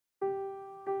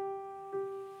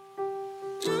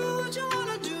Hello,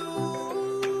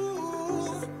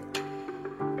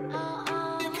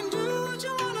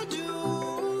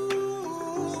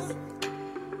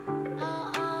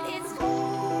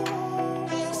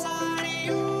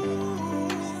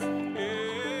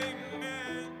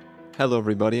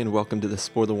 everybody, and welcome to the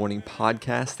Spoiler Warning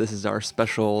Podcast. This is our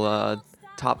special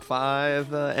top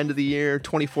 5 end of the year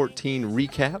 2014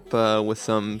 recap with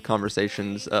some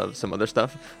conversations of some other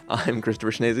stuff. I'm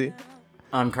Christopher Schnese.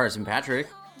 I'm Carson Patrick.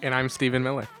 And I'm Stephen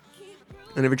Miller.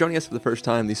 And if you're joining us for the first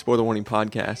time, the Spoiler Warning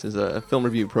Podcast is a film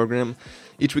review program.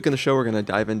 Each week on the show, we're going to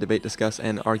dive in, debate, discuss,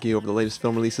 and argue over the latest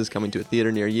film releases coming to a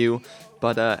theater near you.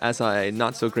 But as I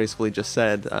not so gracefully just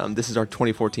said, this is our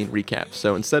 2014 recap.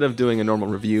 So instead of doing a normal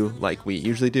review like we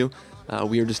usually do,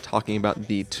 we are just talking about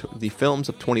the films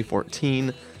of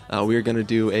 2014. We are going to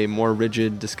do a more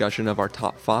rigid discussion of our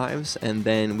top 5s, and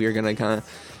then we are going to kind of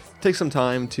take some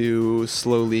time to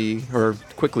slowly or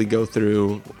quickly go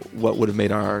through what would have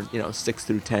made our 6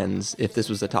 through 10s if this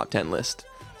was a top 10 list.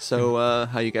 So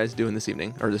how you guys doing this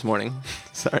evening or this morning?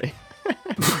 Sorry.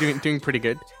 doing pretty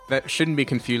good. That shouldn't be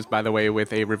confused, by the way,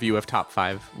 with a review of top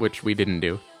 5, which we didn't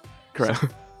do. Correct. So.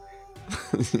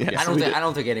 Yes, I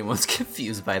don't think anyone's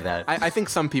confused by that. I think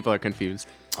some people are confused.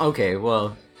 Okay,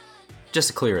 well, just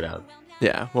to clear it out.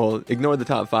 Yeah, well, ignore the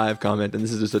top 5 comment, and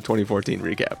this is just a 2014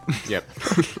 recap. Yep.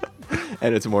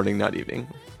 And it's morning, not evening.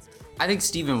 I think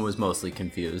Steven was mostly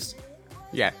confused.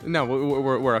 Yeah, no,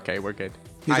 we're okay, we're good.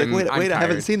 He's like, wait, I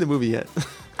haven't seen the movie yet.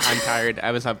 I'm tired.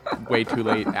 I was up way too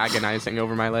late agonizing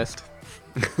over my list.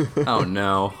 Oh,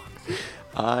 no.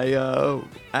 I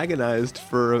agonized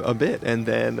for a bit, and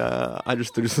then I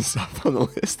just threw some stuff on the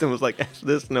list and was like,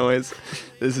 this noise,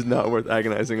 this is not worth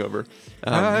agonizing over.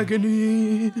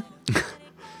 Agony.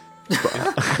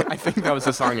 I think that was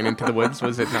a song in Into the Woods,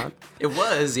 was it not? It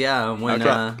was, yeah, when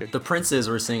the princes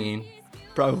were singing.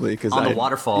 Probably because on the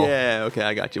waterfall. Yeah, okay,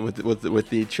 I got you with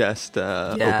the chest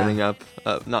opening up,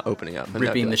 not opening up,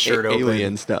 ripping the shirt open,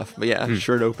 alien stuff. But yeah,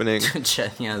 shirt opening.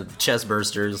 Chest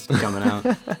bursters coming out.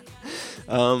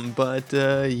 But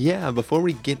before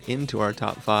we get into our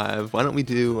top 5, why don't we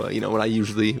do what I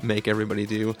usually make everybody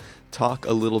do? Talk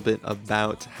a little bit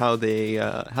about how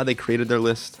they created their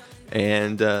list.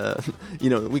 And,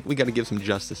 we got to give some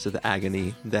justice to the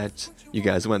agony that you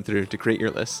guys went through to create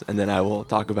your list. And then I will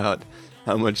talk about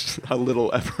how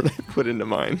little effort I put into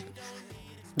mine.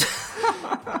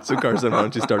 So, Carson, why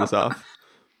don't you start us off?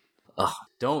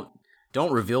 Don't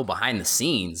reveal behind the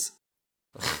scenes.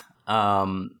 I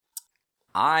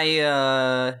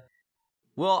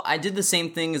did the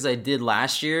same thing as I did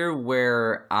last year,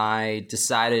 where I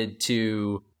decided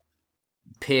to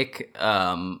pick,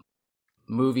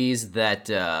 movies that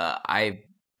I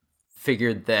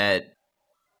figured that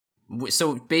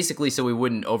so we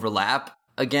wouldn't overlap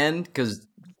again, because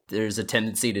there's a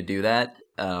tendency to do that.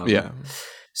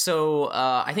 So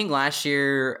I think last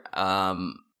year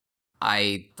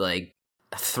I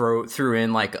threw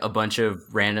in like a bunch of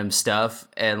random stuff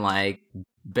and like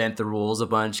bent the rules a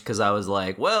bunch, because I was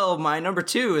like, well, my number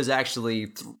 2 is actually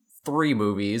 3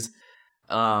 movies.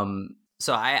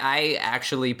 So I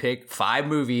actually picked 5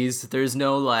 movies. There's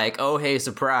no like, oh, hey,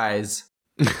 surprise,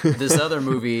 this other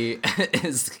movie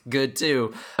is good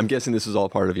too. I'm guessing this is all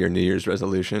part of your New Year's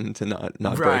resolution to not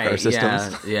break our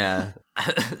systems. Yeah.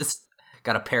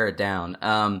 Got to pare it down.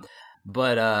 I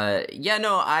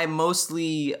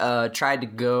mostly tried to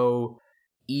go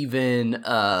even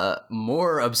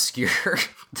more obscure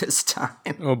this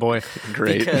time. Oh boy,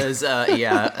 great. Because how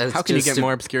can you get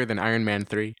more obscure than Iron Man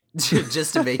 3?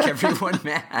 Just to make everyone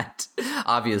mad,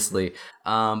 obviously.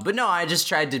 But no, I just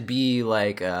tried to be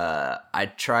like,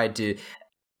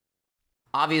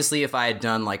 obviously if I had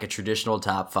done like a traditional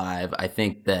top 5, I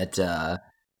think that,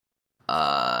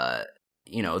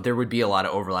 there would be a lot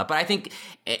of overlap. But I think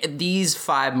these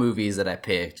 5 movies that I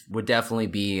picked would definitely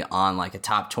be on like a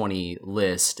top 20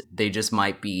 list. They just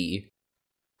might be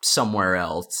somewhere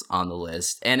else on the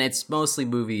list. And it's mostly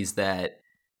movies that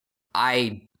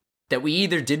we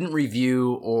either didn't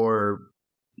review or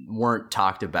weren't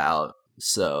talked about.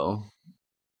 So,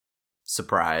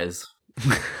 surprise.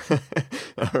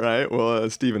 All right. Well,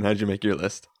 Steven, how'd you make your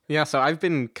list? Yeah, so I've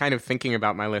been kind of thinking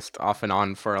about my list off and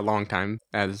on for a long time,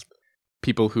 as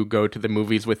people who go to the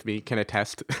movies with me can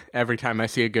attest. Every time I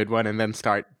see a good one and then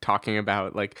start talking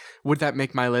about, like, would that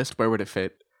make my list? Where would it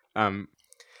fit?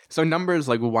 So numbers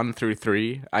like 1 through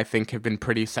 3, I think, have been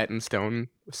pretty set in stone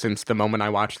since the moment I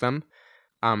watched them.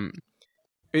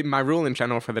 My rule in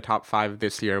general for the top 5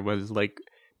 this year was, like,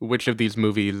 which of these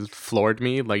movies floored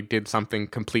me, like, did something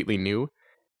completely new.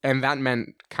 And that meant,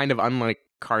 kind of unlike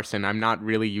Carson, I'm not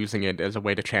really using it as a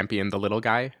way to champion the little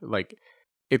guy. Like,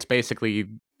 it's basically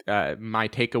my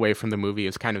takeaway from the movie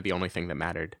is kind of the only thing that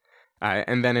mattered.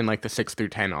 And then in like the 6 through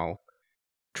 10, I'll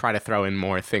try to throw in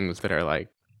more things that are like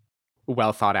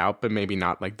well thought out, but maybe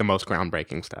not like the most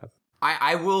groundbreaking stuff.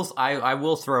 I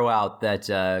will throw out that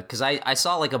because I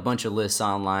saw like a bunch of lists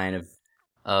online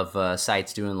of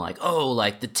sites doing like, oh,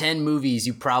 like the 10 movies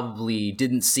you probably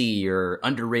didn't see or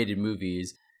underrated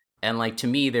movies, and like to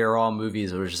me they're all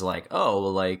movies that were just like, oh,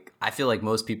 well, like I feel like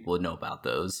most people would know about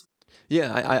those.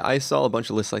 Yeah, I saw a bunch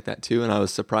of lists like that too, and I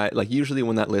was surprised. Like usually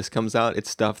when that list comes out, it's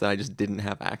stuff that I just didn't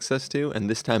have access to, and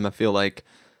this time I feel like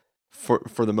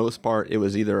for the most part it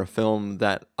was either a film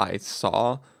that I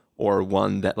saw or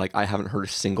one that like I haven't heard a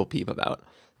single peep about.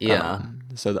 Yeah.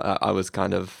 So I was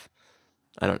kind of,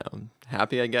 I don't know,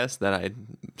 happy I guess that I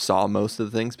saw most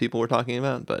of the things people were talking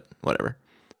about, but whatever.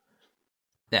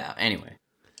 Yeah. Anyway.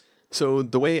 So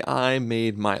the way I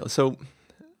made my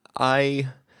I've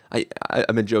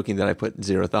been joking that I put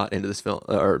zero thought into this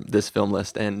film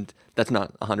list, and that's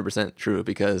not 100% true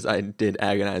because I did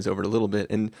agonize over it a little bit,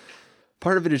 and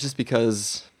part of it is just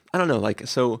because I don't know, like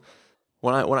so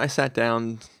when I sat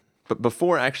down, but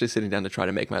before actually sitting down to try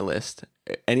to make my list,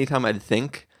 anytime I'd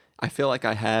think, I feel like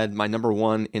I had my number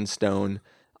one in stone.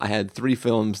 I had 3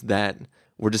 films that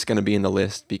were just going to be in the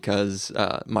list because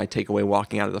my takeaway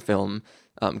walking out of the film,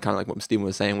 kind of like what Steven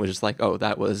was saying, was just like, oh,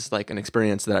 that was like an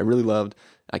experience that I really loved,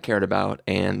 I cared about,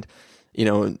 and you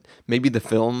know, maybe the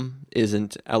film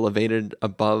isn't elevated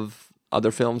above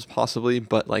other films possibly,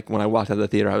 but like when I walked out of the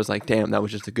theater, I was like, damn, that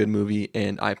was just a good movie,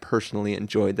 and I personally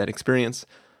enjoyed that experience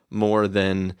more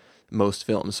than most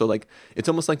films. So like it's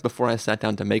almost like before I sat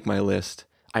down to make my list,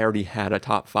 I already had a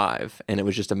top 5, and it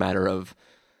was just a matter of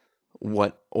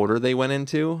what order they went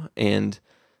into. And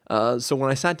so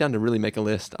when I sat down to really make a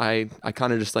list, I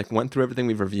kind of just like went through everything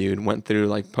we've reviewed, went through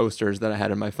like posters that I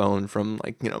had on my phone from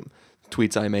like, you know,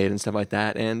 tweets I made and stuff like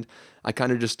that, and I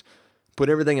kind of just put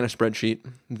everything in a spreadsheet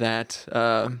that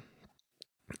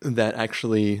that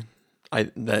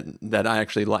I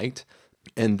actually liked.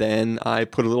 And then I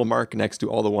put a little mark next to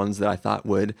all the ones that I thought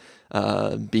would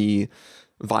be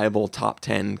viable top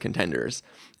 10 contenders.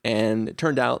 And it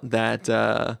turned out that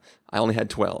I only had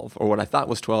 12, or what I thought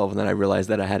was 12, and then I realized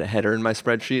that I had a header in my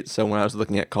spreadsheet. So when I was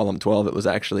looking at column 12, it was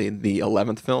actually the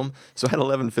 11th film. So I had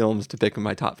 11 films to pick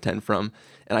my top 10 from,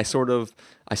 and I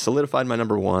solidified my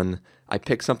number 1. I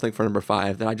picked something for number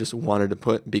 5 that I just wanted to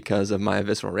put because of my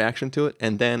visceral reaction to it,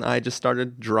 and then I just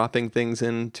started dropping things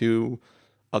into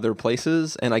other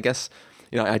places. And I guess,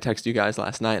 you know, I texted you guys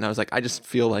last night and I was like, I just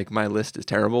feel like my list is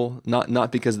terrible.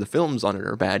 Not because the films on it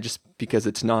are bad, just because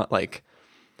it's not like,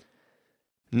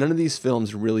 none of these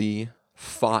films really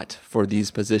fought for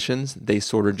these positions. They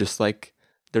sort of just like,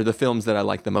 they're the films that I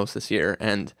like the most this year.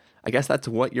 And I guess that's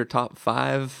what your top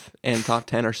 5 and top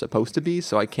 10 are supposed to be.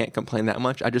 So I can't complain that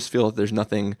much. I just feel that there's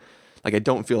nothing, like I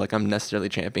don't feel like I'm necessarily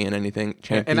championing anything.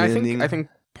 And I think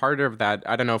part of that,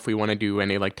 I don't know if we want to do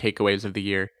any like takeaways of the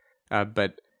year,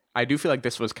 but I do feel like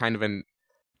this was kind of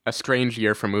a strange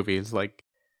year for movies. Like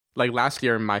last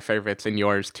year, my favorites and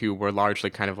yours too were largely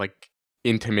kind of like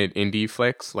intimate indie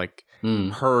flicks, like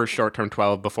Her, Short Term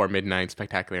 12, Before Midnight,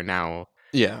 Spectacular Now.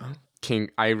 Yeah.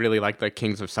 I really like the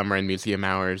Kings of Summer and Museum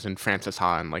Hours and Frances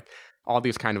Ha and like all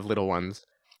these kind of little ones.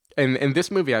 And in this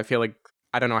movie, I feel like,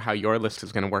 I don't know how your list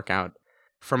is going to work out.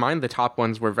 For mine, the top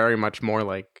ones were very much more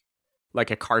like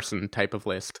a Carson type of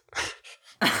list.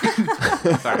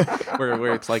 Sorry.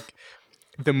 Where it's like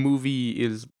the movie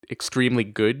is extremely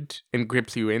good and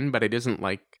grips you in, but it isn't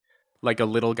like a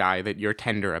little guy that you're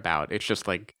tender about. It's just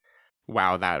like,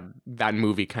 wow, that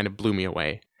movie kind of blew me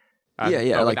away.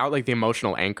 Yeah. But without like the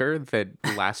emotional anchor that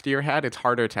last year had, it's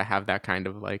harder to have that kind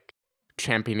of like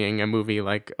championing a movie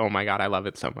like, oh my god, I love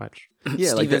it so much.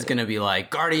 Yeah, Steven's gonna be like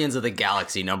Guardians of the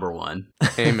Galaxy #1.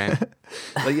 Amen.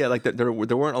 But yeah, like there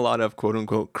weren't a lot of quote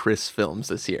unquote Chris films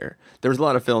this year. There was a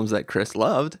lot of films that Chris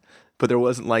loved, but there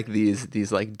wasn't like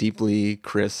these like deeply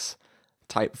Chris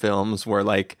type films where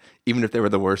like even if they were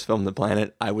the worst film on the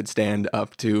planet, I would stand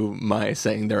up to my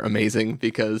saying they're amazing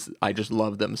because I just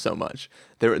love them so much.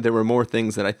 There were more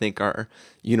things that I think are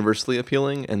universally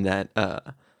appealing and that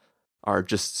are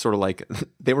just sort of like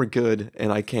they were good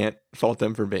and I can't fault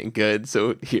them for being good,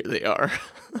 so here they are.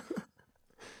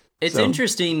 It's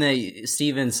interesting that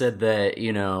Steven said that,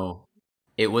 you know,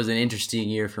 it was an interesting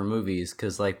year for movies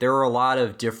because like there were a lot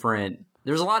of different.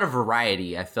 There was a lot of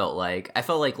variety. I felt like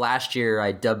last year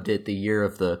I dubbed it the year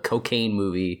of the cocaine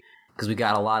movie because we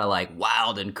got a lot of like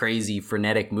wild and crazy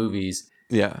frenetic movies.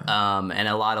 Yeah. And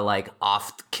a lot of like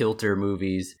off kilter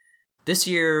movies. This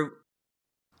year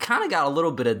kind of got a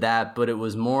little bit of that, but it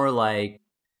was more like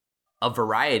a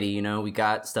variety. You know, we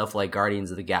got stuff like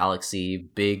Guardians of the Galaxy,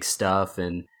 big stuff,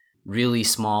 and really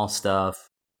small stuff,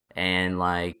 and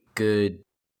like good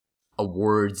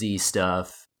awardsy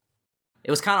stuff. It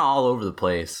was kind of all over the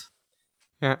place.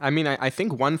 Yeah, I mean, I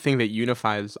think one thing that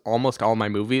unifies almost all my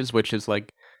movies, which is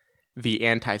like the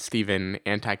anti-Steven,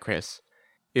 anti-Chris,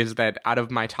 is that out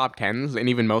of my top 10s, and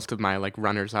even most of my like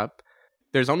runners-up,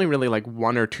 there's only really like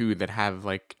one or two that have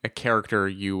like a character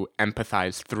you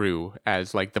empathize through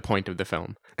as like the point of the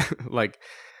film. Like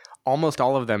almost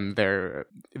all of them, they're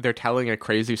telling a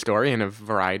crazy story in a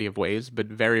variety of ways, but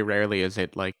very rarely is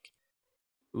it like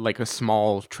a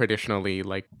small, traditionally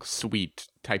like sweet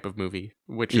type of movie,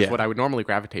 which is what I would normally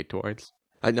gravitate towards.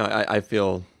 I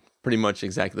feel pretty much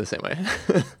exactly the same way.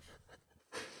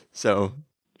 So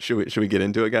should we get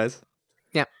into it, guys?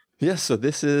 Yeah. Yes, so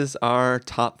this is our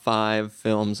top 5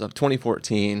 films of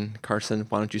 2014. Carson,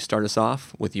 why don't you start us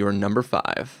off with your number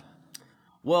 5?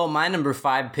 Well, my number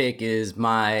 5 pick is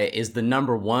the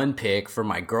number 1 pick for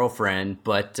my girlfriend,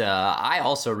 but I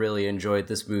also really enjoyed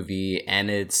this movie,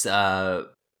 and it's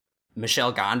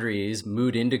Michel Gondry's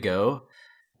Mood Indigo,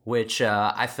 which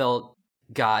I felt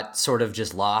got sort of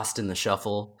just lost in the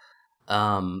shuffle.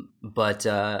 But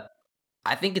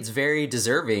I think it's very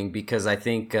deserving because I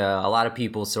think a lot of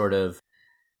people sort of,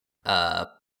 I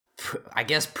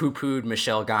guess, poo-pooed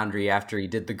Michel Gondry after he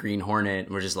did The Green Hornet.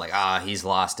 And we're just like, he's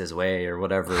lost his way or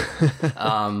whatever.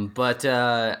 But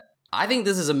I think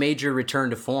this is a major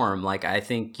return to form. Like, I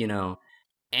think, you know,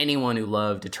 anyone who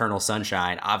loved Eternal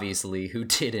Sunshine, obviously, who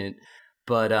didn't?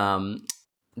 But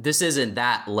this isn't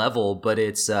that level, but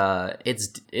it's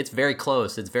very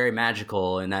close. It's very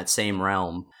magical in that same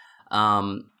realm.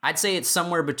 I'd say it's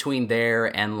somewhere between there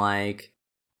and like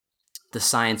The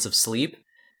Science of Sleep.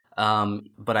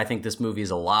 But I think this movie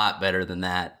is a lot better than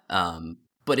that.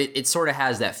 But it sort of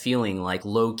has that feeling like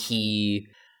low key,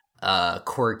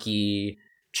 quirky,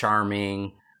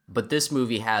 charming. But this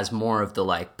movie has more of the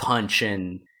like punch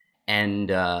and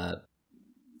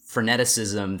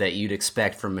freneticism that you'd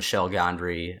expect from Michel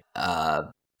Gondry.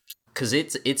 'Cause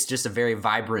it's just a very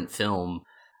vibrant film.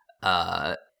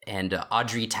 And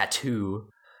Audrey Tautou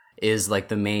is like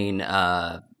the main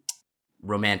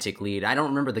romantic lead. I don't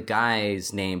remember the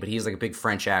guy's name, but he's like a big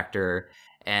French actor.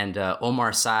 And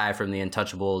Omar Sy from The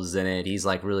Untouchables is in it. He's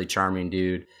like really charming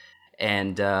dude.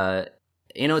 And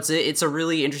you know, it's a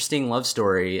really interesting love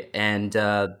story. And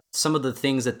some of the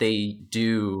things that they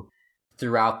do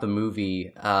throughout the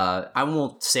movie, I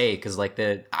won't say because like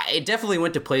it definitely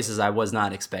went to places I was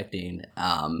not expecting.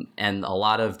 And a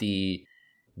lot of the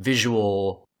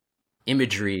visual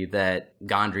imagery that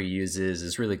Gondry uses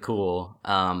is really cool.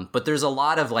 But there's a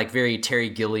lot of like very Terry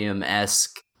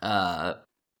Gilliam-esque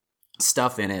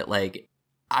stuff in it. Like,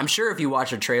 I'm sure if you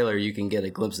watch a trailer, you can get a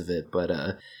glimpse of it, but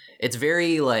it's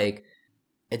very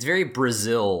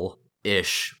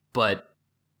Brazil-ish, but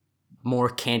more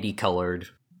candy colored.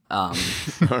 All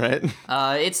right.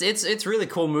 It's really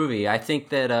cool movie. I think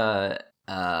that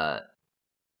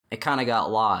it kind of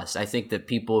got lost. I think that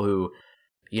people who,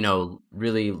 you know,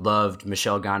 really loved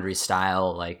Michel Gondry's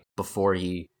style, like before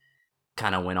he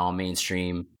kind of went all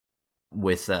mainstream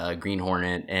with Green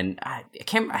Hornet, and I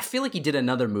feel like he did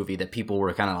another movie that people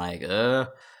were kind of like,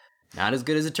 not as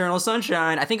good as Eternal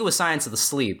Sunshine. I think it was Science of the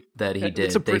Sleep that he did.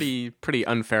 It's a pretty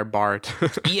unfair bar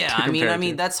to yeah, to I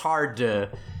mean that's hard to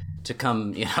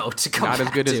come, you know, to come not back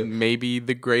as good to. as maybe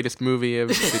the greatest movie of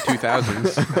the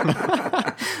 2000s.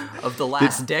 Of the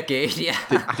last decade, yeah.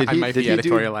 I might be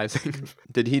editorializing.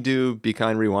 Did he do Be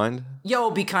Kind Rewind?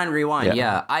 Yo, Be Kind Rewind,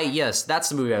 Yeah. Yes, that's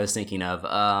the movie I was thinking of.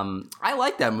 I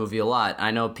like that movie a lot. I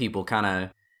know people kind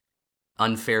of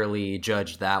unfairly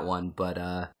judged that one,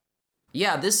 but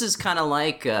yeah, this is kind of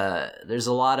like, there's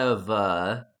a lot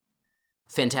of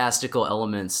fantastical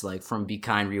elements like from Be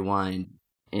Kind Rewind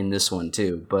in this one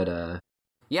too, but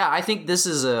yeah, I think this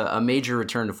is a major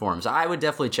return to form. So I would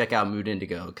definitely check out Mood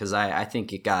Indigo because I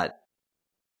think it got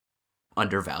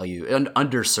undervalued and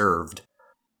underserved.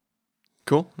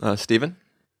 Cool. Steven?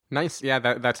 Nice. Yeah,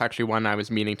 that's actually one I was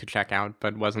meaning to check out,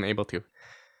 but wasn't able to.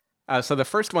 So the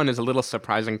first one is a little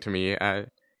surprising to me, and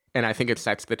I think it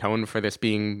sets the tone for this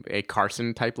being a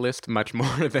Carson-type list much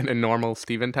more than a normal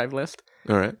Steven-type list.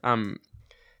 All right.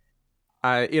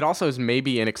 It also is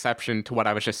maybe an exception to what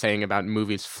I was just saying about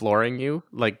movies flooring you.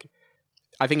 Like,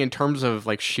 I think in terms of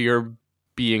like sheer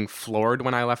being floored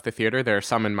when I left the theater, there are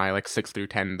some in my like 6 through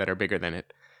 10 that are bigger than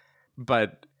it.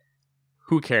 But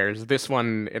who cares? This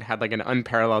one, it had like an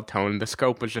unparalleled tone. The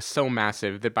scope was just so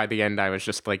massive that by the end I was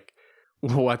just like,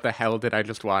 what the hell did I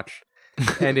just watch?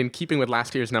 And in keeping with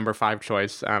last year's number 5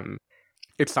 choice,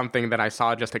 it's something that I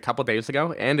saw just a couple days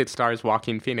ago, and it stars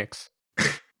Joaquin Phoenix.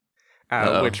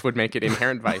 which would make it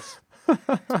Inherent Vice.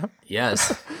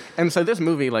 Yes. And so this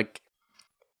movie, like,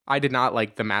 I did not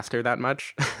like The Master that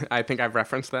much. I think I've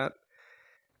referenced that.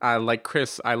 Like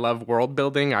Chris, I love world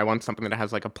building. I want something that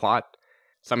has like a plot,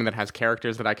 something that has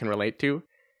characters that I can relate to.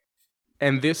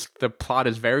 And the plot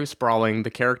is very sprawling. The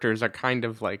characters are kind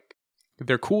of like,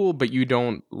 they're cool, but you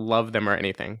don't love them or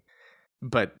anything.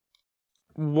 But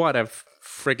what a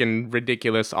friggin'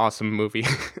 ridiculous, awesome movie.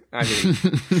 I mean,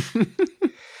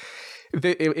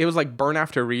 it was like Burn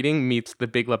After Reading meets The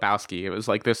Big Lebowski. It was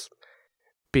like this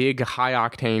big,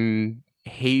 high-octane,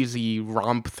 hazy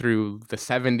romp through the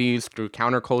 70s, through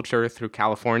counterculture, through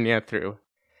California, through...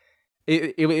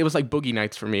 It was like Boogie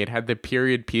Nights for me. It had the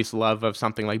period piece love of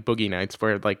something like Boogie Nights,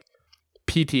 where like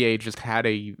PTA just had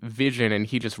a vision and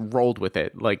he just rolled with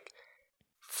it, like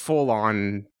full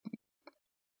on.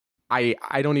 I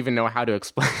don't even know how to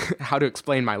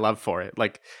explain my love for it.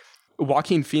 Like,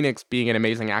 Joaquin Phoenix being an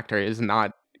amazing actor is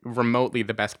not remotely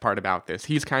the best part about this.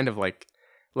 He's kind of like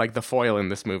the foil in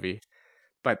this movie.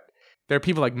 But there are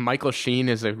people like Michael Sheen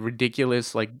is a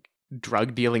ridiculous like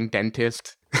drug dealing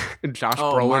dentist. Josh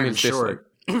Brolin Martin is this Short.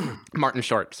 Martin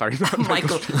Short, sorry.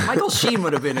 Michael Sheen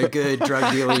would have been a good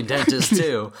drug dealing dentist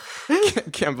too.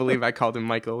 Can't believe I called him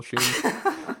Michael Sheen.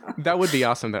 That would be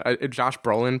awesome. Josh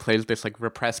Brolin plays this like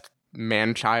repressed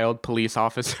man-child police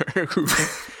officer who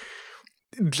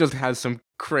just has some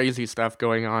crazy stuff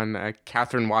going on.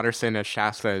 Catherine Watterson as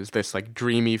Shasta is this like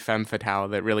dreamy femme fatale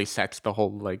that really sets the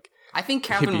whole like. I think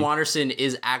Catherine Watterson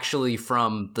is actually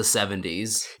from the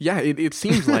 70s. Yeah, it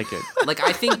seems like it. Like,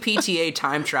 I think PTA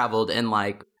time traveled and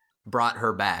like brought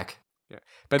her back. Yeah,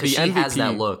 but the she MVP has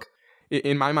that look.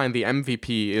 In my mind, the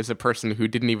MVP is a person who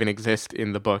didn't even exist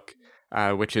in the book,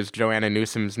 which is Joanna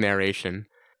Newsom's narration.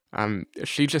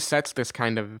 She just sets this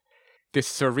kind of this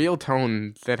surreal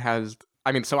tone that has.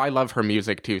 I mean, so I love her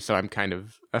music too, so I'm kind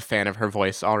of a fan of her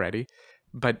voice already,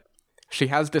 but. She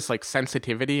has this like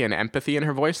sensitivity and empathy in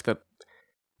her voice that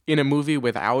in a movie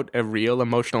without a real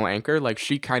emotional anchor, like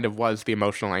she kind of was the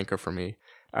emotional anchor for me.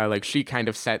 Like she kind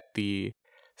of set the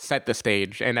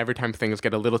stage, and every time things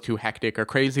get a little too hectic or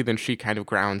crazy, then she kind of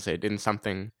grounds it in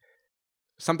something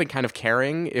kind of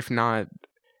caring, if not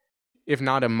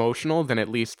emotional, then at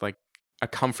least like a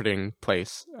comforting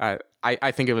place.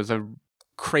 I think it was a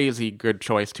crazy good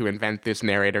choice to invent this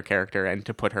narrator character and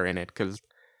to put her in it, because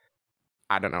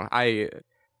I don't know.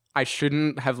 I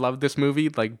shouldn't have loved this movie,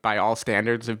 like, by all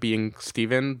standards of being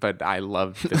Steven, but I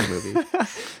loved this movie.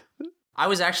 I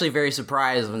was actually very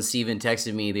surprised when Steven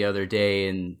texted me the other day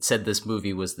and said this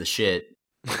movie was the shit.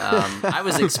 I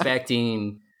was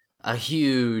expecting a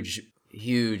huge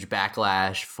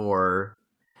backlash for...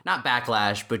 Not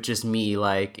backlash, but just me,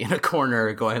 like, in a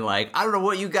corner going like, I don't know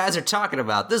what you guys are talking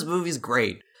about. This movie's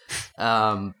great.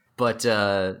 But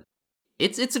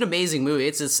it's an amazing movie.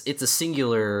 It's a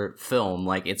singular film.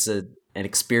 Like, it's an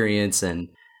experience, and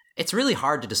it's really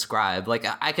hard to describe. Like,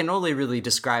 I can only really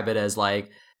describe it as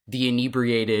like the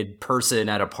inebriated person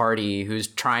at a party who's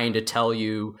trying to tell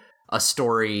you a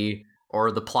story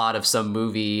or the plot of some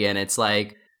movie, and it's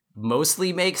like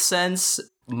mostly makes sense.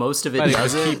 Most of it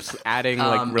doesn't. It just keeps adding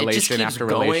like relation after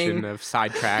relation of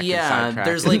sidetrack. Yeah, and sidetrack.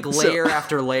 There's like layer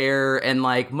after layer, and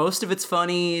like most of it's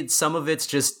funny. Some of it's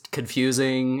just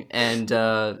confusing and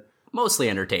mostly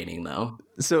entertaining though.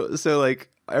 So like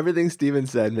everything Steven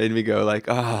said made me go like,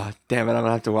 oh, damn it, I'm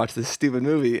gonna have to watch this stupid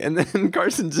movie. And then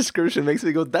Carson's description makes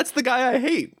me go, that's the guy I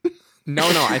hate. No,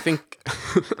 I think.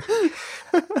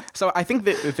 So I think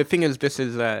that the thing is, this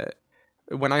is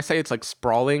when I say it's like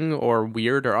sprawling or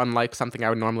weird or unlike something I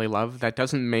would normally love, that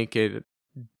doesn't make it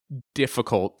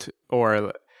difficult,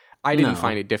 or I didn't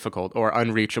find it difficult or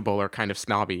unreachable or kind of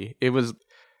snobby. It was,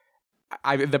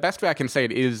 the best way I can say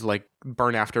it is like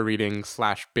Burn After Reading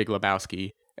 / Big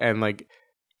Lebowski. And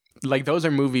like those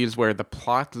are movies where the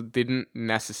plot didn't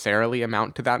necessarily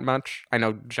amount to that much. I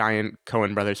know giant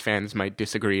Coen Brothers fans might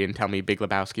disagree and tell me Big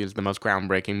Lebowski is the most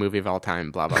groundbreaking movie of all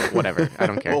time, blah, blah, whatever. I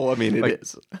don't care. Well, I mean, it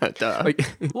is. Duh.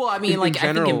 Well, I mean, like,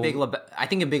 general, I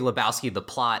think in Big Lebowski, the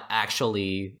plot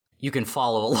actually, you can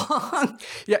follow along.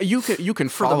 Yeah, you can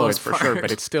follow it for sure,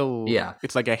 but it's still,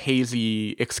 it's like a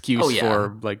hazy excuse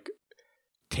for, like,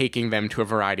 taking them to a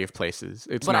variety of places.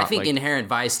 But I think Inherent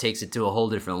Vice takes it to a whole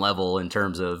different level in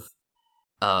terms of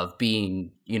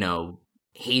being, you know,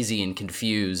 hazy and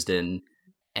confused and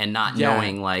not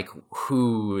knowing like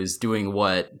who is doing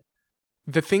what.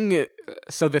 The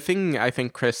thing I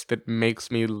think, Chris, that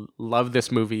makes me love this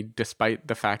movie, despite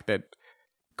the fact that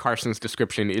Carson's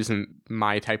description isn't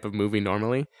my type of movie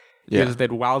normally, is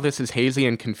that while this is hazy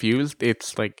and confused,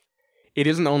 it's like, it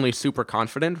isn't only super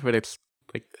confident, but it's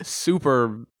like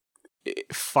super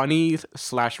funny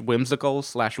 / whimsical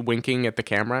 / winking at the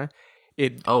camera.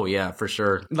 Oh yeah, for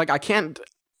sure. Like I can't.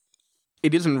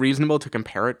 It isn't reasonable to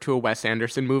compare it to a Wes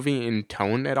Anderson movie in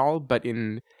tone at all, but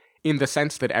in the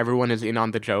sense that everyone is in on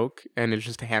the joke and is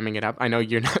just hamming it up. I know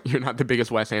you're not the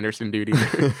biggest Wes Anderson dude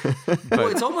either. But Well,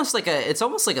 it's almost like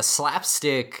a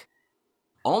slapstick,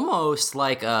 almost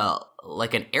like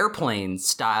an airplane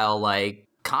style like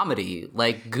comedy,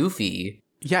 like Goofy.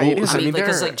 yeah, it is. I mean,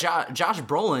 because they're- like Josh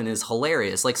Brolin is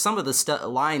hilarious. Like some of the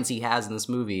lines he has in this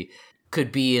movie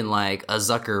could be in like a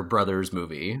Zucker Brothers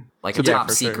movie, like a Yeah, Top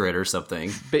for sure. Secret or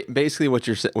something. Basically, what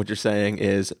you're saying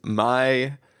is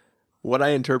what I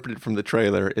interpreted from the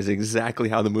trailer is exactly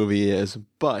how the movie is.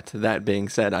 But that being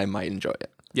said, I might enjoy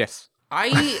it. yes.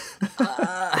 I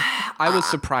I was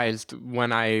surprised when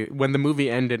the movie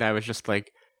ended. I was just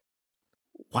like,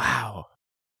 "Wow,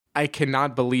 I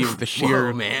cannot believe the sheer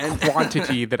Whoa, man.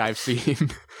 quantity that I've seen."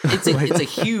 it's a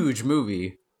huge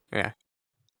movie. Yeah,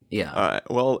 Yeah. All right.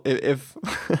 Well, if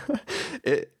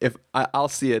I'll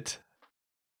see it,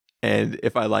 and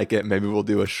if I like it, maybe we'll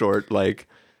do a short like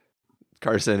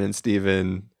Carson and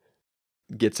Steven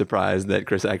get surprised that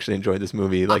Chris actually enjoyed this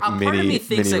movie, like a part mini of me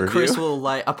thinks mini that review. Chris will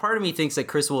a part of me thinks that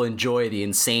Chris will enjoy the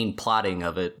insane plotting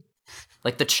of it.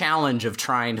 Like the challenge of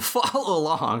trying to follow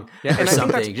along Yeah, or and I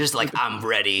think something. Just like I'm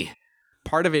ready.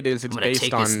 part of it is I'm it's gonna based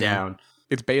take on this down.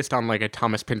 it's based on like a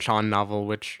Thomas Pynchon novel,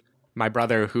 which my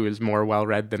brother, who is more well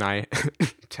read than I,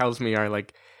 tells me are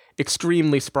like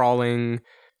extremely sprawling,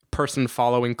 person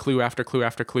following clue after clue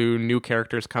after clue, new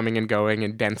characters coming and going,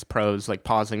 and dense prose, like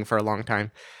pausing for a long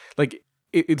time. Like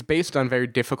it's based on very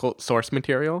difficult source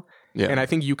material, Yeah. and I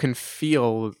think you can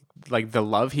feel like the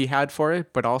love he had for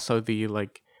it, but also the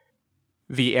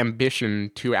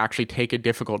ambition to actually take a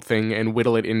difficult thing and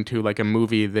whittle it into like a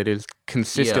movie that is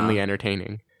consistently Yeah.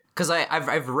 entertaining. Because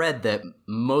I've read that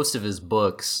most of his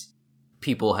books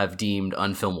people have deemed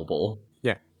unfilmable.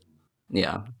 Yeah.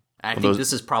 Yeah. I think those-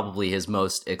 this is probably his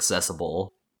most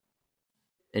accessible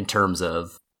in terms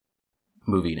of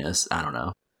moviness. I don't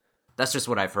know. That's just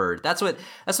what I've heard. That's what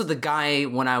the guy,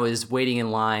 when I was waiting in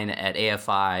line at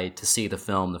AFI to see the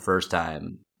film the first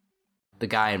time, the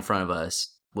guy in front of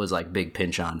us was like big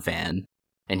Pynchon fan,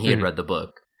 and he had Mhm. read the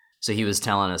book. So he was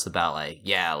telling us about like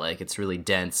it's really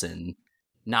dense and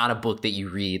not a book that you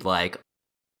read like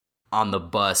on the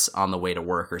bus on the way to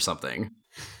work or something.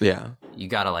 Yeah. You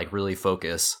gotta like really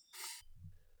focus.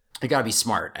 You gotta be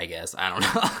smart, I guess. I don't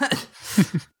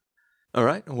know. All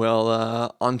right.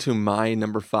 Well, on to my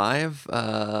number 5.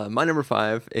 My number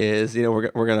 5 is, we're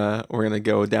gonna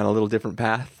go down a little different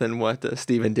path than what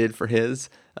Steven did for his.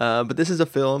 But this is a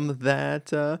film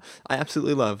that I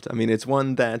absolutely loved. I mean, it's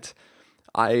one that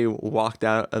I walked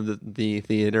out of the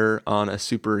theater on a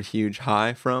super huge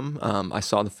high from. I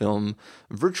saw the film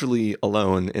virtually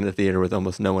alone in a theater with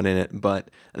almost no one in it, but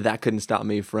that couldn't stop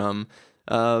me from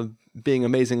being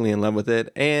amazingly in love with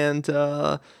it, and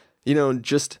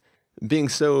just being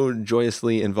so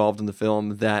joyously involved in the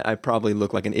film that I probably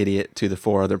look like an idiot to the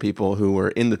 4 other people who were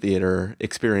in the theater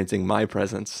experiencing my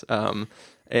presence.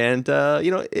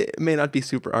 It may not be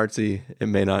super artsy. It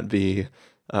may not be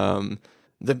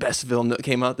the best film that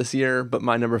came out this year, but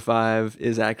my number 5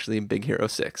 is actually Big Hero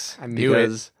 6. I knew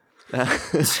it.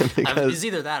 It's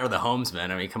either that or The Homesman.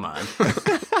 I mean, come on.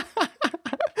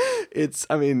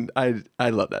 I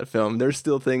love that film. There's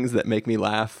still things that make me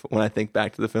laugh when I think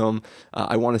back to the film.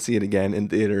 I want to see it again in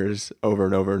theaters over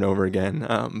and over and over again.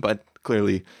 But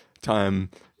clearly time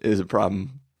is a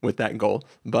problem with that goal.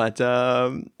 But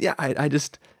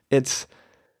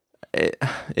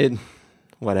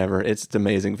whatever. It's an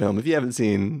amazing film. If you haven't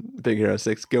seen Big Hero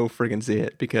 6, go friggin' see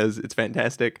it because it's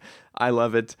fantastic. I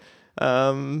love it.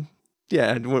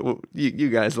 Yeah, you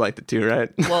guys liked it too, right?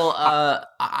 Well,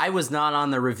 I was not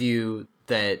on the review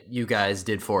that you guys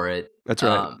did for it. That's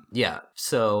right. Yeah,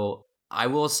 so I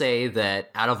will say that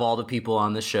out of all the people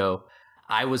on the show,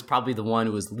 I was probably the one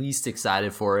who was least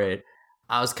excited for it.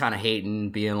 I was kind of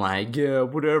hating, being like, yeah,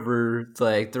 whatever. It's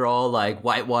like, they're all like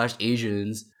whitewashed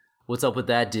Asians. What's up with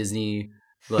that, Disney?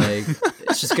 Like,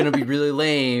 it's just going to be really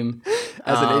lame.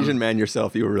 As an Asian man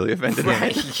yourself, you were really offended.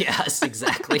 Right, yes,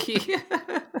 exactly.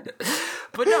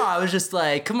 But no, I was just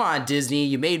like, come on, Disney,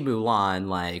 you made Mulan.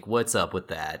 Like, what's up with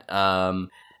that?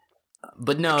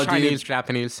 But no, Chinese, dude.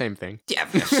 Japanese, same thing. Yeah,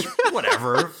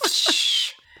 whatever.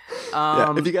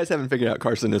 Yeah, if you guys haven't figured out,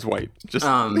 Carson is white. Just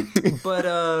But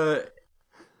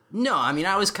no, I mean,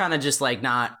 I was kind of just like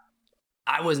I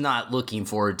was not looking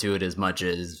forward to it as much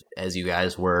as you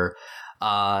guys were.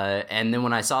 And then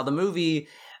when I saw the movie,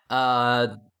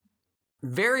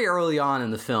 very early on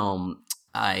in the film,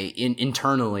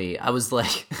 internally, I was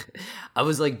like, I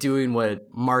was like doing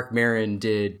what Mark Maron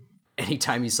did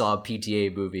anytime he saw a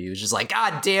PTA movie. He was just like,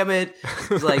 God damn it!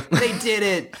 He was like, they did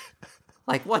it.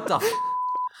 Like, what the?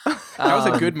 That was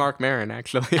a good Mark Maron,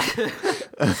 actually.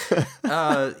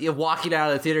 Walking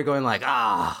out of the theater, going like,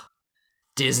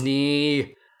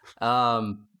 Disney.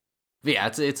 Yeah,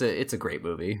 it's a great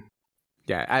movie.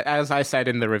 Yeah, as I said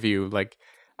in the review, like,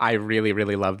 I really,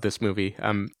 really loved this movie.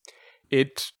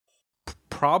 It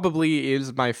probably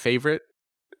is my favorite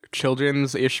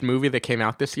children's-ish movie that came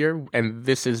out this year, and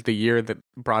this is the year that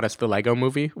brought us the Lego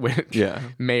movie, which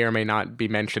may or may not be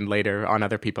mentioned later on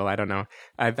other people, I don't know.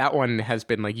 That one has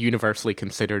been, like, universally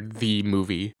considered the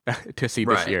movie to see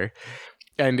this year.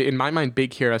 And in my mind,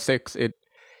 Big Hero 6, it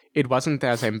wasn't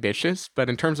as ambitious, but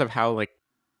in terms of how, like,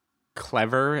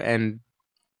 clever and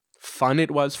fun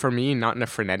it was for me, not in a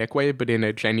frenetic way, but in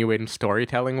a genuine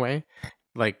storytelling way.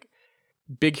 Like,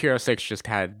 Big Hero 6 just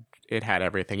had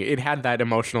everything. It had that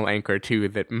emotional anchor too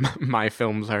that my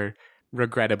films are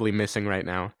regrettably missing right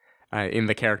now, in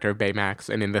the character of Baymax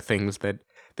and in the things that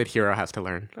Hero has to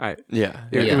learn.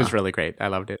 It was really great. I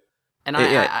loved it. And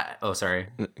oh, sorry.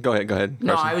 Go ahead.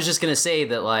 No, Carson. I was just gonna say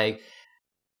that, like,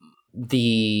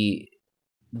 the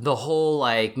whole,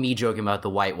 like, me joking about the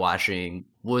whitewashing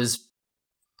was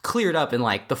cleared up in,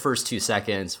 like, the first 2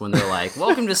 seconds when they're like,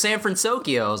 welcome to San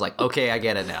Francisco. I was like, okay, I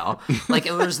get it now. Like,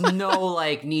 there's no,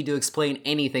 like, need to explain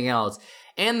anything else.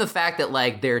 And the fact that,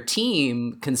 like, their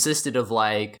team consisted of,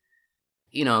 like,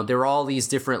 you know, there were all these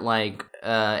different, like,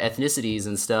 ethnicities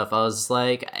and stuff. I was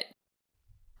like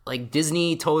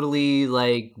Disney totally,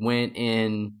 like, went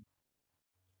in,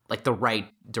 like, the right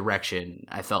direction,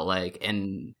 I felt like.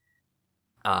 And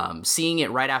seeing it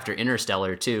right after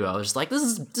Interstellar too, I was just like, this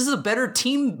is a better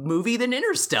team movie than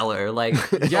Interstellar. Like,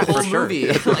 the whole movie.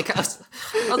 Like, I was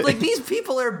like, these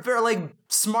people are like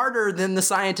smarter than the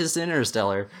scientists in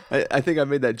Interstellar. I think I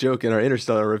made that joke in our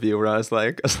Interstellar review where I was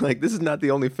like, this is not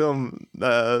the only film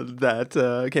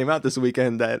that came out this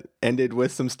weekend that ended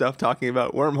with some stuff talking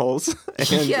about wormholes.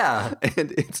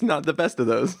 And it's not the best of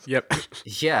those. Yep.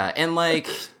 Yeah, and, like,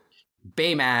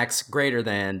 Baymax greater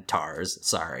than Tars.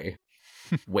 Sorry.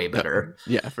 Way better.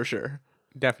 Yeah, for sure.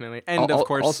 Definitely. And of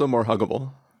course, also more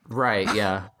huggable. Right,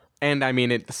 yeah. And I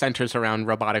mean, it centers around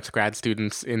robotics grad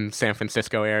students in San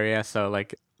Francisco area. So,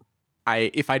 like,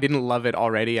 if I didn't love it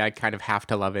already, I kind of have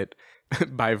to love it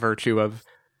by virtue of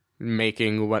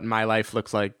making what my life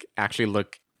looks like actually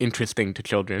look interesting to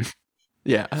children.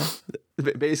 Yeah.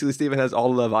 Basically, Steven has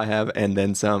all the love I have and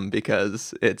then some,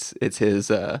 because it's his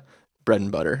bread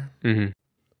and butter. Mm-hmm.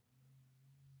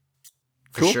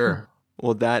 For sure.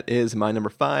 Well, that is my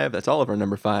number 5. That's all of our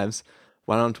number 5s.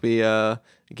 Why don't we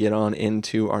get on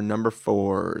into our number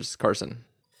 4s? Carson.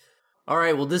 All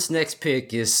right, well, this next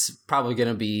pick is probably going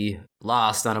to be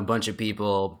lost on a bunch of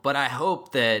people, but I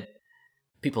hope that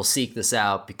people seek this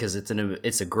out because it's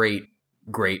a great,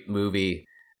 great movie.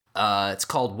 It's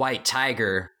called White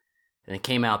Tiger, and it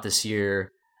came out this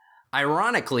year.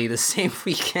 Ironically, the same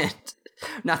weekend,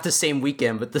 not the same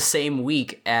weekend, but the same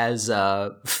week as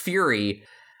Fury,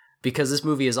 because this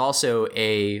movie is also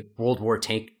a World War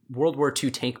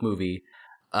II tank movie.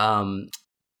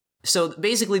 So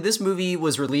basically, this movie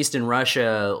was released in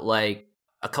Russia like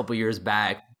a couple years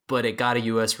back, but it got a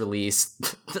U.S. release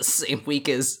the same week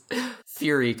as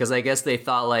Fury, because I guess they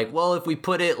thought, like, well, if we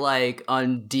put it, like,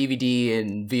 on DVD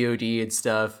and VOD and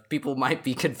stuff, people might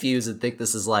be confused and think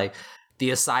this is, like, the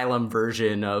Asylum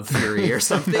version of Fury or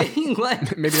something.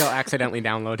 Like, maybe they'll accidentally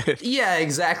download it. Yeah,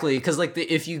 exactly. Because, like,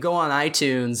 if you go on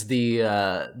iTunes,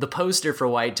 the poster for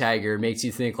White Tiger makes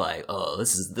you think, like, oh,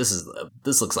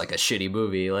 this looks like a shitty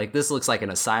movie. Like, this looks like an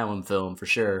Asylum film for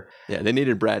sure. Yeah, they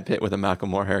needed Brad Pitt with a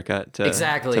Macklemore haircut to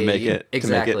make it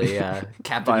exactly. Yeah,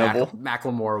 Captain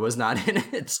Macklemore was not in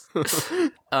it.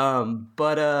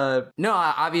 No,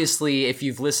 obviously, if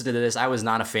you've listened to this, I was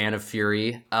not a fan of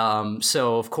Fury.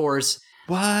 So of course.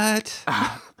 What?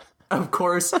 Of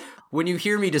course, when you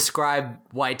hear me describe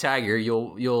White Tiger,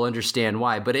 you'll understand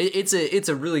why. But it's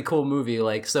a really cool movie.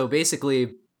 Like, so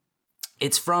basically,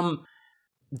 it's from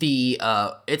the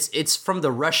it's from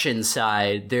the Russian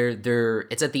side.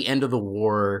 It's at the end of the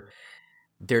war.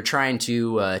 They're trying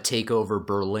to take over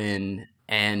Berlin,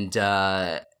 and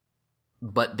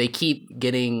but they keep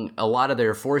getting, a lot of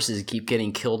their forces keep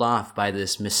getting killed off by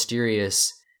this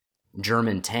mysterious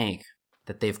German tank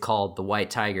that they've called the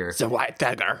White Tiger. It's a White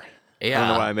Tiger. Yeah. I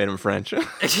don't know why I made him French. I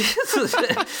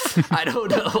don't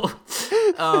know.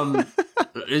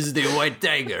 This is the White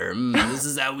Tiger. This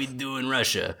is how we do in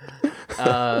Russia.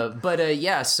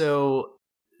 Yeah, so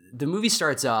the movie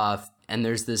starts off and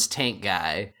there's this tank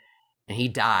guy and he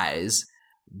dies,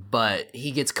 but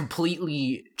he gets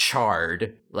completely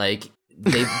charred. Like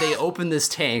they open this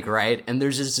tank, right? And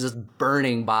there's just this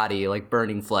burning body, like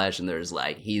burning flesh, and there's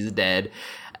like, he's dead.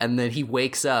 And then he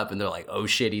wakes up and they're like, oh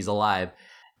shit, he's alive.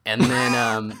 And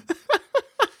then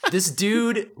this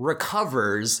dude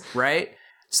recovers, right?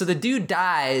 So the dude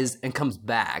dies and comes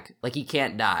back. Like, he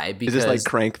can't die because... Is this like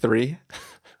Crank 3?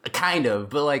 Kind of,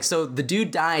 but like, so the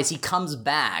dude dies, he comes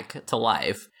back to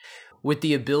life with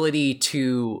the ability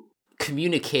to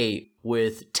communicate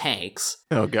with tanks.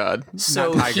 Oh god.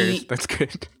 So Not tigers. That's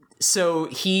good. So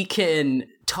he can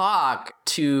talk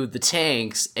to the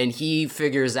tanks and he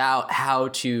figures out how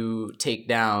to take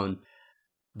down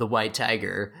the white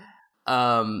tiger.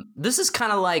 This is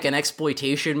kind of like an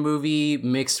exploitation movie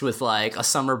mixed with like a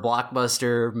summer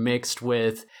blockbuster mixed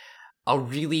with a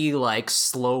really like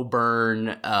slow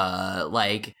burn,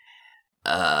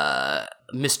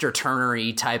 Mr.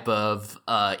 Turner-y type of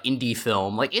indie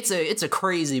film. Like, it's a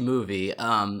crazy movie.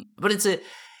 But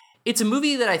it's a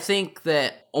movie that I think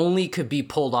that only could be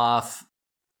pulled off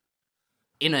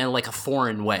in a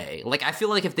foreign way. Like, I feel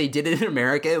like if they did it in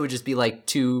America, it would just be like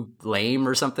too lame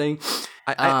or something.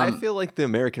 I feel like the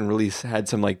American release had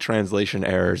some like translation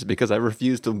errors, because I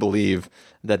refuse to believe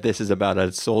that this is about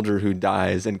a soldier who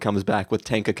dies and comes back with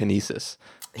tankokinesis.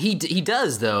 He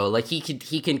does though. Like, he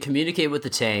can communicate with the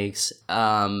tanks.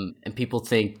 And people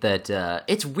think that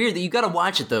it's weird that you got to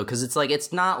watch it though, because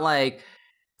it's not like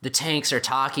the tanks are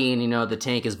talking. You know, the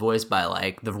tank is voiced by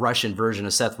like the Russian version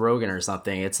of Seth Rogen or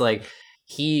something. It's like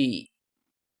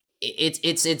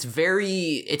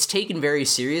it's taken very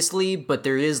seriously, but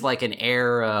there is like an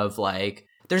air of like,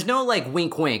 there's no like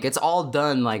wink wink. It's all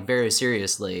done like very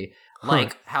seriously,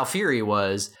 like how Fury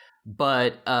was,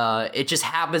 but it just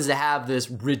happens to have this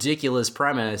ridiculous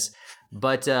premise.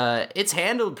 But it's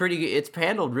handled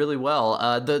really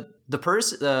well.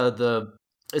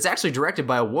 It's actually directed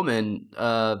by a woman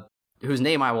whose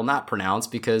name I will not pronounce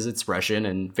because it's Russian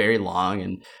and very long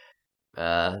and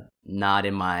not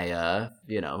in my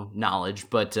knowledge,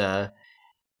 but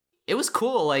it was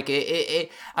cool. Like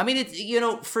I mean, it's, you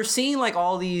know, for seeing like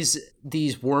all these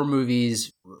war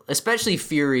movies, especially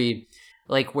Fury,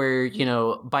 like where, you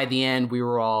know, by the end we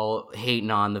were all hating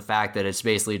on the fact that it's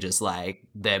basically just like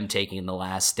them taking the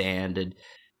last stand, and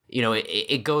you know,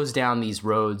 it goes down these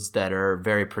roads that are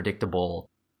very predictable.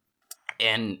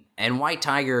 And White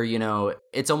Tiger, you know,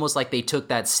 it's almost like they took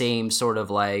that same sort of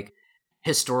like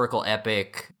historical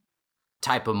epic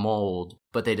type of mold,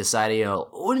 but they decided, you know,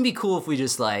 wouldn't it be cool if we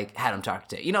just like had him talk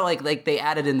to, you know, like they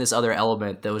added in this other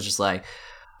element that was just like,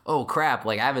 oh crap,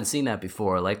 like I haven't seen that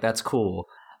before, like that's cool.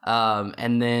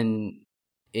 And then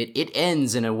it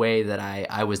ends in a way that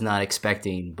I was not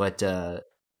expecting, but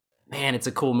man, it's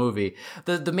a cool movie.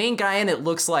 The main guy in it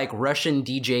looks like Russian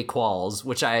DJ Qualls,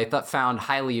 which I found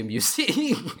highly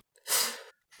amusing.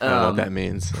 I don't know what that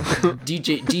means.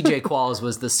 DJ Qualls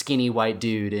was the skinny white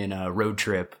dude in Road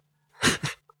Trip,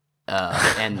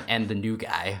 and the new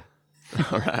guy.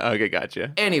 All right, okay,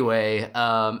 gotcha. Anyway,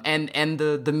 and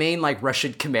the main like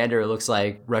Russian commander looks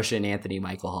like Russian Anthony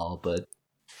Michael Hall, but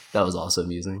that was also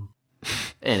amusing.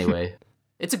 Anyway,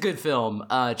 it's a good film.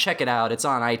 Check it out. It's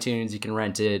on iTunes. You can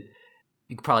rent it.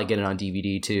 You can probably get it on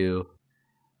DVD too.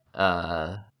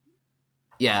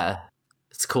 Yeah,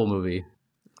 it's a cool movie.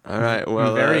 All right,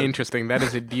 well, very interesting. That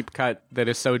is a deep cut. That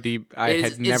is so deep. I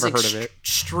had never heard of it.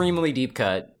 Extremely deep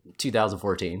cut.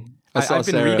 2014. I saw I've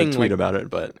been Sarah reading tweet about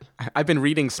it, but I've been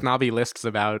reading snobby lists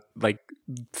about like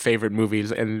favorite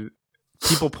movies, and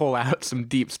people pull out some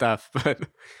deep stuff, but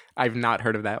I've not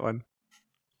heard of that one.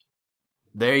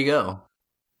 There you go.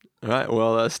 All right,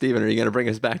 well, Steven, are you going to bring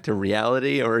us back to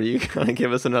reality, or are you going to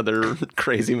give us another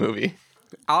crazy movie?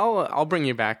 I'll bring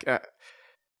you back.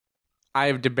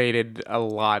 I've debated a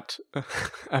lot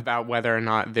about whether or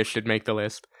not this should make the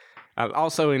list.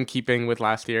 Also, in keeping with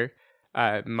last year,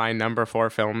 my number 4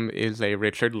 film is a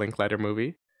Richard Linklater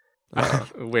movie,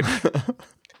 which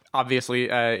obviously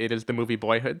it is the movie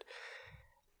Boyhood.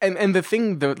 And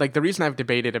the reason I've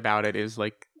debated about it is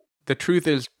like, the truth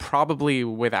is probably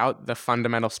without the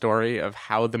fundamental story of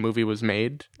how the movie was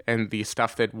made and the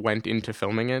stuff that went into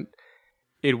filming it,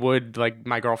 it would, like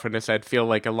my girlfriend has said, feel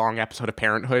like a long episode of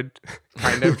Parenthood,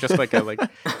 kind of just like a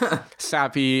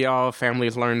sappy,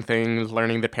 families learn things,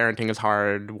 learning that parenting is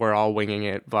hard, we're all winging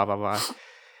it, blah, blah, blah.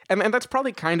 And that's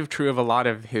probably kind of true of a lot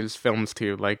of his films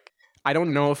too. Like, I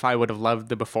don't know if I would have loved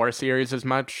the Before series as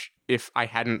much if I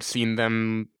hadn't seen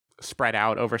them spread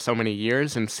out over so many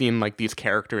years and seen like these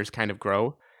characters kind of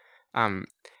grow. And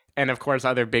of course,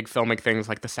 other big filmic things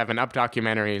like the 7-Up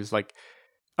documentaries, like,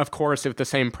 of course, if the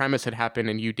same premise had happened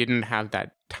and you didn't have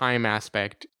that time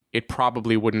aspect, it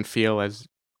probably wouldn't feel as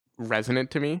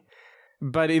resonant to me.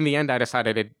 But in the end, I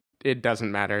decided it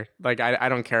doesn't matter. Like, I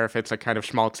don't care if it's a kind of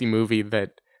schmaltzy movie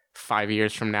that 5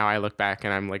 years from now I look back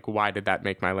and I'm like, why did that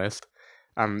make my list?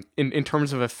 In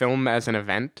terms of a film as an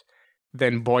event,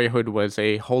 then Boyhood was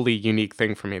a wholly unique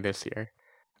thing for me this year.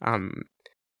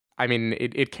 I mean,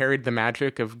 it carried the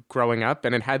magic of growing up,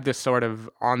 and it had this sort of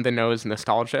on-the-nose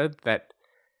nostalgia that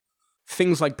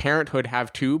things like Parenthood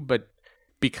have too, but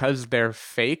because they're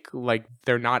fake, like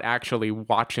they're not actually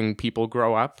watching people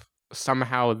grow up,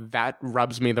 somehow that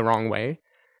rubs me the wrong way.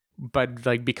 But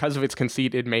like because of its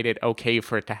conceit, it made it okay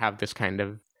for it to have this kind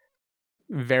of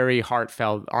very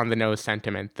heartfelt, on-the-nose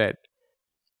sentiment that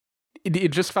it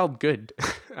just felt good.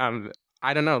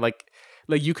 I don't know, like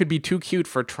you could be too cute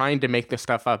for trying to make this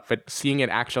stuff up, but seeing it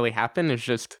actually happen is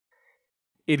just,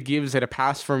 it gives it a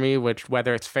pass for me, which,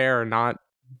 whether it's fair or not,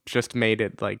 just made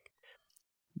it like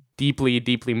deeply,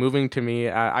 deeply moving to me.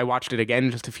 I watched it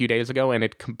again just a few days ago, and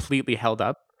it completely held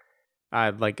up.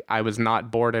 Like, I was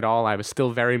not bored at all. I was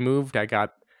still very moved. I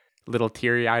got a little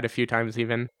teary-eyed a few times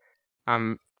even.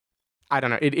 I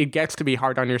don't know. It gets to be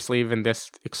hard on your sleeve in this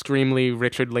extremely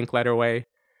Richard Linklater way,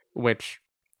 which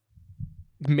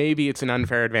maybe it's an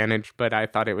unfair advantage, but I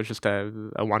thought it was just a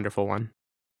wonderful one.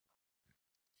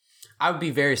 I would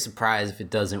be very surprised if it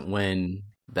doesn't win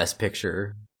Best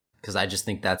Picture, because I just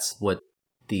think that's what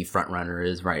the front runner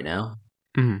is right now,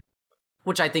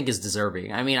 which I think is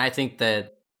deserving. I mean, I think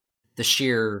that the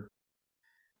sheer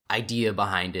idea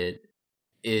behind it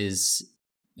is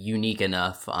unique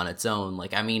enough on its own.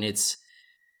 Like, I mean, it's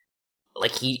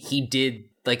like he did,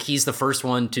 like, he's the first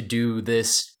one to do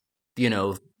this, you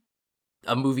know,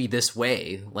 a movie this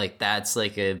way. Like, that's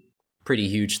like a pretty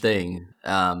huge thing.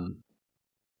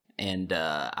 And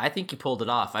I think he pulled it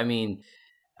off. I mean,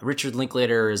 Richard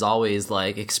Linklater is always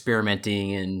like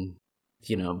experimenting in,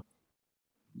 you know,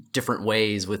 different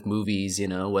ways with movies, you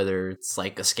know, whether it's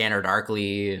like A Scanner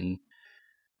Darkly and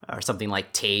or something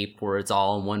like Tape, where it's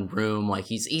all in one room. Like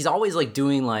he's always like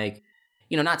doing, like,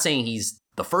 you know, not saying he's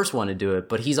the first one to do it,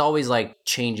 but he's always like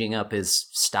changing up his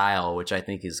style, which I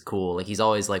think is cool. Like he's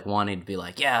always like wanting to be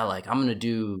like, yeah, like I'm gonna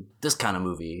do this kind of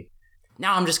movie.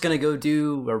 Now I'm just gonna go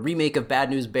do a remake of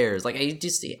Bad News Bears. Like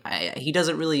he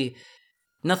doesn't really,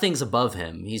 nothing's above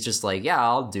him. He's just like, yeah,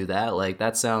 I'll do that. Like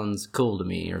that sounds cool to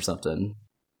me or something.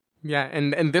 Yeah,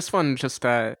 and this one just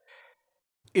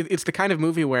it's the kind of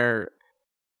movie where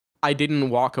I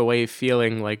didn't walk away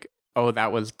feeling like, oh,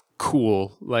 that was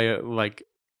cool. Like,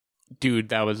 dude,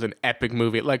 that was an epic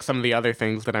movie. Like some of the other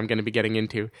things that I'm going to be getting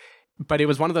into. But it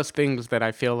was one of those things that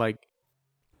I feel like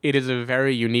it is a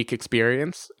very unique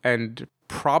experience. And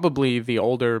probably the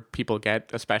older people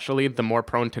get, especially, the more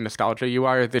prone to nostalgia you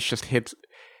are. This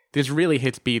really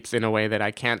hits beats in a way that I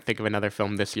can't think of another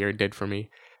film this year did for me.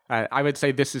 I would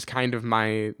say this is kind of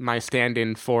my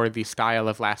stand-in for the style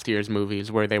of last year's movies,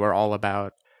 where they were all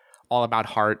about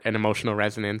heart and emotional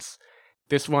resonance.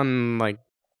 This one, like,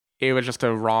 it was just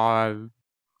a raw,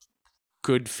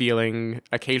 good feeling,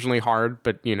 occasionally hard,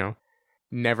 but, you know,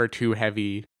 never too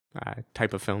heavy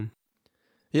type of film.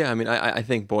 Yeah, I mean, I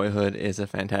think Boyhood is a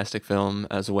fantastic film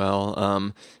as well.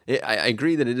 I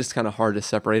agree that it is kind of hard to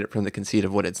separate it from the conceit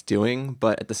of what it's doing,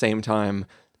 but at the same time,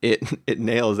 it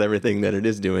nails everything that it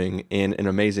is doing in an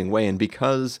amazing way. And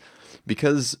because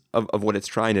of what it's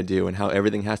trying to do and how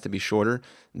everything has to be shorter,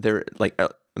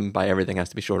 by everything has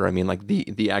to be shorter, I mean like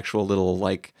the actual little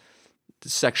like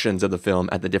sections of the film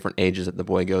at the different ages that the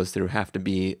boy goes through have to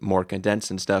be more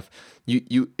condensed and stuff.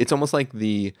 It's almost like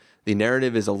the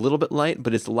narrative is a little bit light,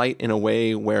 but it's light in a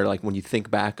way where, like, when you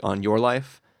think back on your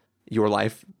life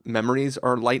memories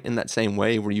are light in that same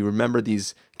way, where you remember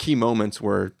these key moments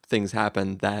where things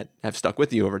happen that have stuck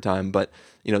with you over time. But,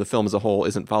 you know, the film as a whole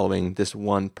isn't following this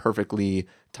one perfectly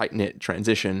tight-knit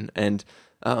transition. And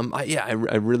I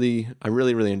really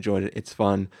enjoyed it. It's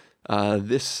fun.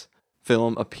 This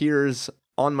film appears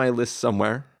on my list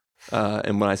somewhere.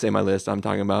 And when I say my list, I'm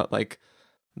talking about like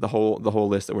the whole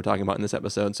list that we're talking about in this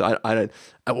episode. So I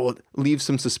will leave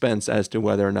some suspense as to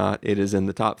whether or not it is in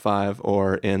the top 5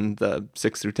 or in the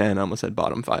 6 through 10. I almost said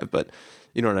bottom 5, but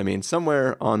you know what I mean.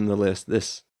 Somewhere on the list,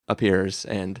 this appears,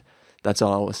 and that's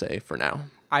all I will say for now.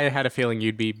 I had a feeling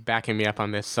you'd be backing me up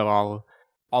on this, so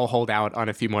I'll hold out on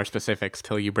a few more specifics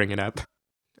till you bring it up.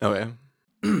 Oh yeah.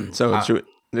 So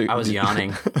I was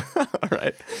yawning. All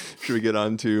right. Should we get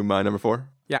on to my number 4?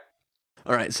 Yeah.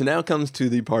 All right, so now comes to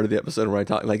the part of the episode where I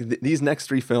talk, like, these next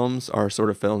 3 films are sort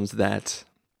of films that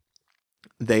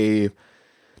they're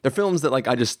films that, like,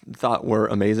 I just thought were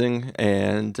amazing,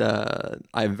 and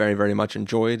I very, very much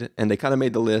enjoyed, and they kind of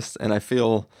made the list, and I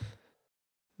feel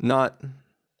not,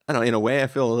 I don't know, in a way I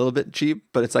feel a little bit cheap,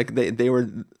 but it's like they were,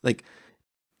 like,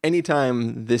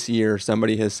 anytime this year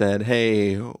somebody has said,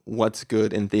 "Hey, what's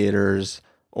good in theaters?"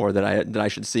 or that I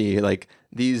should see, like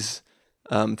these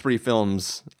three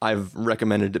films I've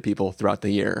recommended to people throughout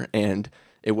the year, and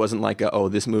it wasn't like oh,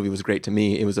 this movie was great to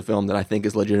me. It was a film that I think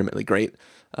is legitimately great.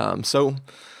 So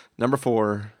number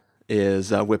 4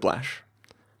 is Whiplash,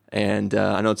 and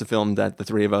I know it's a film that the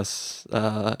three of us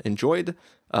enjoyed.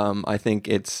 I think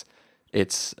it's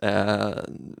a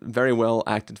very well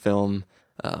acted film.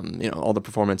 All the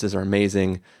performances are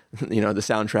amazing. The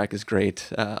soundtrack is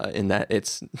great in that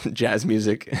it's jazz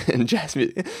music and jazz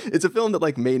music. It's a film that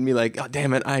like made me like, oh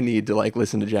damn it, I need to like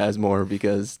listen to jazz more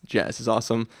because jazz is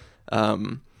awesome.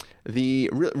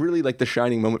 Really like the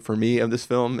shining moment for me of this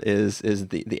film is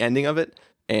the ending of it,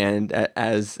 and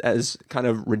as kind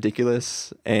of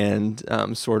ridiculous and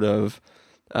sort of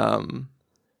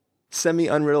semi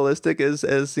unrealistic as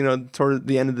toward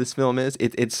the end of this film is,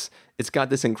 it's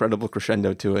got this incredible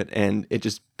crescendo to it, and it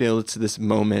just builds to this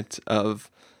moment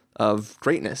of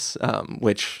greatness,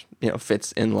 which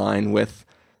fits in line with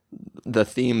the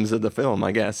themes of the film,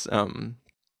 I guess. I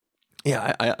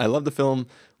love the film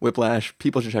Whiplash.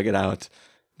 People should check it out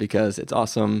because it's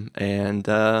awesome, and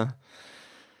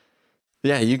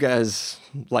you guys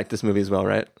like this movie as well,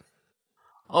 right?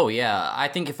 Oh yeah, I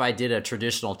think if I did a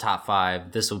traditional top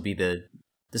 5, this would be the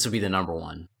number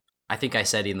 1. I think I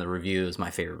said in the review it was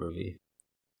my favorite movie.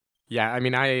 Yeah, I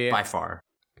mean, by far.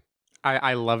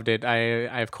 I loved it. I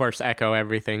of course echo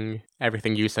everything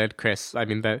you said, Chris. I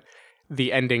mean,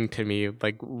 the ending to me,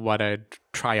 like, what a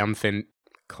triumphant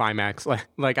climax.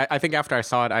 Like I think after I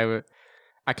saw it,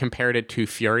 I compared it to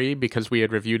Fury because we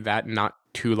had reviewed that not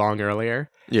too long earlier.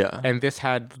 Yeah. And this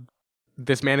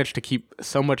managed to keep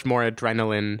so much more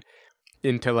adrenaline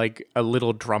into like a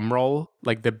little drum roll,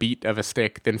 like the beat of a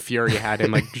stick, than Fury had in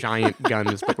like giant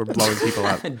guns that were blowing people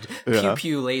up. Pew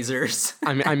pew lasers.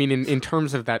 I mean in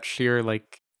terms of that sheer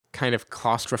like kind of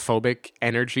claustrophobic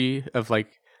energy of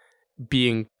like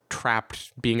being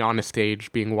trapped, being on a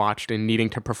stage, being watched, and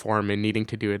needing to perform and needing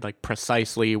to do it like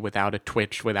precisely without a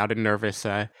twitch, without a nervous,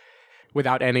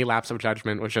 without any lapse of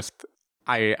judgment, was just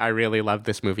I really love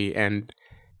this movie, and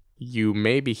you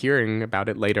may be hearing about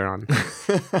it later on.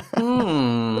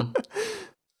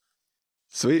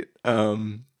 Sweet.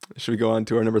 Should we go on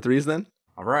to our number 3s then?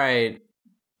 All right,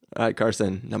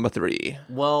 Carson, number 3.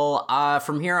 Well,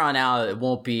 from here on out, it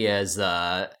won't be as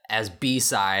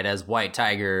B-side as White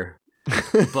Tiger.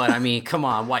 But I mean, come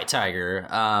on, White Tiger.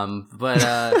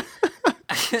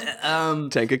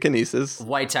 Tankakinesis.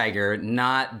 White Tiger,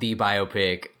 not the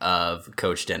biopic of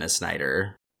Coach Dennis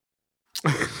Snyder.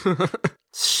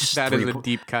 That is a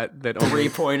deep cut. That only...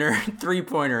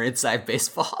 three-pointer inside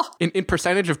baseball. In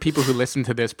percentage of people who listen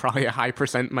to this, probably a high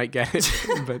percent might get it.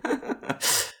 But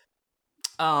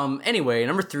anyway,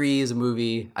 number 3 is a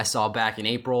movie I saw back in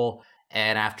April,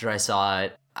 and after I saw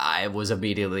it, I was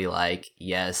immediately like,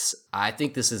 yes, I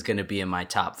think this is going to be in my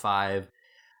top 5.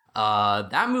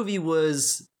 That movie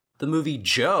was the movie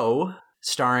Joe,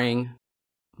 starring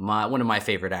one of my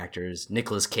favorite actors,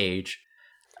 Nicolas Cage.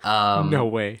 No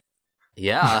way.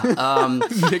 Yeah.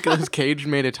 Nicolas Cage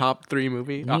made a top 3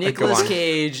 movie? Nicolas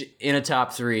Cage in a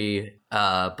top 3,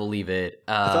 believe it.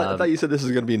 I thought you said this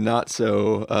was going to be not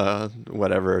so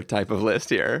whatever type of list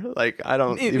here. Like, I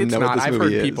don't even know what this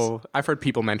movie is. I've heard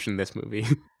people mention this movie.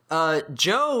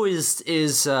 Joe is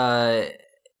the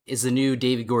new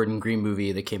David Gordon Green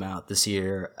movie that came out this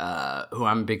year, who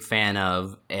I'm a big fan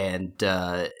of, and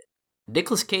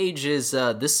Nicolas Cage is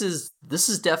this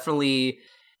is definitely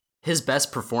his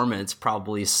best performance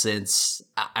probably since,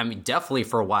 I mean, definitely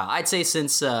for a while. I'd say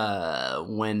since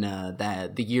when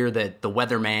the year that The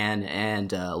Weatherman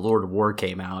and Lord of War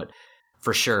came out,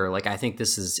 for sure. Like, I think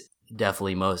this is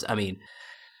definitely I mean,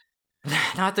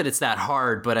 not that it's that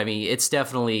hard, but I mean, it's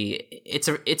definitely,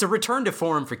 it's a return to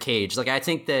form for Cage. Like, I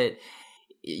think that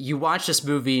you watch this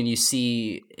movie and you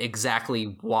see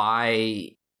exactly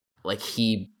why, like,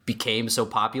 he became so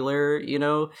popular,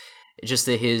 just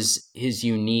that his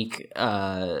unique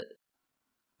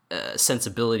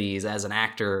sensibilities as an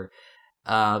actor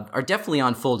are definitely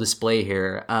on full display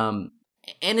here. And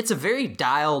it's a very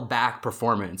dialed back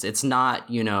performance. It's not,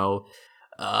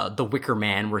 The Wicker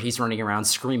Man, where he's running around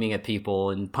screaming at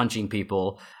people and punching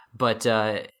people, but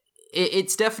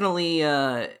it's definitely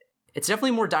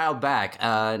more dialed back.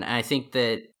 And I think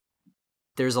that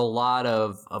there's a lot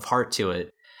of heart to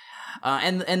it.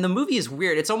 And the movie is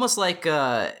weird. It's almost like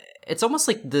the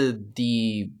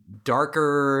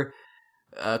darker,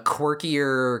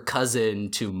 quirkier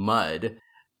cousin to Mud,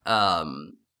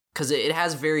 because it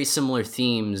has very similar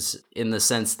themes in the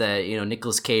sense that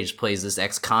Nicolas Cage plays this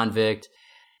ex-convict,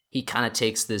 he kind of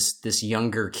takes this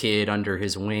younger kid under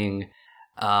his wing.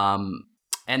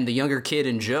 And the younger kid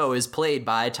in Joe is played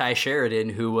by Ty Sheridan,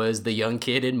 who was the young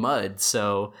kid in Mud.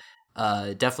 So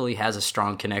definitely has a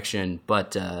strong connection.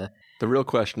 But the real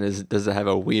question is, does it have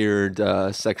a weird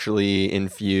sexually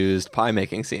infused pie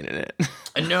making scene in it?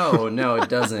 No, it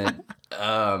doesn't.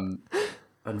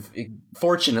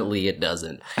 Fortunately, it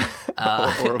doesn't.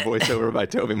 Or a voiceover by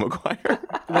Tobey Maguire.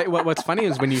 What's funny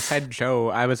is when you said Joe,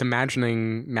 I was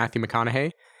imagining Matthew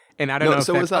McConaughey. And I don't know if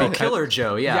that's because, Killer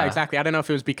Joe, yeah. Yeah, exactly. I don't know if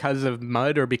it was because of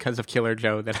Mud or because of Killer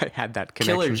Joe that I had that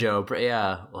connection. Killer Joe,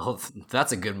 yeah. Well,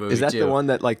 that's a good movie, Is that too. the one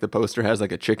that, like, the poster has,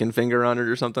 like, a chicken finger on it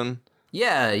or something?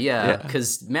 Yeah.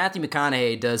 Because Matthew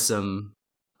McConaughey does some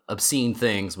obscene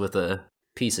things with a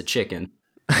piece of chicken.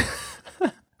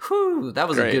 Whew, that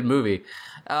was Great. a good movie.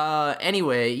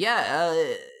 Anyway,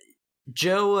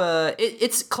 Joe,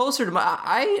 it's closer to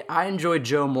I enjoyed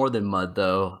Joe more than Mud,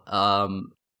 though.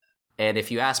 And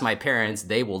if you ask my parents,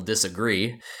 they will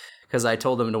disagree, because I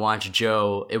told them to watch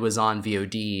Joe. It was on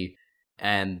VOD,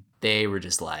 and they were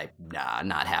just like, nah,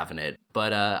 not having it.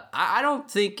 But I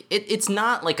don't think it's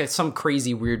not like some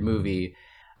crazy weird movie.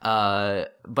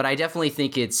 But I definitely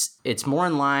think it's more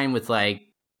in line with like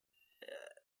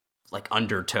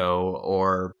Undertow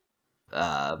or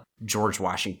George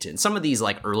Washington. Some of these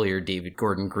like earlier David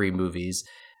Gordon Green movies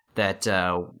that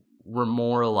were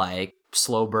more like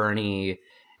slow burny.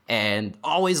 And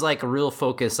always like a real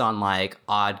focus on like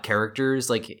odd characters.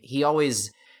 Like he always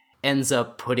ends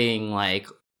up putting like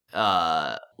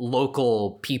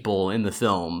local people in the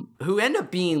film who end up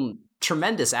being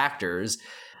tremendous actors.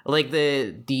 Like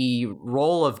the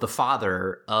role of the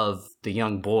father of the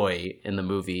young boy in the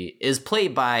movie is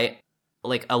played by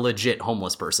like a legit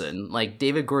homeless person. Like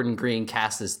David Gordon Green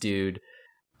cast this dude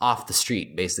off the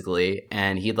street basically,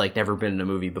 and he'd like never been in a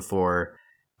movie before,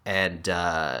 and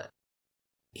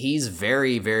he's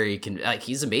very, very like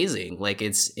he's amazing. Like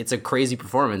it's a crazy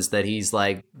performance that he's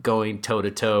like going toe to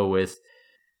toe with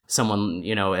someone,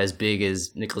 you know, as big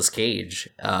as Nicolas Cage.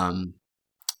 And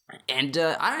I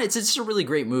don't know, it's just a really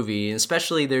great movie.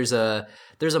 Especially there's a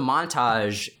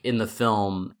montage in the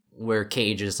film where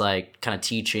Cage is like kind of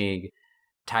teaching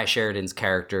Ty Sheridan's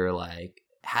character like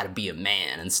how to be a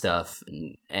man and stuff,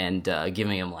 and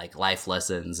giving him like life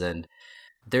lessons. And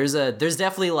there's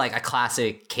definitely like a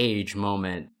classic Cage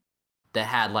moment that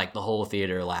had like the whole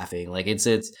theater laughing. Like it's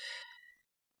I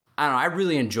don't know, I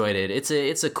really enjoyed it.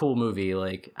 It's a cool movie.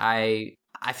 Like I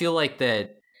feel like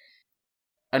that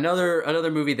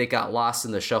another movie that got lost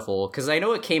in the shuffle, because I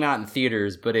know it came out in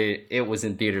theaters, but it was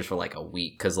in theaters for like a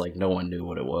week because like no one knew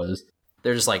what it was.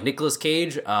 They're just like, Nicolas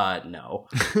Cage? No.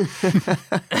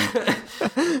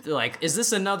 They're like, is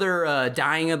this another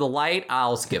Dying of the Light?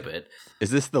 I'll skip it. Is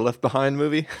this the Left Behind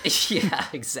movie? Yeah,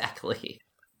 exactly.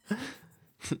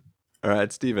 All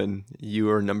right, Steven, you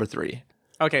are number 3.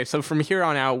 Okay, so from here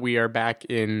on out, we are back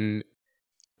in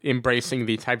embracing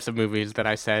the types of movies that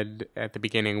I said at the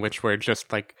beginning, which were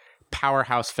just like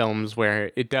powerhouse films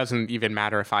where it doesn't even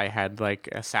matter if I had like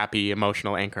a sappy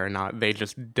emotional anchor or not. They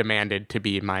just demanded to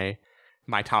be my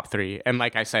top 3. And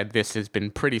like I said, this has been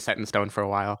pretty set in stone for a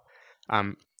while.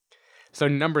 So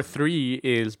number 3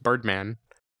 is Birdman.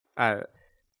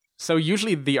 So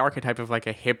usually the archetype of like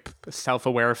a hip,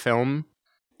 self-aware film,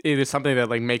 it is something that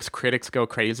like makes critics go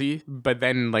crazy. But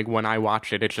then like when I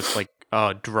watch it, it's just like,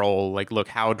 oh, droll. Like, look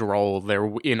how droll. They're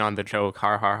in on the joke.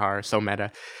 Har, har, har. So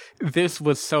meta. This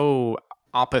was so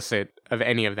opposite of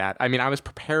any of that. I mean, I was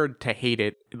prepared to hate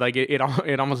it. Like it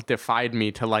almost defied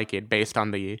me to like it based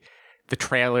on the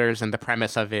trailers and the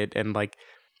premise of it, and like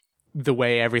the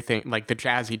way everything, like the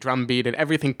jazzy drum beat and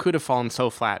everything could have fallen so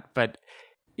flat. But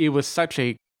it was such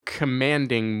a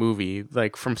commanding movie,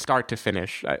 like from start to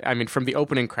finish. I mean, from the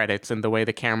opening credits and the way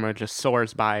the camera just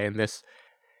soars by in this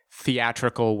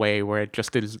theatrical way where it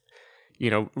just is, you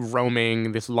know,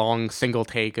 roaming this long single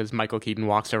take as Michael Keaton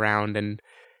walks around and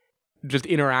just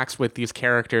interacts with these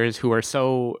characters who are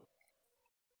so,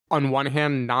 on one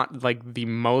hand, not like the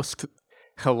most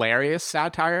hilarious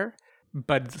satire,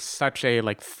 but such a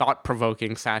like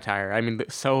thought-provoking satire. I mean,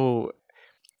 so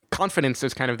confidence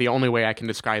is kind of the only way I can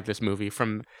describe this movie,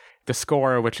 from the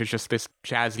score, which is just this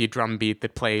jazzy drum beat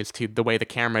that plays, to the way the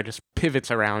camera just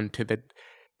pivots around to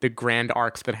the grand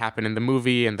arcs that happen in the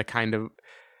movie, and the kind of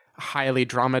highly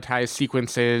dramatized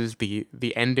sequences,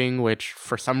 the ending, which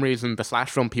for some reason the Slash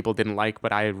Film people didn't like,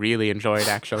 but I really enjoyed,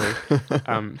 actually.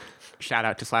 Shout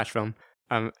out to Slash Film.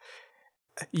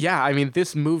 Yeah, I mean,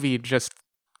 this movie just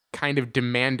kind of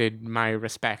demanded my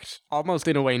respect, almost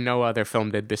in a way no other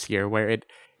film did this year, where it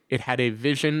it had a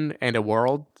vision and a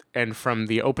world, and from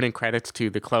the opening credits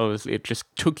to the close, it just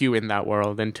took you in that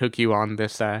world and took you on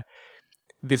this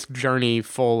this journey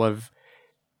full of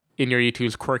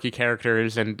Inarritu's quirky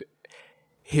characters and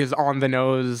his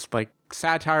on-the-nose like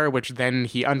satire, which then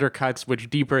he undercuts with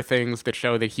deeper things that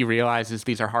show that he realizes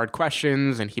these are hard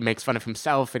questions, and he makes fun of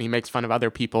himself and he makes fun of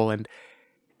other people. And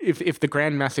if the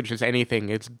grand message is anything,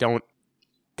 it's don't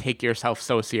take yourself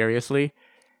so seriously.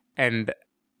 And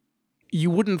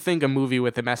you wouldn't think a movie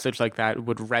with a message like that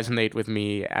would resonate with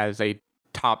me as a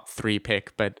top 3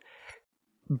 pick, but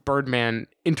Birdman,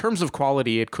 in terms of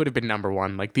quality, it could have been number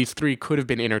 1. Like, these 3 could have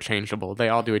been interchangeable. They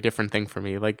all do a different thing for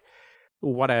me. Like,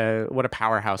 what a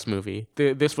powerhouse movie.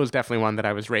 This was definitely one that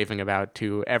I was raving about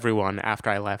to everyone after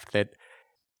I left, that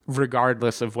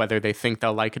regardless of whether they think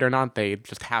they'll like it or not, they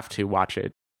just have to watch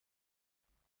it.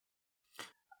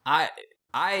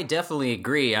 I definitely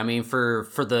agree. I mean, for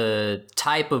the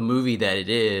type of movie that it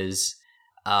is,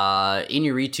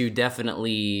 Inarritu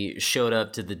definitely showed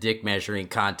up to the dick measuring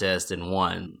contest and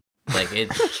won. Like,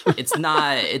 it's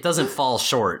not, it doesn't fall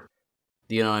short.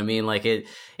 You know what I mean? Like, it,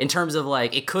 in terms of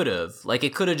like, it could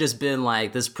have just been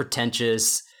like this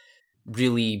pretentious,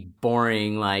 really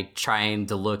boring, like trying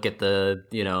to look at the,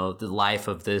 you know, the life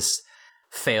of this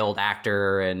failed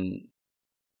actor, and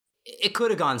it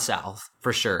could have gone south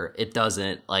for sure. It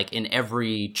doesn't. Like, in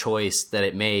every choice that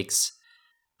it makes,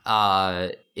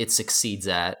 it succeeds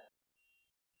at.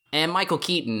 And Michael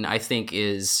Keaton, I think,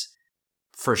 is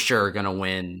for sure gonna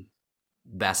win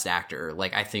Best Actor.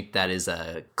 Like, I think that is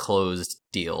a closed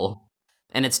deal,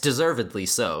 and it's deservedly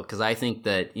so, because I think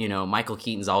that, you know, Michael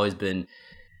Keaton's always been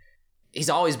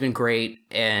great,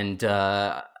 and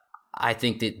I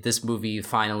think that this movie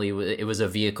finally, it was a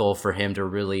vehicle for him to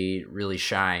really, really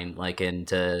shine, like, and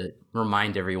to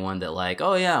remind everyone that, like,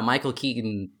 oh yeah, Michael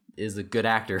Keaton is a good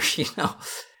actor, you know.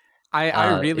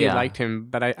 I really liked him,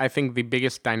 but I think the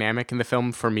biggest dynamic in the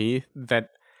film for me that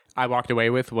I walked away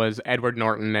with was Edward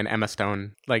Norton and Emma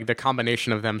Stone. Like, the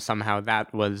combination of them, somehow,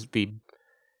 that was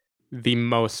the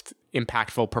most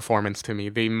impactful performance to me.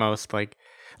 The most, like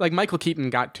Michael Keaton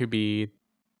got to be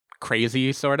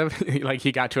crazy, sort of. Like,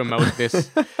 he got to emote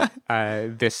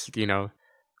this, you know,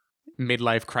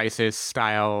 midlife crisis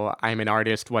style, I'm an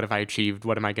artist, what have I achieved,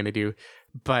 what am I going to do?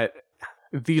 But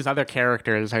these other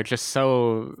characters are just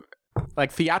so,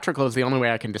 like, theatrical is the only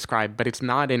way I can describe, but it's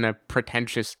not in a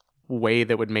pretentious way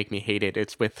that would make me hate it.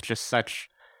 It's with just such,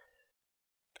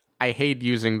 I hate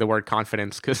using the word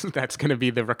confidence because that's going to be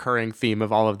the recurring theme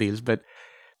of all of these, but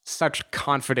such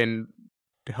confident,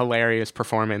 hilarious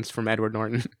performance from Edward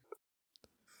Norton.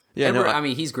 Yeah, Edward, I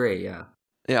mean, he's great. Yeah.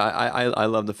 Yeah, I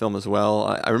love the film as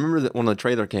well. I remember that when the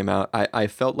trailer came out, I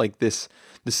felt like this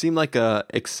seemed like a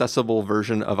accessible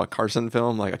version of a Carson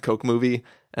film, like a Coke movie.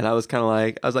 And I was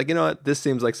like, you know what, this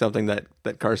seems like something that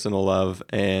Carson will love,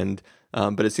 and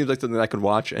but it seems like something that I could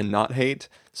watch and not hate.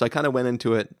 So I kind of went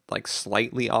into it like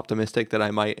slightly optimistic that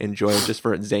I might enjoy it just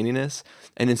for its zaniness,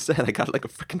 and instead I got like a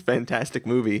freaking fantastic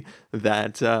movie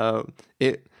that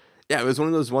it was one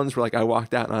of those ones where like I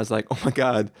walked out and I was like, oh my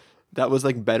god, that was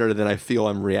like better than I feel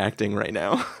I'm reacting right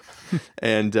now.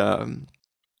 And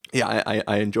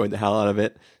I enjoyed the hell out of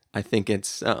it. I think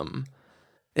it's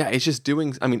it's just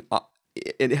doing, I mean,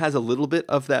 it has a little bit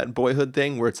of that Boyhood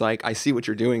thing where it's like, I see what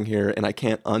you're doing here and I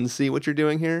can't unsee what you're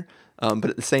doing here. But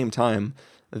at the same time,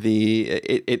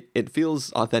 it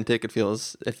feels authentic. It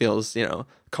feels, you know,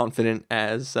 confident,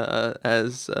 as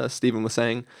Stephen was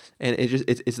saying. And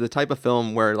it's the type of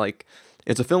film where, like,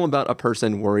 it's a film about a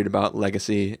person worried about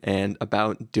legacy and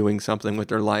about doing something with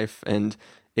their life. And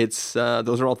it's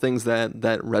those are all things that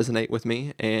resonate with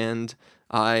me. And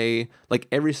I like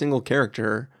every single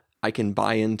character I can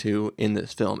buy into in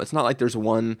this film. It's not like there's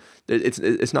one.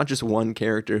 It's not just one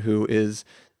character who is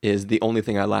the only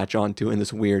thing I latch onto in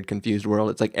this weird, confused world.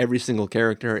 It's like every single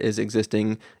character is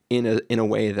existing in a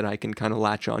way that I can kind of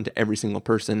latch on to every single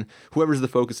person. Whoever's the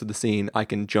focus of the scene, I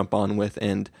can jump on with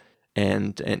and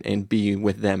be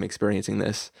with them experiencing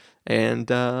this. And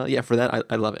for that,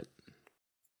 I love it.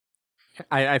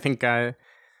 I think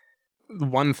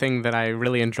one thing that I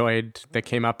really enjoyed that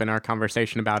came up in our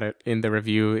conversation about it in the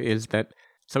review is that,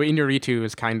 so Inarritu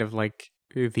is kind of like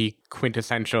the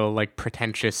quintessential, like,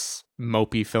 pretentious,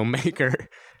 mopey filmmaker.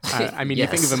 I mean, Yes.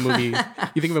 you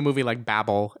think of a movie like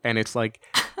Babel, and it's like,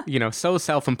 you know, so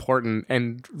self-important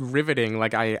and riveting.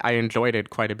 Like, I enjoyed it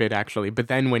quite a bit, actually. But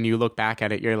then when you look back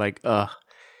at it, you're like, ugh,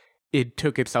 it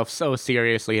took itself so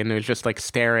seriously, and it was just like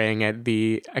staring at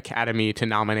the Academy to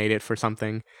nominate it for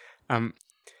something.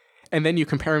 And then you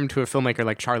compare him to a filmmaker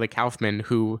like Charlie Kaufman,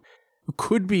 who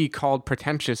could be called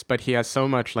pretentious, but he has so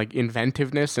much like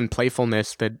inventiveness and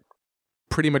playfulness that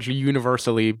pretty much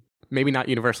universally, maybe not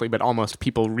universally, but almost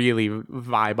people really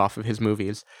vibe off of his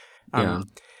movies.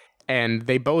 And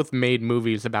they both made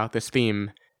movies about this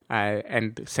theme.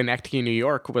 And Synecdoche, New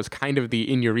York was kind of the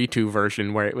Iñárritu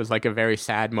version, where it was like a very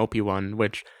sad, mopey one,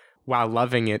 which, while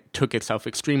loving it, took itself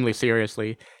extremely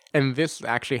seriously. And this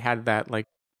actually had that like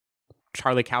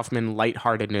Charlie Kaufman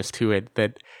lightheartedness to it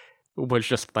that was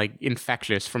just like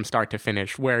infectious from start to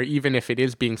finish, where even if it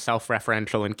is being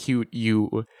self-referential and cute,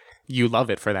 you love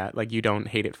it for that. Like, you don't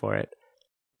hate it for it.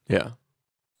 Yeah.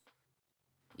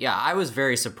 Yeah, I was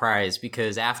very surprised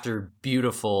because after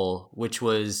Beautiful, which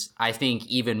was, I think,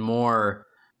 even more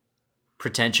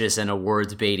pretentious and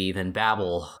awards baity than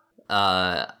Babel,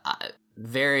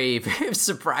 very, very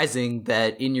surprising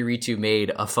that Iñárritu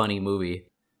made a funny movie.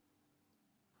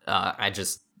 I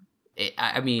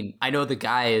mean, I know the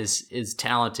guy is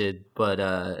talented,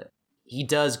 but he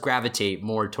does gravitate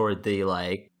more toward the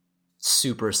like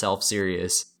super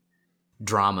self-serious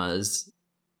dramas,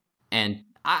 and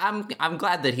I'm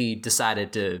glad that he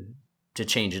decided to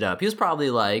change it up. He was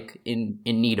probably like in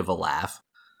need of a laugh.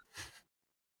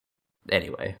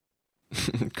 Anyway,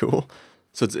 Cool.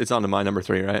 So it's on to my number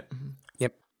 3, right?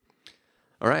 Yep.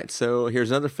 All right, so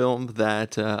here's another film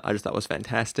that I just thought was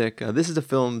fantastic. This is a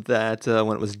film that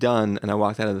when it was done and I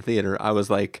walked out of the theater, I was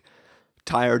like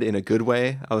tired in a good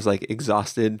way. I was like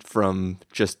exhausted from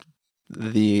just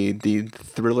the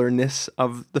thrillerness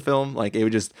of the film. Like, it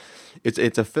would just,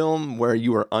 it's a film where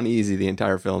you are uneasy the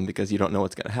entire film because you don't know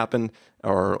what's going to happen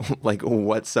or like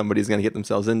what somebody's going to get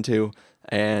themselves into.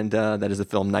 And that is the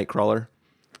film Nightcrawler.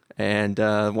 And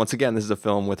once again, this is a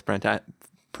film with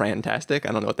fantastic,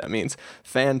 I don't know what that means,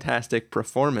 fantastic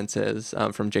performances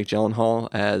from Jake Gyllenhaal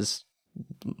as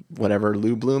whatever,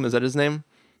 Lou Bloom, is that his name?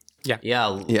 yeah,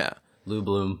 Lou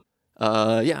Bloom.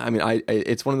 Yeah, I mean,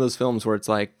 it's one of those films where it's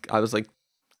like, I was like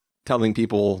telling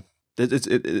people,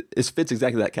 it fits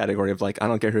exactly that category of like, I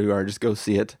don't care who you are, just go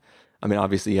see it. I mean,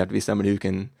 obviously you have to be somebody who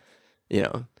can, you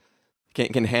know,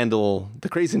 can handle the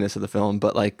craziness of the film,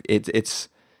 but like it's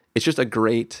just a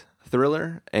great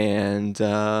thriller, and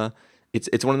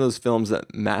it's one of those films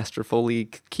that masterfully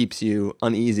keeps you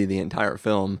uneasy the entire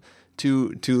film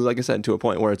to like I said, to a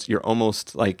point where you're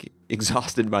almost like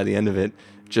exhausted by the end of it,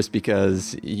 just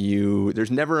because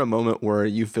there's never a moment where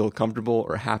you feel comfortable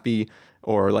or happy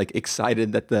or like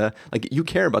excited that you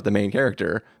care about the main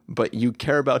character, but you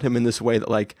care about him in this way that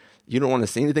like you don't want to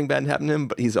see anything bad happen to him,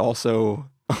 but he's also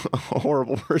a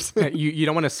horrible person. You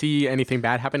don't want to see anything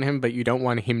bad happen to him, but you don't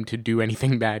want him to do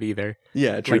anything bad either.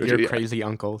 Yeah, true. Like your yeah. crazy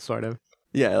uncle, sort of.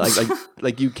 Yeah,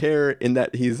 like you care in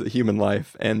that he's a human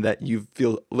life and that you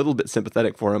feel a little bit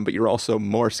sympathetic for him, but you're also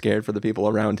more scared for the people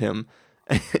around him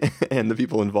and the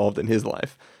people involved in his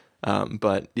life.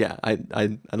 But yeah,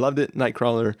 I loved it,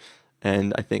 Nightcrawler,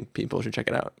 and I think people should check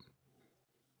it out.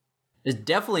 It's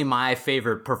definitely my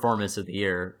favorite performance of the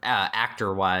year,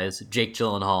 actor-wise. Jake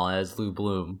Gyllenhaal as Lou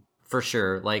Bloom, for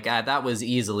sure. Like, that was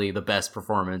easily the best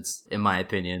performance, in my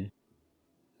opinion.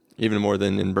 Even more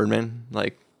than in Birdman?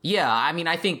 Like, yeah, I mean,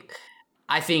 I think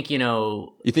you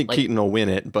know... You think like, Keaton will win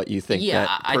it, but you think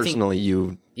that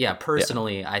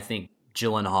personally I think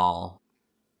Gyllenhaal,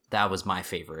 that was my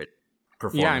favorite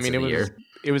performance Yeah, I mean, of the year.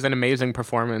 It was an amazing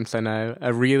performance and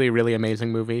a really, really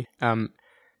amazing movie.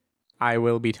 I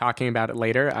will be talking about it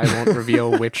later. I won't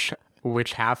reveal which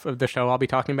half of the show I'll be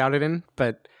talking about it in,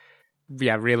 but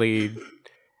yeah, really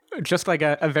just like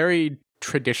a very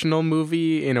traditional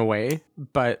movie in a way,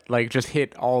 but like just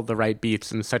hit all the right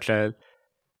beats in such a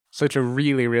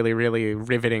really, really, really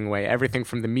riveting way. Everything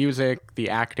from the music, the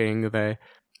acting, the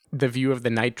view of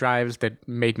the night drives that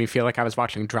made me feel like I was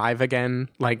watching Drive again,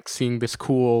 like seeing this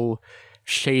cool,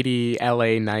 shady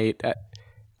LA night.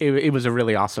 It was a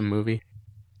really awesome movie.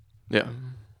 Yeah.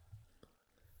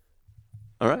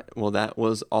 All right. Well, that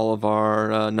was all of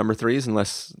our number 3s,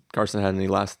 unless Carson had any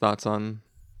last thoughts on...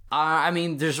 I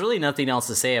mean, there's really nothing else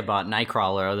to say about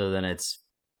Nightcrawler other than it's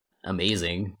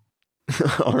amazing.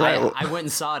 All right. I went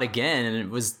and saw it again, and it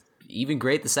was even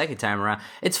great the second time around.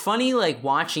 It's funny, like,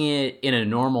 watching it in a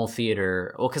normal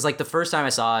theater. Well, because, like, the first time I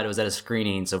saw it, it was at a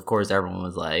screening, so, of course, everyone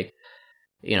was, like,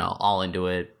 you know, all into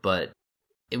it. But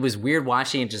it was weird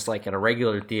watching it just, like, at a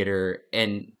regular theater,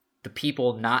 and the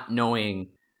people not knowing...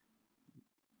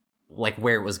 like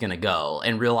where it was going to go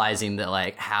and realizing that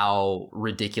like how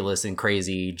ridiculous and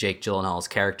crazy Jake Gyllenhaal's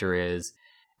character is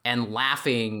and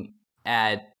laughing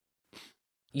at,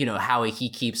 you know, how he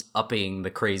keeps upping the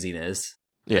craziness.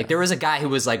 Yeah. Like there was a guy who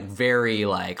was like very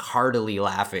like heartily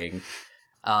laughing.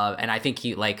 And I think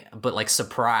he like, but like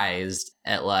surprised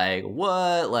at like,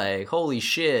 what? Like, holy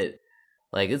shit.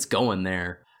 Like it's going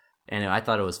there. And I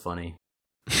thought it was funny.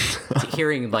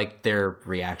 hearing like their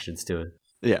reactions to it.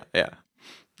 Yeah.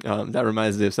 That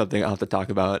reminds me of something I'll have to talk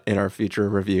about in our future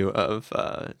review of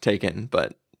Taken,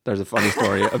 but there's a funny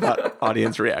story about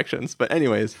audience reactions. But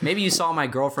anyways. Maybe you saw my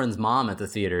girlfriend's mom at the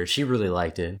theater. She really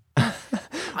liked it.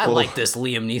 I like this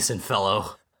Liam Neeson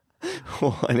fellow.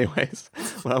 Well, anyways,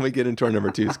 why don't we get into our number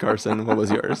twos, Carson? What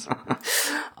was yours?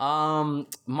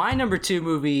 My number two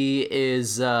movie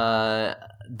is the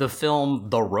film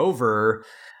The Rover,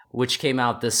 which came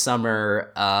out this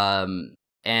summer.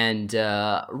 And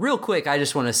real quick, I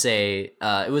just want to say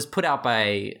it was put out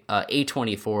by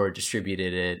A24,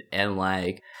 distributed it, and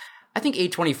like I think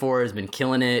A24 has been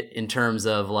killing it in terms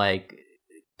of like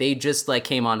they just like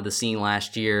came onto the scene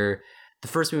last year. The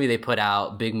first movie they put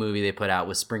out, big movie they put out,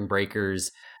 was Spring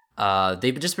Breakers.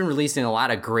 They've just been releasing a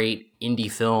lot of great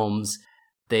indie films.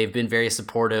 They've been very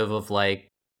supportive of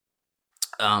like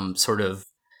sort of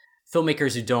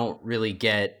filmmakers who don't really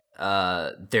get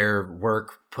their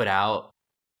work put out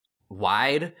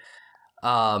wide.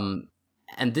 And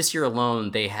this year alone,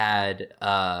 they had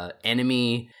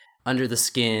Enemy, Under the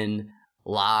Skin,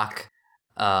 Locke,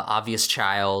 Obvious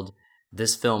Child,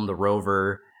 this film, The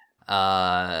Rover,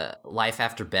 Life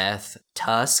After Beth,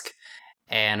 Tusk,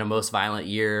 and A Most Violent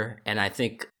Year. And I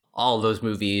think all of those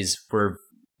movies were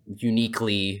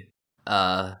uniquely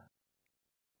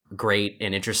great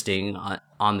and interesting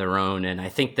on their own. And I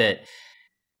think that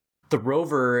The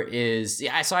Rover is,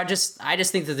 so I just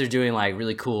think that they're doing like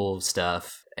really cool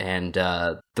stuff. And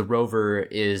The Rover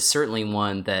is certainly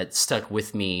one that stuck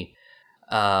with me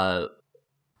a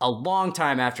long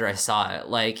time after I saw it.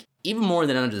 Like, even more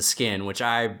than Under the Skin, which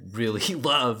I really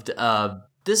loved.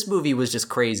 This movie was just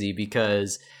crazy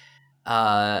because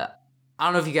I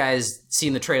don't know if you guys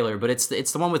seen the trailer, but it's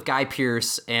the one with Guy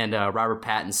Pearce and Robert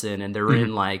Pattinson, and they're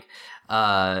in like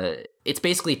it's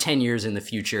basically 10 years in the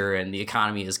future, and the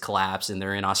economy has collapsed, and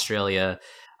they're in Australia,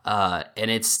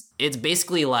 and it's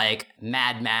basically like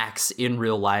Mad Max in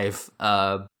real life.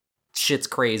 Shit's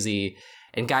crazy.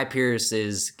 And Guy Pearce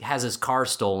has his car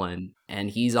stolen, and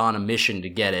he's on a mission to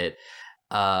get it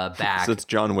back. So it's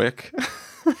John Wick.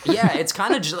 Yeah, it's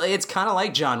kind of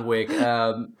like John Wick.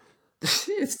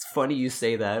 It's funny you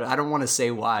say that. I don't want to say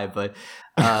why, but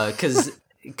because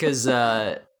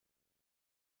the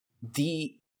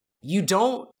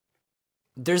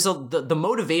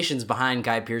motivations behind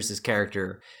Guy Pearce's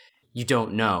character you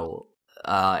don't know,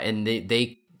 and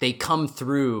they come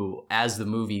through as the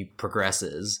movie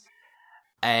progresses.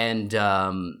 And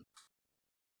oh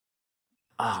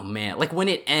man, like when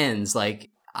it ends, like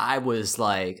I was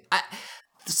like,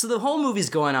 so the whole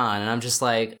movie's going on, and I'm just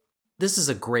like, this is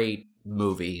a great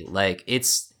movie. Like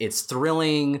it's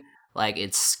thrilling, like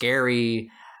it's scary.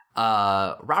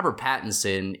 Robert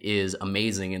Pattinson is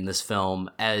amazing in this film,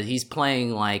 as he's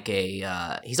playing like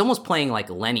he's almost playing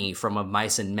like Lenny from Of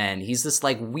Mice and Men. He's this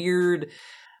like weird,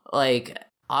 like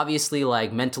obviously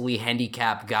like mentally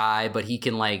handicapped guy, but he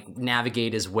can like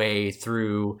navigate his way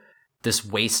through this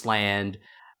wasteland.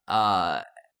 And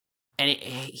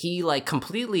he like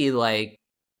completely like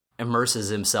immerses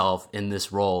himself in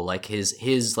this role. Like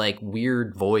his like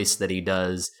weird voice that he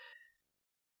does.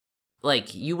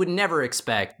 Like you would never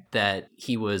expect that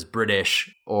he was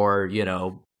British or, you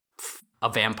know, a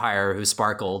vampire who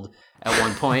sparkled at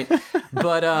one point.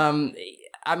 But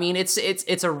I mean,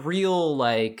 it's a real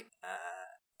like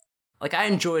I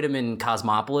enjoyed him in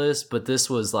Cosmopolis, but this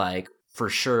was like for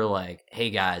sure like,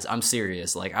 hey guys, I'm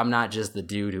serious. Like I'm not just the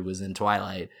dude who was in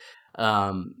Twilight.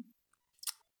 And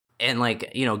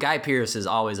like, you know, Guy Pearce is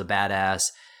always a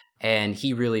badass, and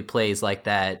he really plays like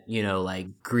that, you know,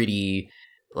 like gritty,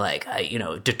 like you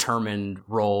know, determined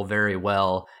role very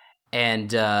well.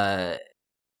 And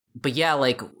but yeah,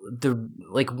 like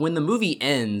when the movie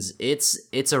ends,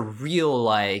 it's a real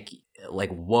like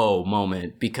whoa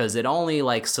moment, because it only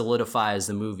like solidifies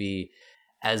the movie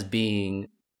as being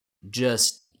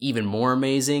just even more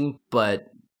amazing, but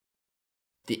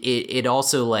it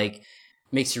also like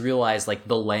makes you realize like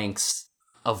the lengths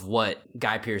of what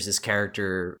Guy Pearce's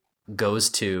character goes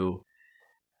to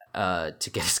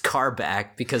get his car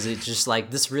back, because it's just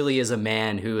like, this really is a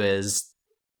man who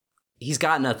he's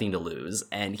got nothing to lose,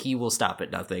 and he will stop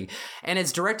at nothing. And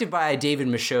it's directed by David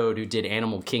Michôd, who did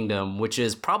Animal Kingdom, which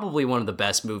is probably one of the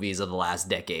best movies of the last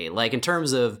decade. Like, in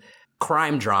terms of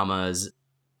crime dramas,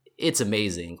 it's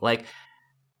amazing. Like,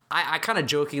 I kind of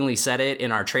jokingly said it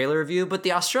in our trailer review, but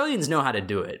the Australians know how to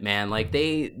do it, man. Like,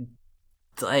 there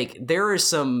is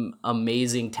some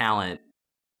amazing talent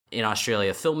in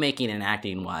Australia, filmmaking and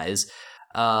acting wise,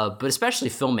 but especially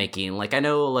filmmaking. Like, I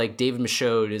know, like, David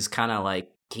Michôd is kind of like,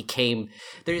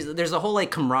 there's a whole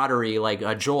like camaraderie,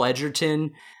 like Joel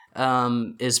Edgerton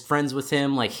is friends with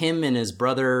him, like him and his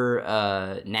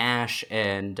brother Nash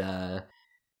and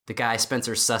the guy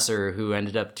Spencer Susser, who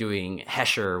ended up doing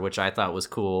Hesher, which I thought was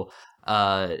cool.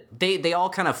 They all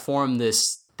kind of formed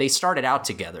this. They started out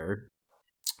together,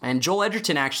 and Joel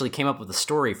Edgerton actually came up with a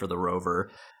story for The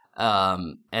Rover.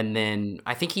 And then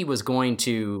I think he was going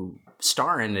to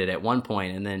star in it at one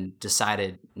point and then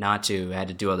decided not to, had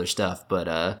to do other stuff. But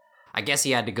I guess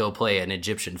he had to go play an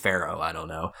Egyptian pharaoh. I don't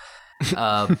know.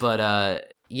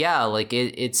 Yeah, like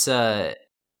it's a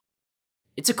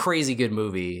crazy good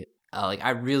movie. Like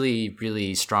I really,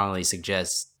 really strongly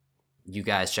suggest you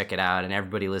guys check it out and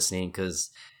everybody listening, because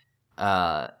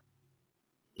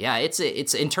yeah, it's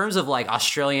in terms of like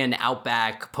Australian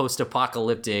outback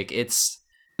post-apocalyptic, it's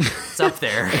up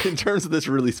there. In terms of this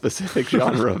really specific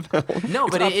genre of film. No,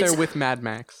 but it's up there with Mad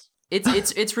Max.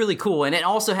 It's really cool, and it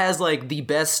also has like the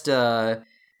best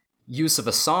use of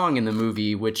a song in the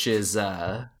movie, which is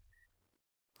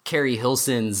Carrie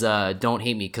Hilson's "Don't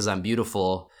Hate Me 'Cause I'm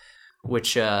Beautiful,"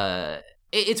 which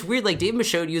it's weird. Like Dave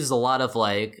Michaud uses a lot of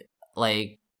like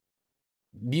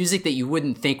music that you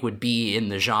wouldn't think would be in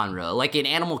the genre. Like in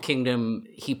Animal Kingdom,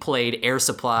 he played Air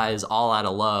Supply's "All Out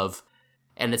of Love,"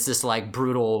 and it's this like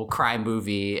brutal crime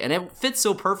movie, and it fits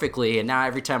so perfectly. And now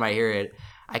every time I hear it,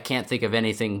 I can't think of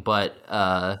anything but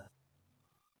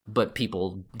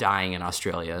people dying in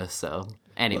Australia. So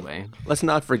anyway, let's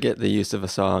not forget the use of a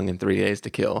song in 3 Days to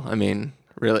Kill. I mean,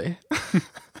 really.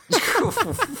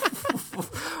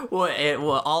 What,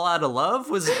 All Out of Love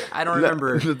was? I don't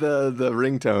remember the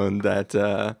ringtone that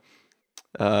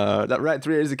right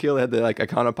 3 Days to Kill had the like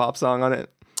Icona Pop song on it.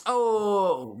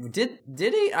 Oh, did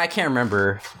he? I can't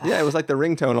remember. Yeah, it was like the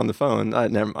ringtone on the phone.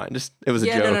 Never mind. Just it was a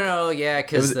joke. No. Yeah,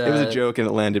 because it was a joke and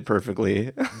it landed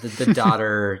perfectly. the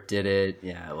daughter did it.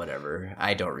 Yeah, whatever.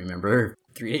 I don't remember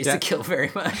 3 Days to Kill very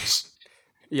much.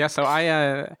 Yeah, so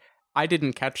I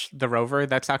didn't catch The Rover.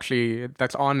 That's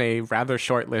on a rather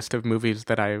short list of movies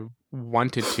that I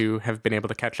wanted to have been able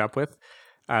to catch up with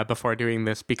before doing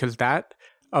this, because that,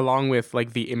 along with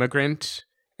like The Immigrant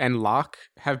and Locke,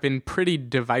 have been pretty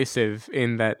divisive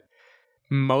in that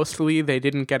mostly they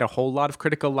didn't get a whole lot of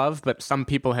critical love, but some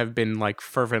people have been like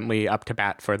fervently up to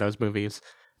bat for those movies.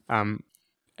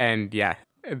 And yeah,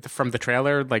 from the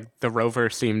trailer, like The Rover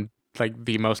seemed like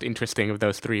the most interesting of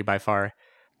those three by far.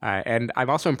 And I'm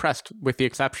also impressed, with the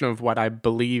exception of what I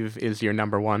believe is your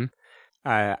number one.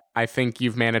 I think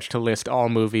you've managed to list all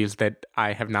movies that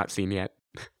I have not seen yet.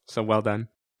 So well done.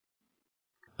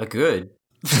 Good.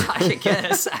 I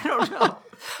guess. I don't know.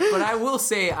 But I will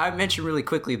say, I mentioned really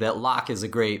quickly that Locke is a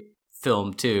great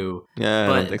film too.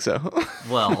 Yeah, I don't think so.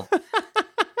 Well,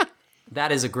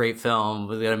 that is a great film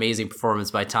with an amazing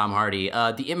performance by Tom Hardy.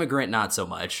 The Immigrant, not so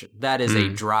much. That is a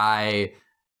dry,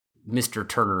 Mr.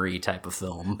 Turner-y type of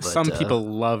film. But, some people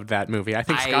loved that movie. I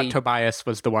think Scott Tobias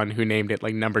was the one who named it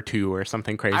like number 2 or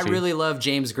something crazy. I really love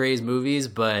James Gray's movies,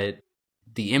 but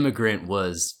The Immigrant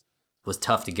was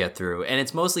tough to get through. And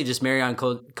it's mostly just Marion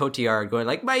Cotillard going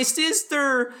like, my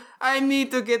sister, I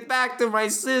need to get back to my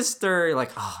sister. You're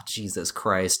like, oh, Jesus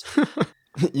Christ.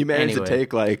 You managed to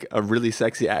take like a really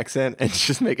sexy accent and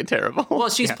just make it terrible. Well,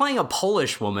 she's playing a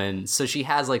Polish woman, so she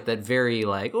has like that very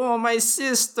like, oh, my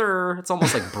sister. It's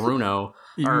almost like Bruno.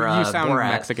 You sound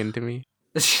Borat. Mexican to me.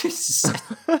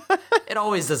 It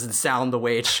always doesn't sound the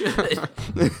way it should.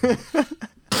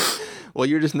 Well,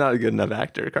 you're just not a good enough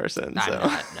actor, Carson. I'm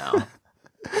not, no.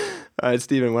 All right,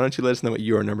 Steven, why don't you let us know what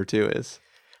your number 2 is?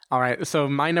 All right, so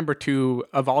my number 2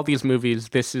 of all these movies,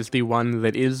 this is the one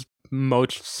that is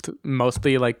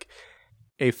mostly like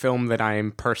a film that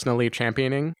I'm personally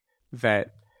championing,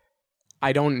 that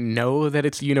I don't know that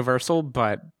it's universal,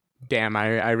 but damn,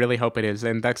 I really hope it is,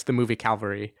 and that's the movie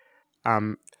Calvary.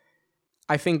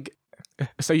 I think...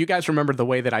 So you guys remember the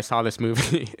way that I saw this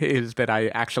movie is that I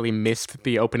actually missed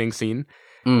the opening scene,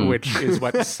 which is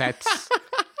what sets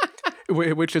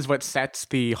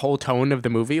the whole tone of the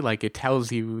movie. Like, it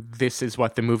tells you this is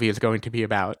what the movie is going to be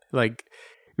about. Like,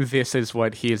 this is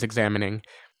what he is examining.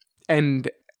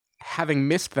 And having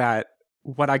missed that,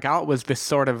 what I got was this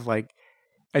sort of like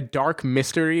a dark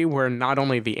mystery where not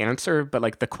only the answer, but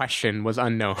like the question was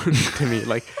unknown to me.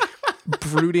 Like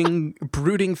brooding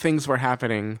things were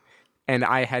happening, and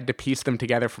I had to piece them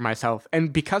together for myself.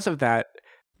 And because of that,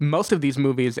 most of these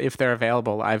movies, if they're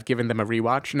available, I've given them a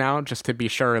rewatch now just to be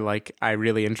sure like I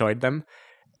really enjoyed them.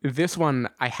 This one,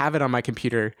 I have it on my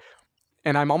computer,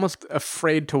 and I'm almost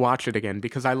afraid to watch it again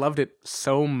because I loved it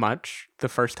so much the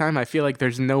first time. I feel like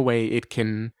there's no way it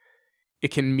can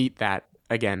meet that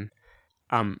again.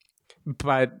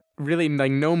 But really,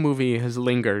 like, no movie has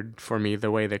lingered for me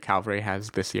the way that Calvary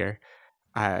has this year.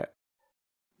 I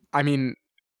mean,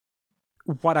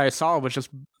 what I saw was just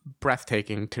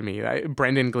breathtaking to me.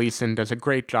 Brendan Gleeson does a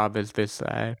great job as this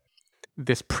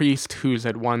priest who's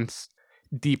at once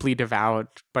deeply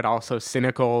devout, but also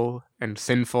cynical and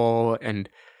sinful and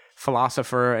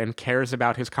philosopher, and cares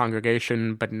about his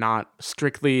congregation, but not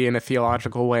strictly in a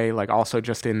theological way, like also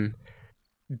just in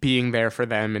being there for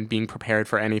them and being prepared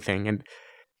for anything. And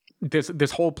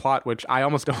this whole plot, which I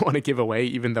almost don't want to give away,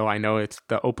 even though I know it's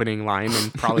the opening line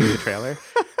and probably the trailer.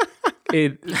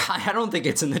 I don't think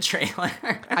it's in the trailer.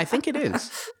 I think it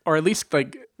is, or at least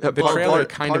like the trailer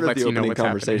kind of lets you know what's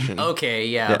happening. Okay,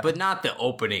 yeah, but not the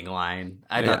opening line.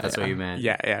 I thought that's what you meant.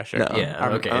 Yeah, sure. No, Yeah,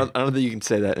 okay. I don't think you can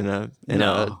say that in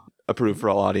a approved for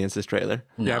all audiences trailer.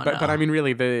 But I mean,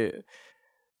 really,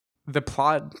 the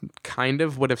plot kind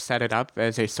of would have set it up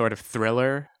as a sort of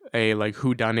thriller, a like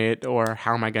whodunit, or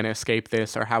how am I going to escape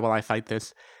this, or how will I fight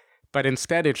this. But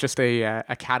instead, it's just a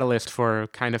catalyst for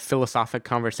kind of philosophic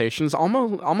conversations,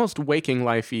 almost Waking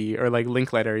Life-y or like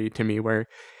Linklater-y to me, where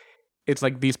it's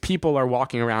like these people are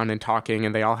walking around and talking,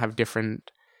 and they all have different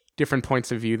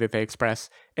points of view that they express,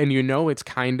 and it's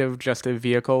kind of just a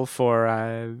vehicle for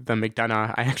the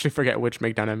McDonagh. I actually forget which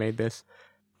McDonagh made this.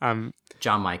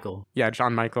 John Michael. Yeah,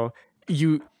 John Michael.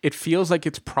 It feels like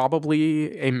it's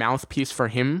probably a mouthpiece for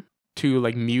him to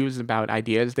like muse about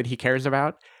ideas that he cares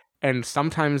about. And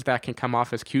sometimes that can come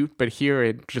off as cute, but here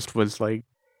it just was like,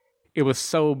 it was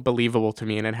so believable to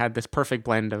me, and it had this perfect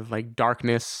blend of like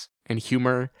darkness and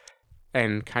humor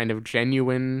and kind of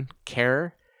genuine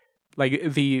care.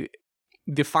 Like the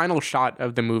final shot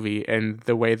of the movie and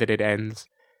the way that it ends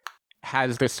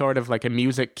has this sort of like a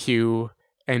music cue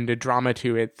and a drama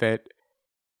to it that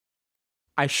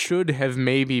I should have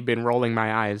maybe been rolling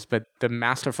my eyes, but the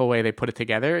masterful way they put it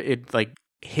together, it like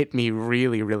hit me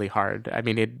really, really hard. I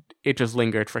mean, it just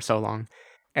lingered for so long.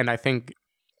 And I think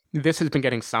this has been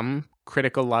getting some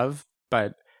critical love,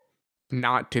 but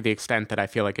not to the extent that I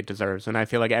feel like it deserves. And I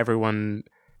feel like everyone,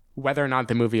 whether or not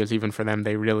the movie is even for them,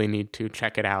 they really need to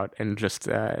check it out and just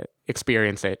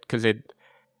experience it. Because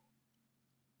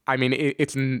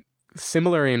it's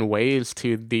similar in ways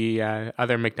to the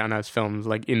other McDonagh's films,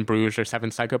 like In Bruges or Seven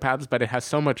Psychopaths, but it has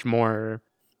so much more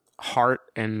heart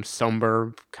and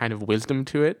somber kind of wisdom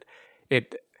to it.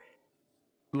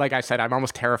 Like I said, I'm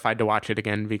almost terrified to watch it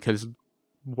again, because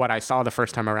what I saw the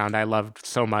first time around I loved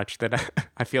so much that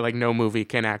I feel like no movie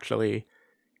can actually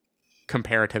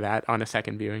compare to that on a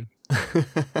second viewing.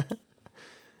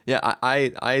 Yeah,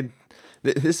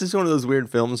 this is one of those weird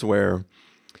films where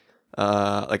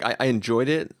I enjoyed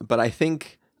it, but I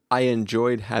think I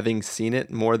enjoyed having seen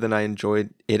it more than I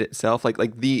enjoyed it itself. Like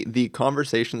the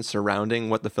conversation surrounding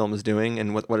what the film is doing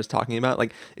and what it's talking about.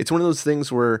 Like, it's one of those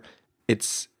things where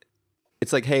it's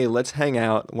like, hey, let's hang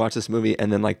out, watch this movie,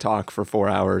 and then like talk for 4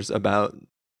 hours about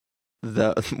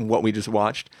what we just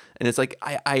watched. And it's like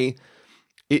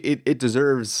it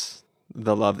deserves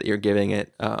the love that you're giving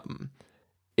it. I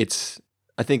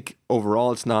think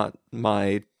overall it's not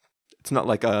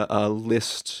like a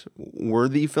list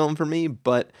worthy film for me,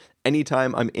 but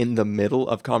anytime I'm in the middle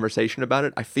of conversation about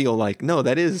it, I feel like, no,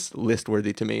 that is list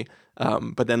worthy to me.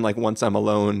 But then like once I'm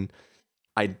alone,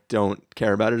 I don't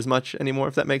care about it as much anymore,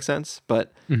 if that makes sense.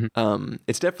 But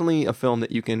it's definitely a film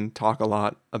that you can talk a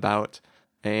lot about.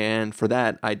 And for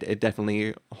that, I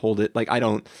definitely hold it. Like, I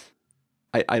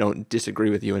don't disagree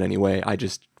with you in any way.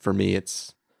 For me,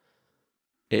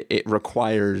 it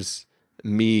requires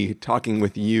me talking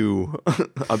with you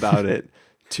about it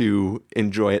to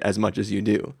enjoy it as much as you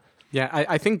do. Yeah,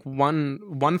 I think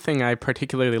one thing I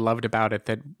particularly loved about it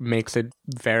that makes it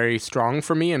very strong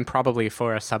for me, and probably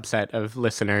for a subset of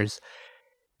listeners,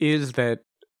 is that,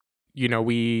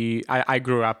 I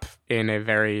grew up in a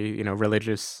very,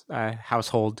 religious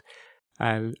household,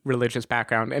 religious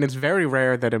background, and it's very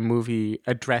rare that a movie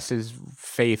addresses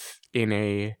faith in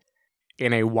a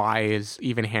wise,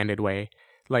 even-handed way.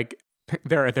 Like,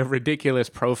 there are the ridiculous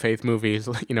pro-faith movies,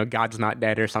 God's Not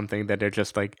Dead or something, that are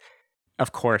just like,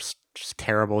 of course, just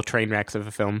terrible train wrecks of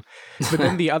a film. But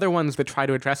then the other ones that try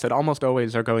to address it almost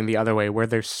always are going the other way, where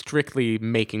they're strictly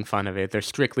making fun of it. They're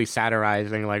strictly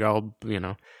satirizing, like, oh,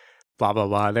 blah, blah,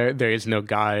 blah. There is no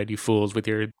God, you fools, with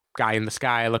your guy in the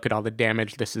sky. Look at all the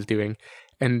damage this is doing.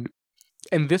 And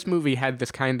this movie had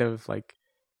this kind of like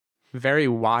very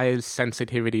wise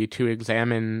sensitivity to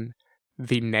examine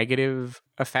the negative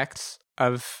effects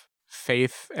of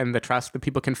faith and the trust that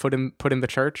people can put in the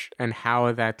church, and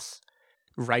how that's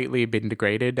rightly been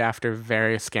degraded after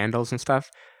various scandals and stuff,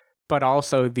 but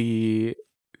also the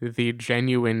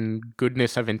genuine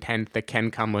goodness of intent that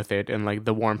can come with it, and like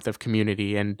the warmth of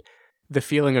community and the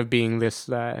feeling of being this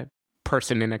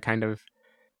person in a kind of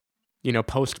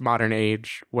postmodern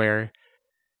age where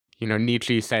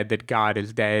Nietzsche said that God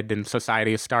is dead and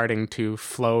society is starting to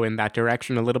flow in that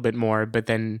direction a little bit more, but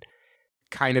then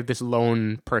kind of this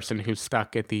lone person who's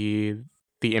stuck at the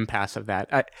impasse of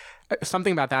that.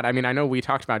 Something about that. I mean, I know we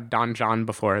talked about Don John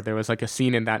before. There was like a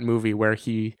scene in that movie where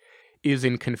he is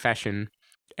in confession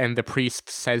and the priest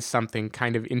says something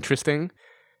kind of interesting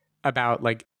about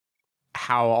like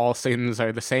how all sins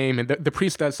are the same. And the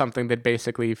priest does something that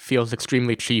basically feels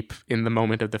extremely cheap in the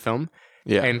moment of the film.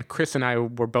 Yeah. And Chris and I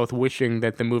were both wishing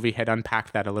that the movie had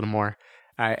unpacked that a little more.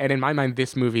 And in my mind,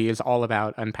 this movie is all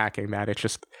about unpacking that. It's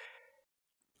just,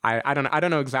 I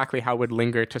don't know exactly how it would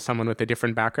linger to someone with a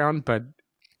different background, but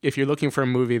if you're looking for a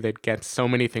movie that gets so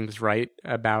many things right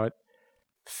about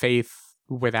faith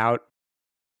without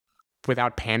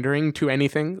pandering to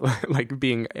anything, like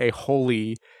being a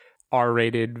wholly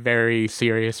R-rated, very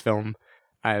serious film,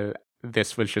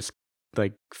 this was just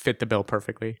like fit the bill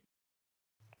perfectly.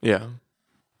 Yeah.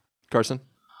 Carson?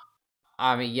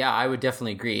 I mean, yeah, I would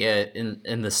definitely agree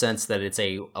in the sense that it's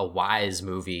a wise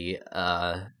movie,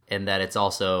 and that it's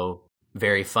also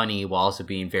very funny while also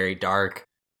being very dark.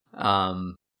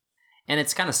 And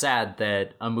it's kind of sad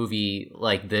that a movie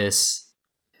like this,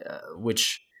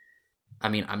 which, I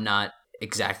mean, I'm not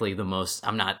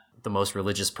the most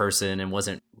religious person and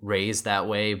wasn't raised that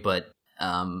way, but,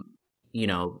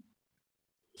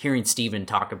 hearing Steven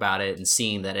talk about it and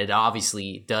seeing that it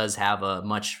obviously does have a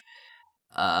much,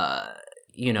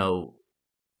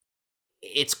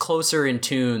 it's closer in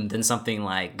tune than something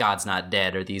like God's Not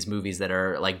Dead or these movies that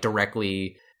are like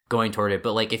directly going toward it.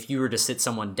 But like if you were to sit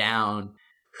someone down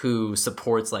who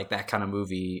supports like that kind of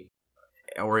movie,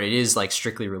 or it is like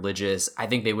strictly religious, I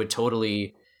think they would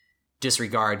totally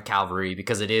disregard Calvary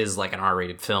because it is like an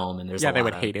R-rated film, and there's they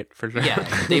would hate it for sure. Yeah,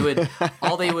 they would.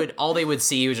 all they would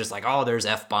see was just like, oh, there's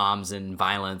F-bombs and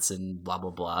violence and blah blah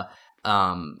blah.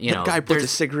 The guy puts a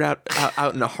cigarette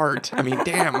out in the heart. I mean,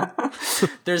 damn.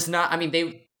 There's not. I mean,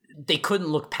 they couldn't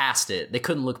look past it. They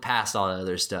couldn't look past all the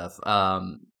other stuff,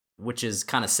 which is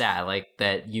kind of sad. Like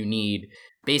that you need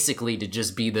basically to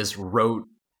just be this rote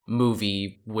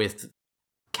movie with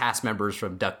cast members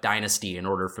from Duck Dynasty in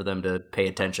order for them to pay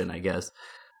attention, I guess.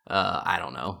 I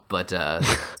don't know, but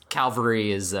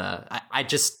Calvary is. I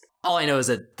just. All I know is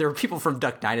that there were people from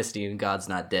Duck Dynasty and God's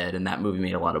Not Dead, and that movie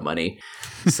made a lot of money.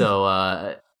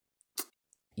 So,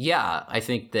 yeah, I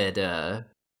think that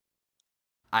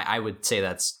I would say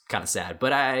that's kind of sad.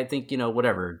 But I think,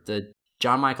 whatever. The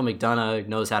John Michael McDonough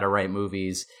knows how to write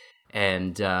movies,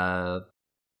 and I'm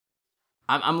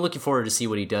looking forward to see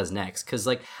what he does next. Because,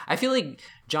 like, I feel like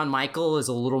John Michael is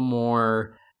a little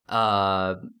more...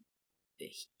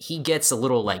 he gets a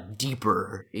little like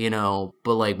deeper,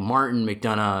 but like Martin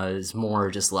McDonough is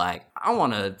more just like, I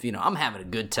want to, I'm having a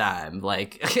good time.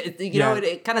 Like,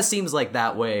 it kind of seems like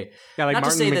that way. Yeah, like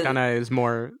Martin McDonough is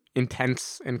more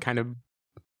intense and kind of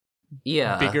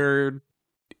bigger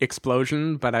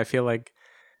explosion, but I feel like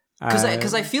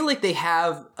because I feel like they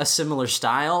have a similar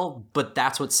style, but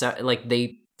that's what's like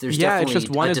there's definitely it's just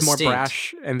one is more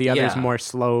brash and the other is more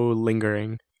slow,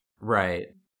 lingering. Right.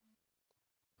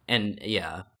 And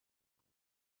yeah,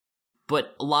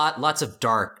 but lots of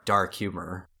dark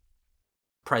humor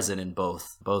present in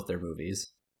both their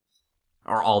movies,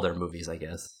 or all their movies, I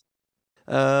guess.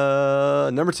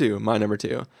 Number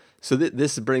two. So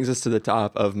this brings us to the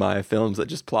top of my films that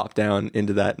just plop down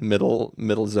into that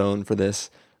middle zone for this.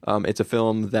 It's a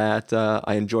film that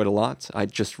I enjoyed a lot. I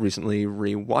just recently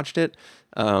rewatched it.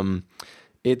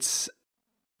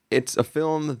 It's a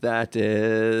film that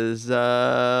is,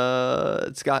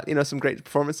 it's got, some great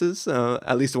performances,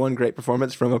 at least one great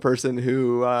performance from a person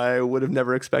who I would have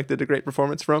never expected a great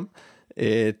performance from.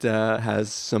 It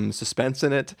has some suspense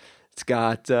in it. It's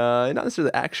got, not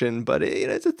necessarily action, but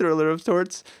it's a thriller of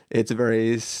sorts. It's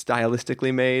very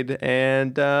stylistically made,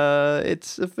 and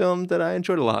it's a film that I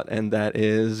enjoyed a lot, and that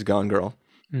is Gone Girl.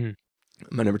 Mm.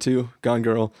 My number two, Gone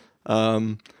Girl.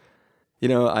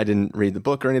 I didn't read the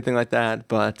book or anything like that,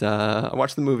 but I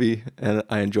watched the movie and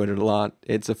I enjoyed it a lot.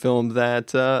 It's a film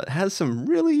that has some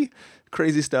really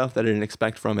crazy stuff that I didn't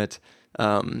expect from it.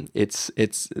 It's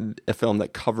a film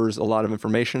that covers a lot of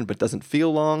information but doesn't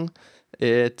feel long.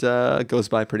 It goes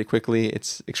by pretty quickly.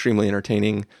 It's extremely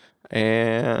entertaining,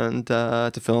 and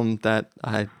it's a film that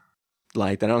I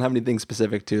liked. I don't have anything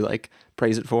specific to like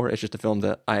praise it for. It's just a film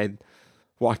that I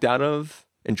walked out of,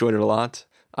 enjoyed it a lot.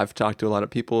 I've talked to a lot of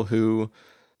people who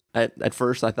at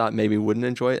first I thought maybe wouldn't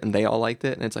enjoy it, and they all liked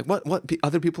it. And it's like, what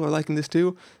other people are liking this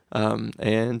too? So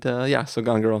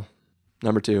Gone Girl,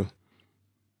 number two.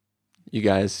 You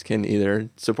guys can either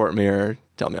support me or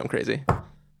tell me I'm crazy.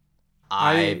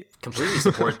 I completely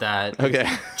support that okay.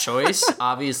 choice.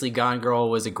 Obviously, Gone Girl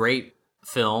was a great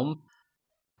film.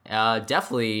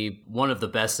 Definitely one of the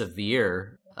best of the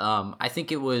year. I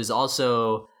think it was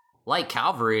also, like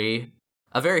Calvary,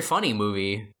 a very funny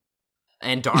movie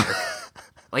and dark.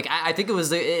 Like, I think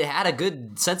it had a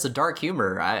good sense of dark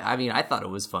humor. I mean, I thought it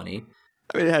was funny.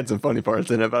 I mean, it had some funny parts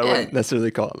in it, but I wouldn't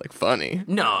necessarily call it like funny.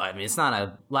 No, I mean, it's not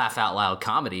a laugh out loud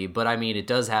comedy, but I mean, it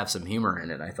does have some humor in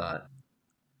it, I thought.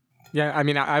 Yeah, I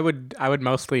mean, I would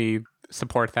mostly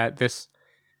support that.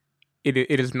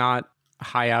 It is not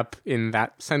high up in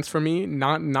that sense for me,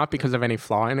 not because of any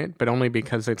flaw in it, but only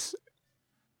because it's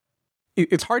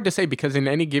hard to say, because in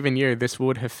any given year this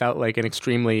would have felt like an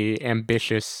extremely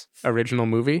ambitious original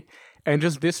movie, and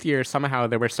just this year somehow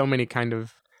there were so many kind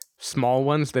of small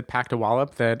ones that packed a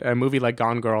wallop that a movie like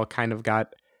Gone Girl kind of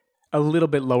got a little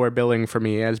bit lower billing for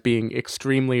me as being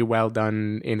extremely well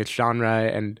done in its genre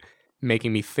and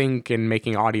making me think and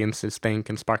making audiences think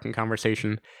and sparking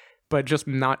conversation, but just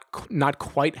not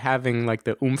quite having like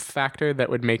the oomph factor that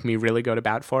would make me really go to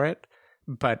bat for it.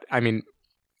 But I mean,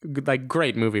 like,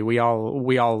 great movie. We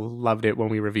all loved it when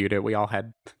we reviewed it. We all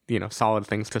had, solid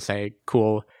things to say.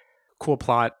 Cool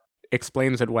plot,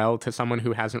 explains it well to someone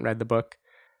who hasn't read the book.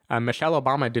 Michelle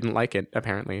Obama didn't like it,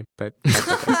 apparently, but that's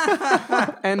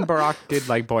okay. And Barack did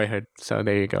like Boyhood, so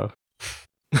there you go.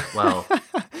 Well,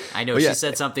 I know she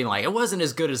said something like, it wasn't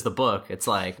as good as the book. It's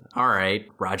like, all right,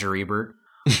 Roger Ebert.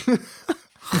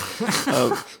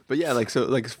 But yeah, like, so,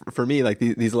 like, for me, like,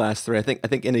 these last three, I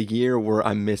think in a year where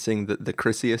I'm missing the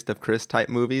Chrisiest of Chris type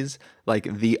movies,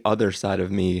 like, the other side of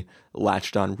me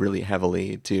latched on really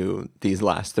heavily to these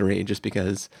last three, just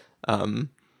because,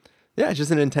 it's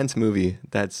just an intense movie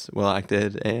that's well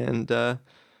acted, and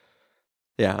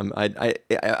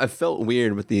I felt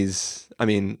weird with these. I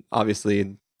mean,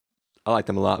 obviously, I like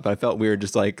them a lot, but I felt weird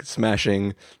just like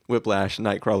smashing Whiplash,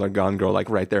 Nightcrawler, Gone Girl, like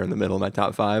right there in the middle of my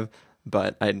top five.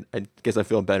 But I guess I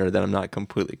feel better that I'm not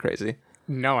completely crazy.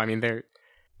 No, I mean,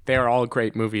 they're all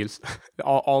great movies,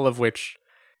 all of which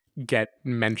get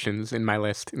mentions in my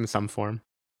list in some form.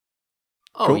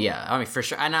 Oh, cool. Yeah, I mean, for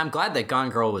sure. And I'm glad that Gone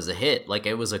Girl was a hit. Like,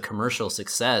 it was a commercial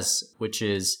success, which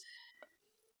is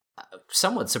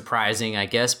somewhat surprising, I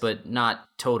guess, but not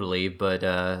totally. But,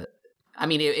 I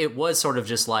mean, it was sort of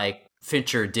just like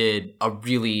Fincher did a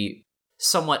really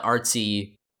somewhat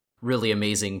artsy, really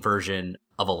amazing version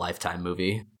of a Lifetime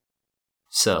movie.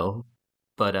 So,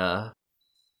 but,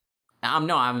 I'm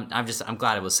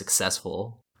glad it was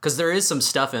successful. Because there is some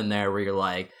stuff in there where you're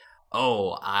like,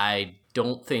 oh, I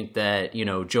don't think that,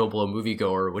 Joe Blow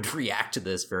moviegoer would react to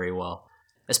this very well.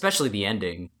 Especially the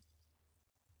ending.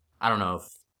 I don't know if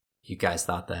you guys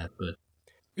thought that, but...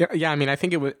 Yeah, I mean, I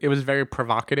think it was very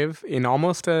provocative in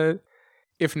almost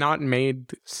if not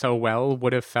made so well,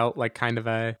 would have felt like kind of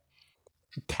a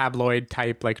tabloid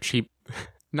type, like cheap,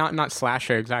 not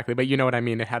slasher exactly, but you know what I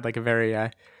mean. It had like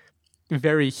a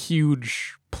very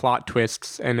huge plot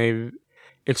twists and a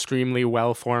extremely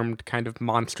well-formed kind of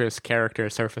monstrous character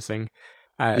surfacing.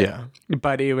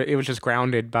 But it was just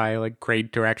grounded by like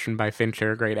great direction by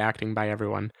Fincher, great acting by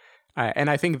everyone. And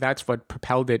I think that's what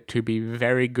propelled it to be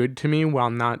very good to me while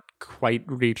not quite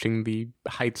reaching the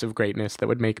heights of greatness that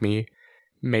would make me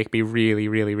really,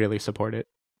 really, really support it.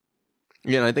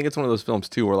 Yeah, and I think it's one of those films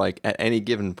too where like at any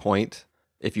given point,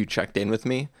 if you checked in with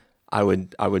me, I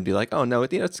would be like, oh no,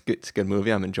 it's good, it's a good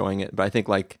movie, I'm enjoying it. But I think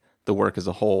like the work as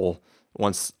a whole,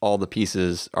 once all the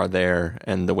pieces are there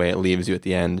and the way it leaves you at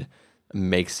the end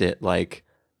makes it like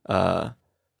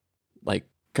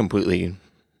completely,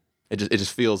 it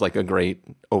just feels like a great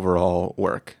overall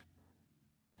work.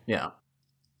 Yeah.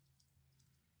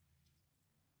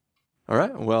 All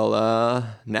right. Well,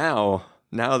 now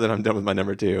that I'm done with my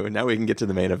number two, now we can get to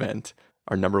the main event,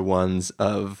 our number ones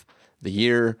of the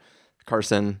year.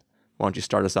 Carson, why don't you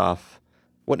start us off?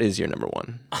 What is your number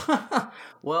one?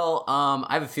 Well,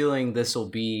 I have a feeling this will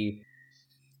be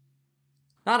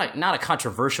not a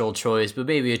controversial choice, but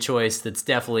maybe a choice that's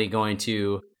definitely going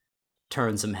to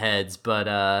turn some heads.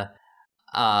 But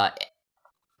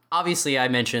obviously, I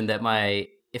mentioned that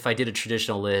if I did a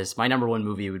traditional list, my number one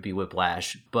movie would be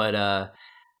Whiplash. But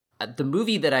the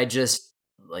movie that I just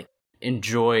like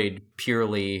enjoyed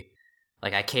purely,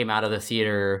 like I came out of the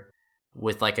theater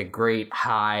with like a great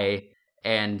high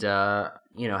and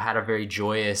had a very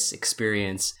joyous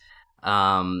experience.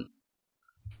 And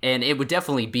it would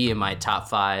definitely be in my top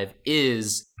five,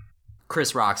 is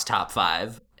Chris Rock's top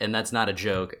five, and that's not a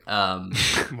joke. Wow.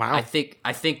 I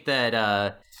think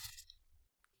that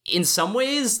in some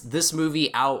ways this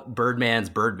movie out Birdman's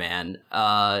Birdman.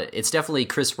 It's definitely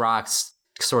Chris Rock's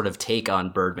sort of take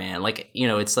on Birdman. Like,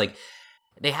 it's like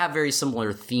they have very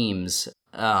similar themes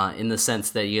in the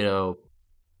sense that,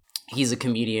 he's a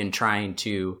comedian trying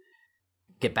to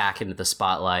get back into the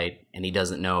spotlight, and he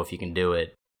doesn't know if he can do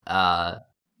it.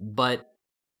 But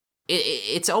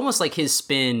it's almost like his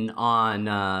spin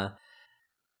on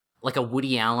like a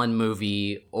Woody Allen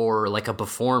movie or like a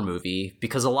Before movie,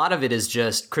 because a lot of it is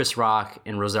just Chris Rock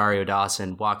and Rosario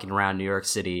Dawson walking around New York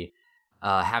City,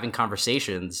 having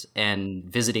conversations and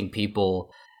visiting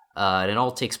people. And it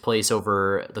all takes place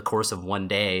over the course of one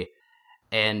day.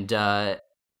 And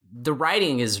the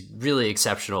writing is really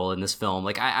exceptional in this film.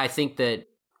 Like, I think that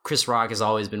Chris Rock has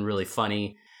always been really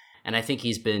funny, and I think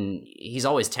he's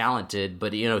always talented,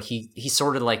 but he's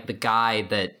sort of like the guy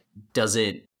that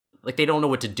doesn't, like, they don't know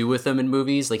what to do with him in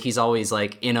movies. Like, he's always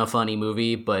like in a funny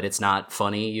movie, but it's not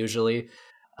funny usually.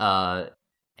 And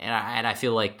I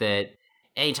feel like that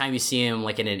anytime you see him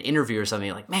like in an interview or something,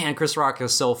 you're like, man, Chris Rock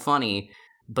is so funny.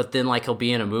 But then like he'll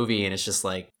be in a movie and it's just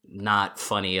like not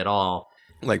funny at all.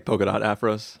 Like Polka Dot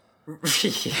Afros.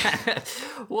 Yeah.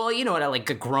 Well, you know what,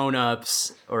 like Grown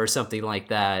Ups or something like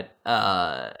that.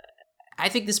 I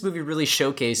think this movie really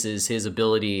showcases his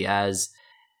ability as,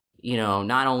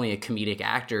 not only a comedic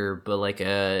actor, but like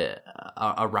a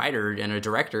writer and a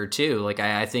director too. Like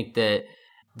I think that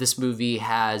this movie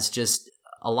has just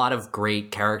a lot of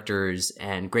great characters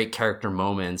and great character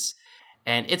moments,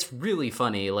 and it's really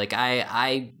funny. Like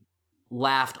I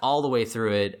laughed all the way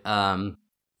through it.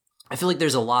 I feel like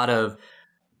there's a lot of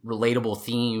relatable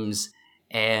themes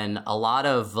and a lot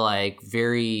of like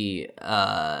very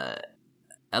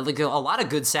like a lot of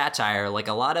good satire, like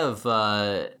a lot of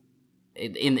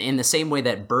in the same way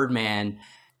that Birdman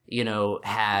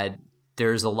had,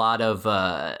 there's a lot of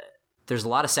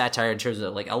satire in terms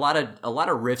of like a lot of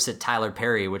riffs at Tyler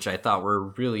Perry, which I thought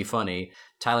were really funny.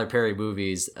 Tyler Perry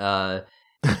movies, and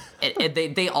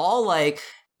they all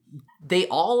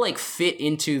fit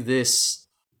into this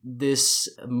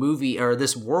movie or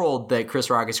this world that Chris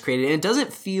Rock has created. And it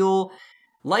doesn't feel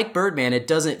like Birdman. It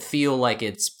doesn't feel like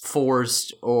it's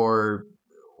forced or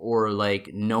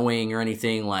like knowing or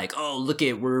anything, like, oh, look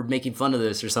at, we're making fun of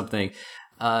this or something.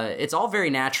 It's all very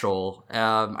natural.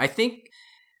 I think,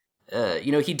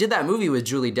 he did that movie with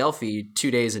Julie Delpy,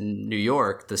 2 Days in New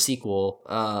York, the sequel.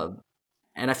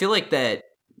 And I feel like that,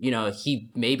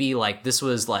 he maybe like, this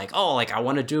was like, oh, like I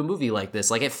want to do a movie like this.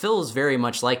 Like it feels very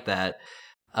much like that.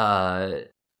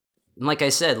 Like I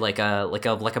said, like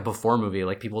a Before movie,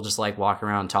 like people just like walk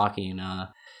around talking.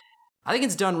 I think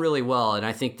it's done really well, and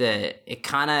I think that it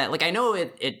kind of, like, I know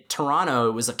it Toronto,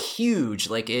 it was like huge,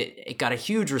 like it got a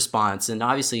huge response, and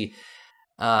obviously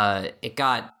it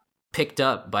got picked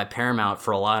up by Paramount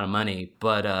for a lot of money,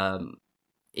 but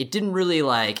it didn't really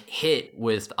like hit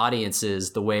with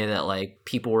audiences the way that like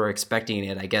people were expecting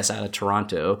it, I guess, out of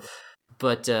Toronto.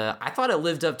 But I thought it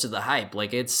lived up to the hype.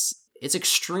 Like it's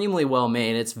extremely well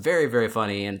made. It's very, very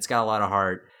funny, and it's got a lot of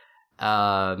heart.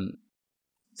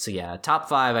 So yeah, top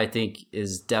 5, I think,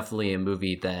 is definitely a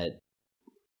movie that,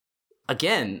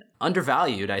 again,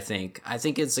 undervalued. I think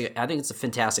it's a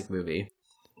fantastic movie.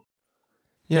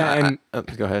 Yeah,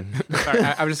 and go ahead. Sorry,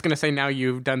 I was just gonna say, now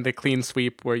you've done the clean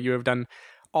sweep where you have done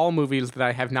all movies that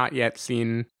I have not yet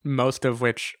seen, most of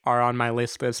which are on my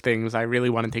list as things I really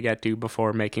wanted to get to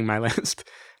before making my list.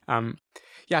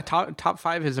 Yeah, top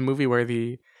 5 is a movie where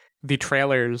the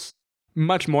trailers,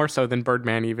 much more so than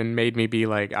Birdman, even made me be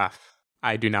like,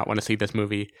 I do not want to see this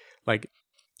movie. Like,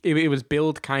 it was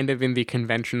billed kind of in the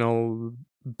conventional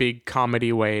big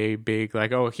comedy way, big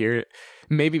like, oh, here,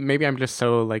 maybe I'm just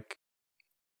so like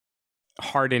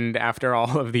hardened after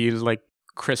all of these like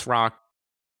Chris Rock,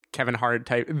 Kevin Hart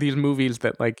type, these movies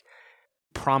that like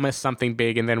promise something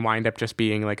big and then wind up just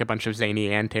being like a bunch of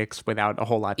zany antics without a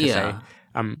whole lot to say.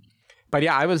 But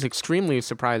yeah, I was extremely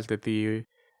surprised at the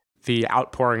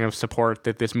outpouring of support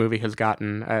that this movie has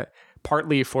gotten,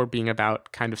 partly for being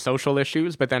about kind of social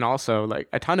issues, but then also like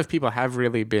a ton of people have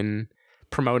really been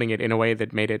promoting it in a way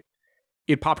that made it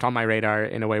popped on my radar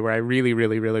in a way where I really,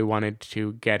 really, really wanted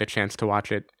to get a chance to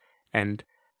watch it. And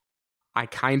I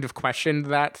kind of questioned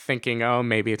that, thinking, oh,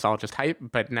 maybe it's all just hype,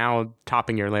 but now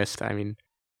topping your list, I mean,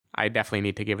 I definitely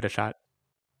need to give it a shot.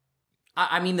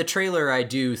 I mean, the trailer, I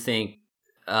do think,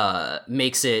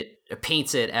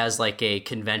 paints it as like a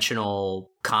conventional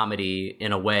comedy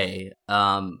in a way.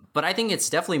 But I think it's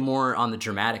definitely more on the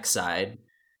dramatic side.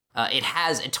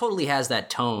 It totally has that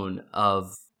tone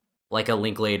of like a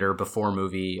Linklater Before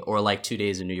movie or like 2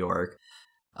 Days in New York,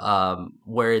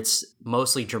 where it's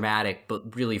mostly dramatic,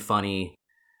 but really funny.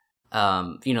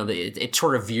 It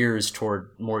sort of veers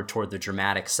more toward the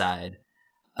dramatic side.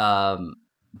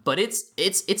 But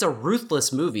it's a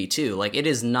ruthless movie too. Like, it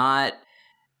is not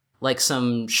like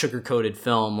some sugar-coated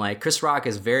film. Like, Chris Rock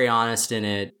is very honest in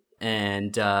it,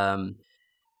 and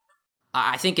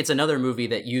I think it's another movie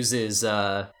that uses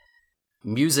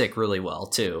music really well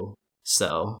too.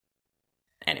 So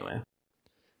anyway.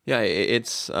 Yeah,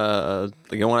 it's when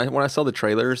I saw the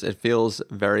trailers, it feels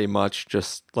very much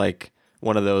just like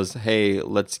one of those, hey,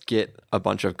 let's get a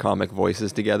bunch of comic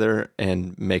voices together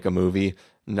and make a movie.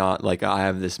 Not like I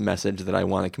have this message that I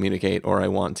want to communicate or I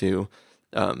want to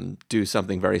do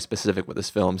something very specific with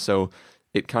this film. So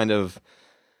it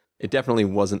definitely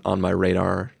wasn't on my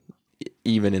radar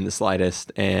even in the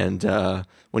slightest. And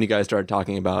when you guys started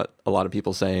talking about a lot of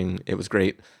people saying it was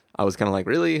great, I was kind of like,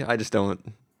 really? I just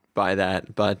don't buy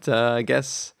that. But I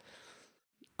guess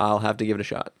I'll have to give it a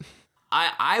shot.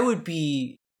 I would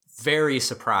be very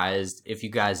surprised if you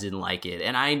guys didn't like it.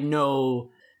 And I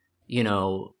know, I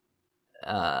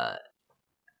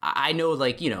know,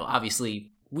 like,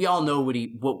 obviously we all know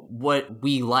what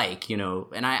we like,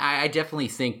 and I definitely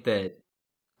think that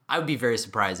I would be very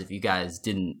surprised if you guys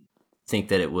didn't think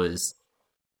that it was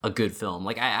a good film.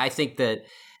 Like, I think that,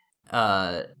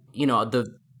 the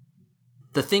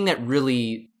thing that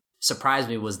really surprised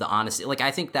me was the honesty. Like,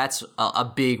 I think that's a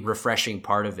big refreshing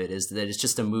part of it, is that it's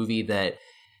just a movie that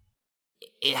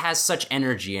it has such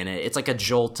energy in it. It's like a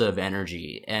jolt of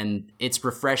energy, and it's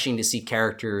refreshing to see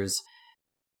characters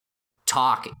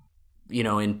talk,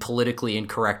 in politically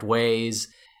incorrect ways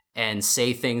and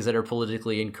say things that are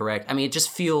politically incorrect. I mean, it just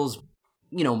feels,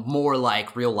 more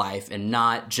like real life and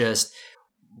not just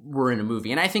we're in a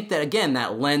movie. And I think that, again,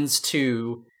 that lends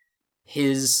to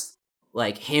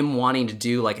him wanting to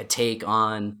do like a take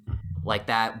on like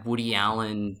that Woody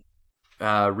Allen,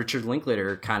 Richard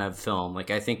Linklater kind of film.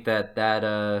 Like, I think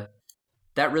that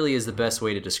really is the best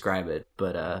way to describe it.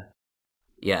 But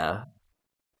yeah.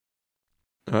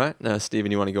 All right,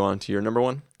 Steven, you want to go on to your number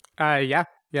one? Yeah,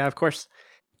 of course.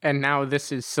 And now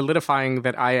this is solidifying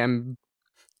that I am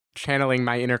channeling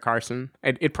my inner Carson.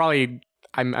 It probably,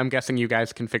 I'm guessing you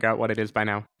guys can figure out what it is by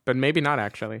now, but maybe not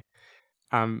actually.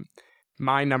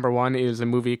 My number one is a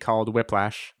movie called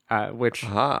Whiplash, which,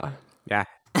 yeah,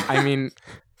 I mean,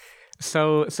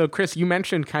 so Chris, you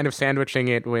mentioned kind of sandwiching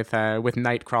it with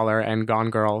Nightcrawler and Gone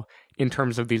Girl in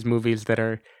terms of these movies that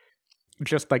are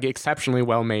just like exceptionally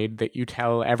well made that you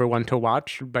tell everyone to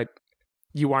watch, but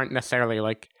you aren't necessarily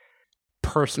like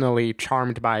personally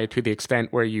charmed by to the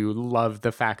extent where you love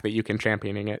the fact that you can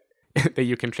champion it.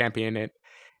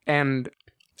 And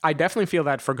I definitely feel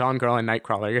that for Gone Girl and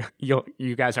Nightcrawler.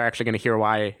 You guys are actually going to hear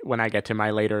why when I get to my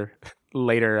later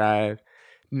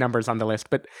numbers on the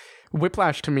list. But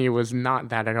Whiplash to me was not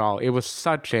that at all. It was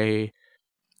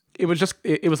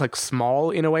like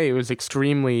small in a way. It was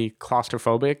extremely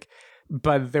claustrophobic,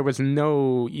 but there was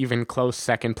no even close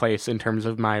second place in terms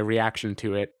of my reaction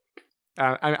to it.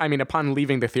 I mean, upon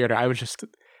leaving the theater, I was just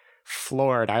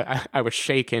floored. I was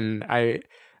shaken. I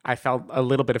felt a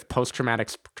little bit of post-traumatic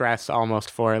stress almost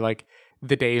for like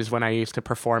the days when I used to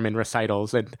perform in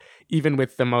recitals. And even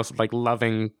with the most like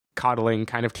loving, coddling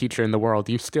kind of teacher in the world,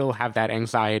 you still have that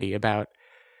anxiety about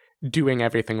doing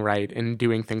everything right and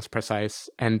doing things precise.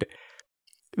 And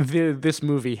this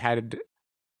movie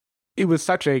it was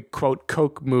such a quote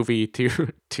Coke movie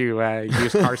to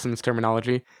use Carson's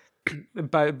terminology.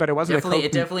 But it wasn't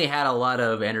it definitely had a lot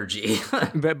of energy.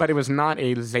 but it was not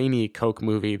a zany Coke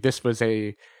movie. This was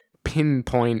a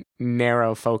pinpoint,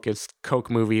 narrow focused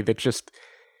Coke movie that just,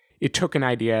 it took an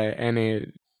idea and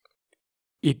it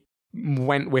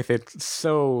went with it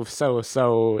so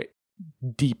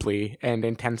deeply and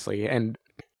intensely. And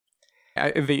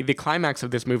the climax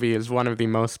of this movie is one of the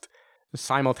most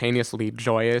simultaneously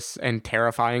joyous and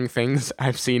terrifying things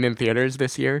I've seen in theaters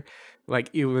this year.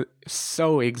 Like, it was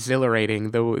so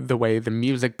exhilarating, the way the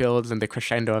music builds and the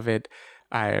crescendo of it.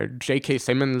 J.K.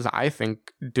 Simmons, I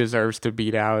think, deserves to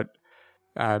beat out.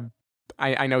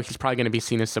 I know he's probably going to be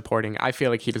seen as supporting. I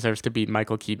feel like he deserves to beat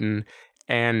Michael Keaton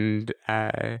and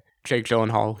Jake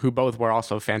Gyllenhaal, who both were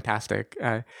also fantastic.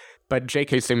 But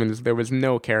J.K. Simmons, there was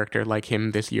no character like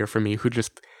him this year for me who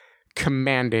just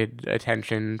commanded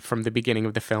attention from the beginning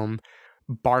of the film,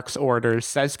 barks orders,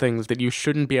 says things that you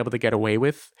shouldn't be able to get away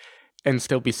with and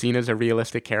still be seen as a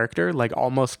realistic character, like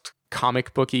almost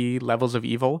comic booky levels of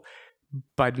evil,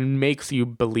 but makes you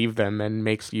believe them and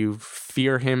makes you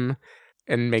fear him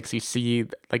and makes you see,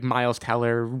 like, Miles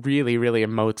Teller really, really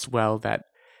emotes well that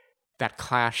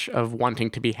clash of wanting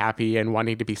to be happy and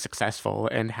wanting to be successful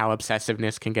and how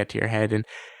obsessiveness can get to your head, and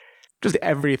just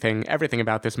everything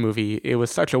about this movie. It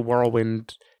was such a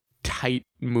whirlwind, tight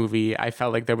movie. I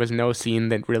felt like there was no scene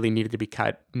that really needed to be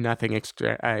cut, nothing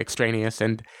extraneous,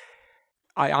 and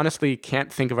I honestly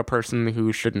can't think of a person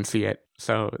who shouldn't see it.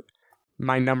 So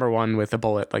my number one with a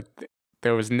bullet, like,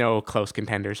 there was no close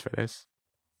contenders for this.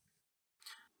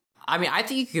 I mean, I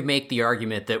think you could make the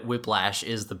argument that Whiplash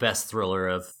is the best thriller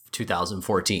of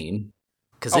 2014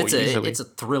 because it's a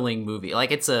thrilling movie.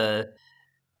 Like it's a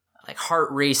heart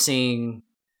racing,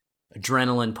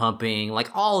 adrenaline pumping, like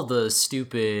all the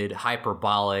stupid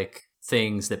hyperbolic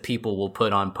things that people will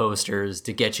put on posters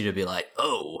to get you to be like,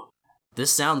 oh,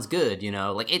 this sounds good, you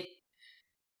know? Like it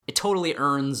totally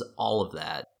earns all of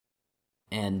that.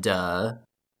 And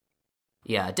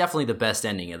yeah, definitely the best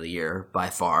ending of the year by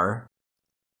far.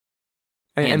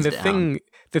 And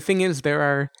the thing is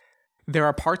there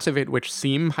are parts of it which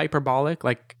seem hyperbolic,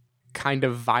 like kind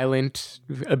of violent,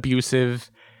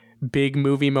 abusive, big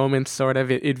movie moments, sort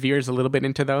of. It veers a little bit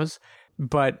into those.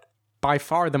 But by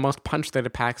far the most punch that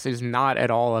it packs is not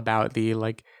at all about the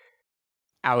like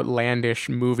outlandish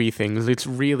movie things. It's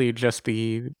really just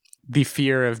the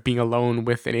fear of being alone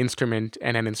with an instrument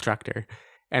and an instructor.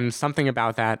 And something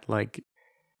about that like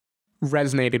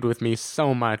resonated with me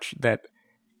so much that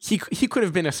he could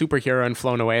have been a superhero and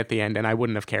flown away at the end and I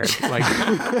wouldn't have cared. Like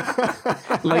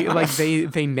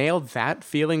they nailed that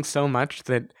feeling so much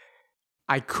that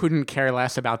I couldn't care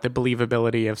less about the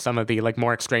believability of some of the like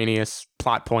more extraneous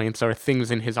plot points or things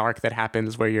in his arc that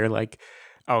happens where you're like,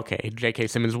 okay, J.K.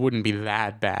 Simmons wouldn't be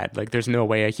that bad. Like there's no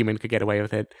way a human could get away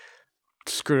with it.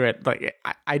 Screw it. Like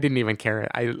I didn't even care.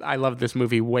 I love this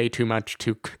movie way too much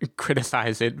to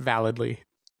criticize it validly.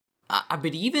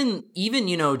 But even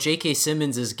you know, J.K.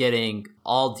 Simmons is getting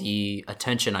all the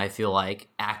attention, I feel like,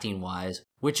 acting-wise,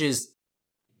 which is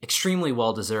extremely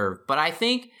well-deserved. But I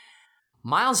think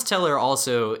Miles Teller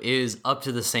also is up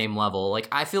to the same level. Like,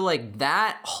 I feel like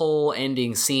that whole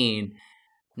ending scene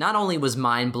not only was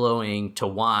mind-blowing to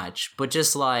watch, but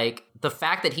just, like, the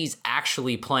fact that he's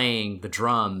actually playing the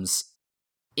drums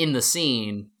in the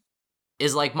scene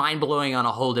is like mind-blowing on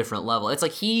a whole different level. It's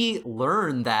like he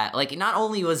learned that, like, not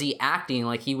only was he acting,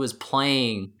 like he was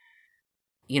playing,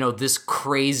 you know, this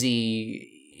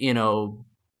crazy, you know,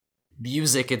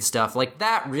 music and stuff. Like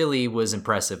that really was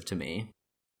impressive to me.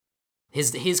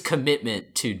 His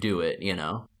commitment to do it, you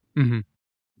know? Mm-hmm.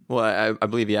 Well, I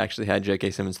believe he actually had J.K.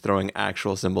 Simmons throwing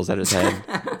actual cymbals at his head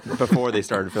before they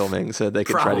started filming so they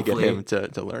could try to get him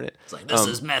to learn it. It's like, this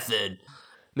is method.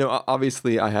 No,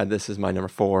 obviously I had this as my number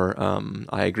 4.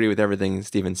 I agree with everything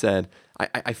Steven said.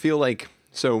 I feel like,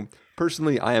 so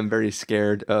personally I am very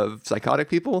scared of psychotic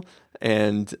people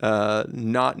and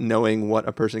not knowing what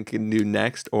a person can do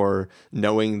next or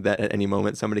knowing that at any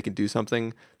moment somebody could do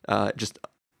something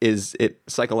it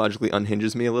psychologically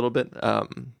unhinges me a little bit.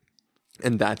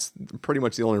 And that's pretty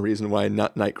much the only reason why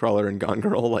Nightcrawler and Gone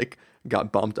Girl like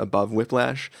got bumped above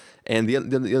Whiplash. And the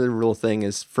other real thing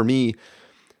is, for me,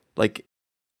 like,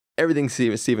 everything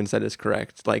Steven said is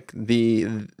correct. Like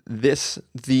the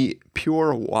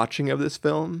pure watching of this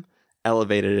film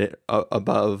elevated it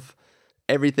above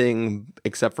everything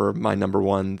except for my number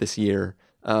 1 this year.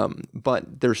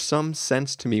 But there's some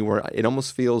sense to me where it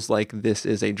almost feels like this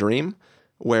is a dream,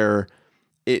 where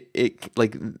it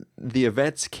like the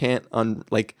events can't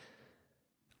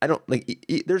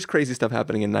there's crazy stuff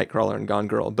happening in Nightcrawler and Gone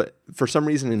Girl, but for some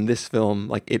reason in this film,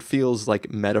 like, it feels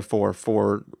like metaphor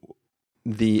for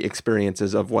the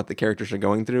experiences of what the characters are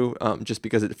going through, just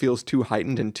because it feels too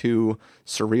heightened and too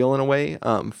surreal in a way,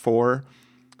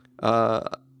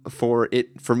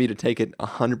 for me to take it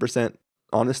 100%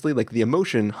 honestly, like the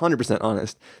emotion 100%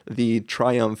 honest, the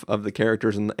triumph of the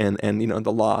characters and you know,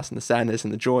 the loss and the sadness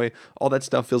and the joy, all that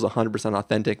stuff feels 100%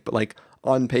 authentic. But like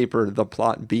on paper, the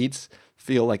plot beats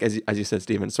feel like, as you said,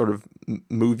 Steven, sort of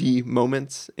movie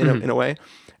moments in a way.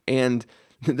 And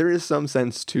there is some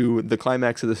sense to the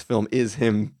climax of this film is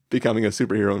him becoming a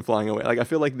superhero and flying away. Like, I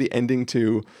feel like the ending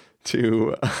to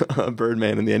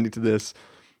Birdman and the ending to this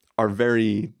are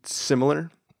very similar.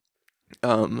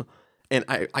 And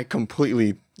I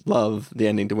completely love the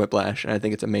ending to Whiplash, and I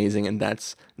think it's amazing, and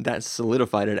that's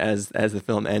solidified it as the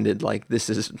film ended. Like, this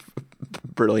is a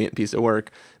brilliant piece of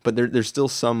work, but there's still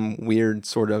some weird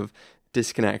sort of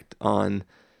disconnect on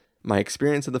my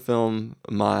experience of the film,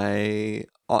 my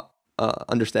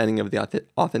understanding of the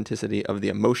authenticity of the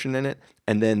emotion in it,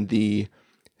 and then the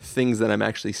things that I'm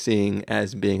actually seeing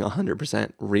as being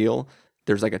 100% real.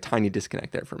 There's like a tiny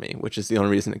disconnect there for me, which is the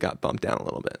only reason it got bumped down a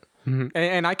little bit. Mm-hmm.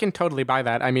 And I can totally buy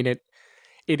that. I mean, it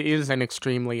is an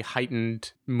extremely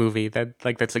heightened movie.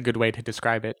 That's a good way to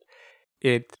describe it.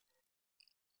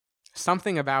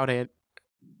 Something about it,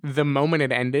 the moment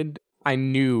it ended, I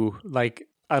knew, like,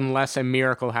 unless a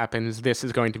miracle happens, this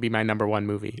is going to be my number 1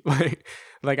 movie.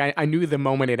 like I knew the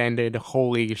moment it ended,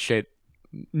 holy shit,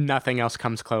 nothing else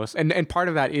comes close. And part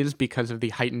of that is because of the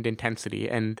heightened intensity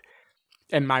and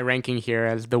my ranking here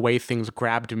as the way things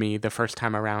grabbed me the first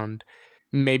time around,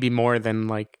 maybe more than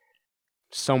like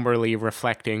somberly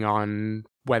reflecting on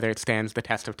whether it stands the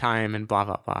test of time and blah,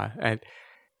 blah, blah. And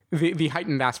the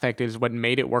heightened aspect is what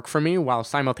made it work for me, while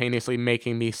simultaneously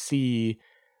making me see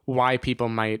why people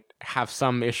might have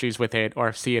some issues with it,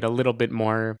 or see it a little bit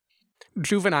more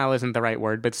juvenile isn't the right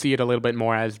word, but see it a little bit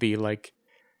more as the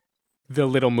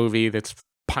little movie that's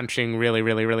punching really,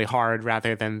 really, really hard,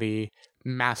 rather than the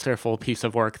masterful piece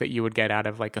of work that you would get out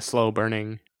of like a slow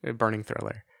burning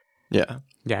thriller. Yeah.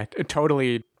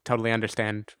 Totally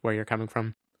understand where you're coming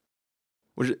from.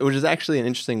 Which is actually an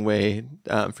interesting way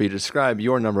for you to describe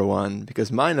your number one,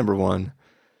 because my number one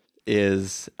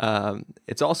is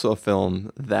it's also a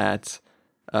film that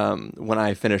when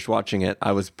I finished watching it,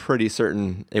 I was pretty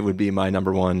certain it would be my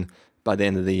number one by the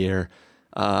end of the year.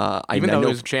 Even though it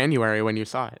was January when you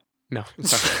saw it. No,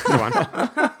 sorry. Go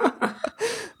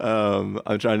on.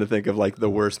 I'm trying to think of like the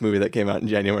worst movie that came out in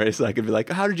January, so I could be like,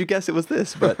 how did you guess it was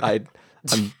this? But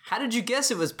how did you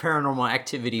guess it was Paranormal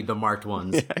Activity, the marked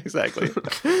ones? Yeah, exactly.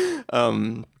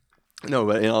 No,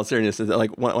 but in all seriousness,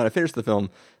 like when I finished the film,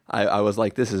 I was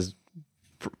like, this is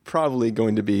probably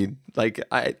going to be like,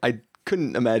 I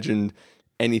couldn't imagine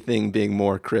anything being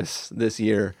more Chris this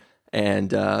year,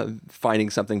 and finding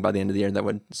something by the end of the year that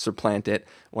would supplant it.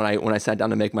 When I sat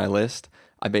down to make my list,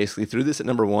 I basically threw this at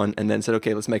number one and then said,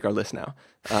 okay, let's make our list now.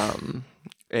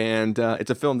 And it's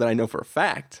a film that I know for a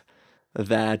fact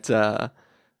that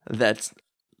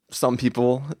some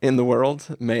people in the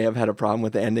world may have had a problem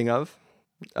with the ending of.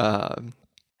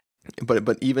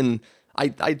 But even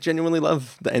I genuinely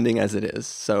love the ending as it is,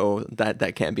 so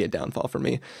that can't be a downfall for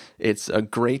me. It's a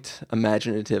great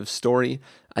imaginative story.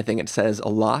 I think it says a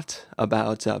lot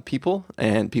about people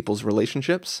and people's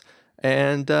relationships,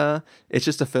 and it's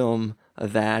just a film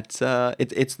that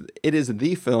it is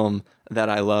the film that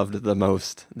I loved the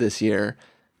most this year.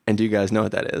 And do you guys know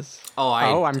what that is?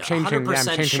 I'm changing. Yeah,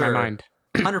 I'm changing my mind.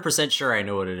 100% sure I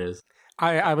know what it is.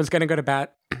 I was gonna go to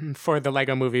bat for the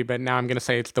Lego Movie, but now I'm gonna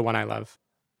say it's the one I love.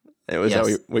 Was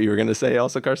that what you were gonna say,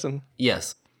 also, Carson?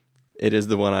 Yes, it is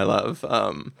the one I love.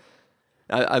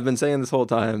 I've been saying this whole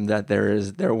time that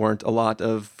there weren't a lot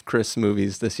of Chris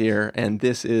movies this year, and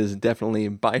this is definitely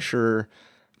by far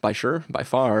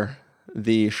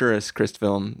the surest Chris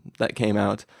film that came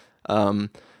out.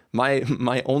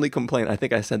 My only complaint, I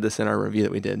think I said this in our review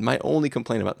that we did, my only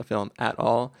complaint about the film at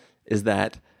all is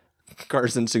that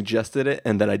Carson suggested it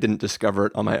and that I didn't discover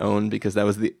it on my own, because that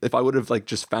was if I would have like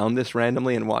just found this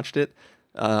randomly and watched it,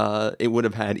 it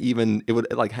would had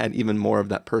even more of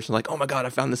that person like, oh my God, I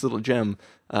found this little gem.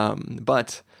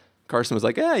 But Carson was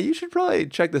like, yeah, you should probably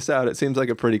check this out. It seems like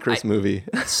a pretty Chris movie.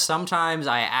 Sometimes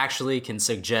I actually can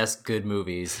suggest good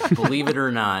movies, believe it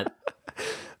or not.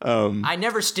 I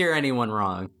never steer anyone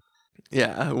wrong.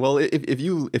 Yeah, well, if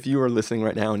you are listening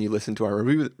right now and you listen to our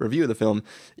review of the film,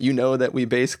 you know that we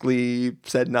basically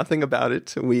said nothing about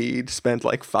it. We spent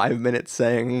like 5 minutes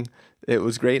saying it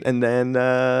was great and then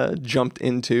jumped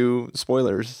into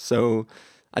spoilers. So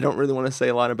I don't really want to say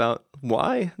a lot about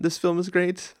why this film is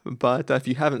great, but if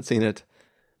you haven't seen it,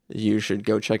 you should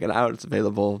go check it out. It's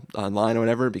available online or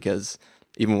whatever, because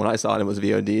even when I saw it, it was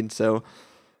VOD'd. So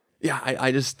yeah,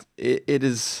 it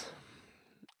is...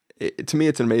 to me,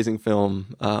 it's an amazing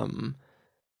film.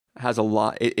 Has a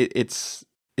lot. It's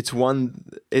one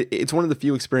of the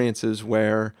few experiences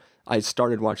where I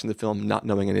started watching the film not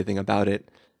knowing anything about it,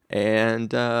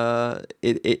 and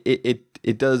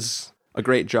it does a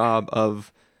great job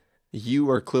of, you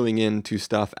are cluing into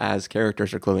stuff as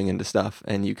characters are cluing into stuff,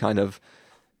 and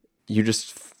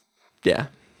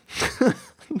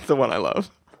the one I love.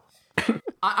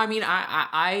 I mean,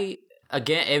 I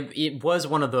again, it was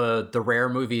one of the rare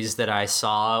movies that I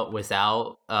saw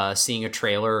without seeing a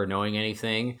trailer or knowing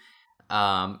anything.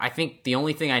 I think the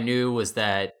only thing I knew was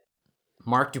that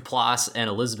Mark Duplass and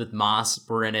Elizabeth Moss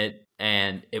were in it,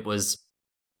 and it was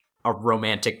a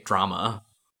romantic drama,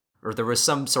 or there was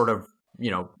some sort of,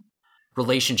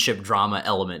 relationship drama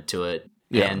element to it.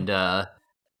 Yeah. And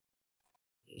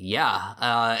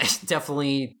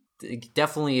definitely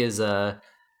is a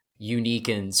unique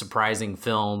and surprising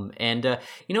film. And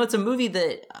it's a movie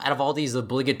that, out of all these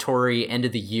obligatory end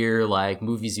of the year like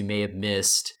movies you may have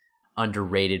missed,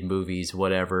 underrated movies,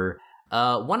 whatever,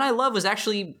 One I Love was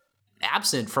actually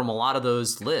absent from a lot of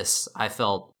those lists, I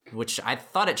felt, which I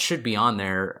thought it should be on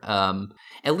there,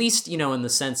 at least in the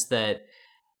sense that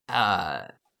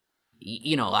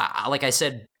like I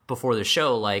said before the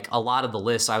show, like a lot of the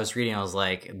lists I was reading, I was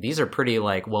like, these are pretty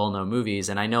like well-known movies.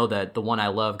 And I know that The One I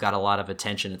Love got a lot of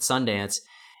attention at Sundance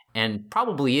and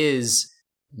probably is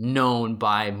known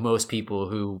by most people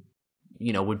who,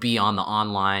 would be on the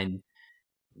online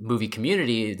movie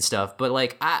community and stuff. But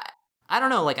like, I don't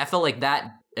know, like, I felt like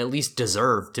that at least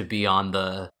deserved to be on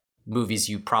the movies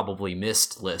you probably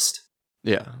missed list.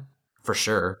 Yeah. For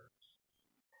sure.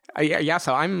 Yeah,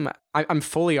 so I'm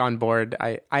fully on board.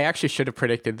 I actually should have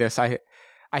predicted this. I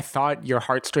thought your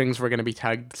heartstrings were going to be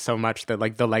tugged so much that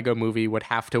like the Lego Movie would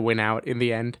have to win out in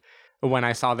the end. When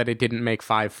I saw that it didn't make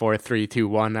 5, 4, 3, 2,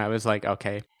 1, I was like,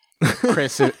 okay,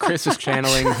 Chris is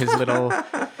channeling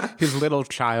his little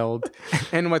child.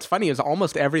 And what's funny is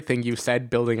almost everything you said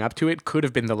building up to it could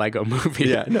have been the Lego Movie.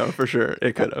 Yeah, no, for sure,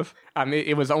 it could have.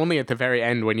 It was only at the very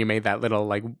end when you made that little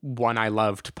like one I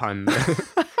loved pun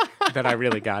that I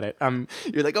really got it.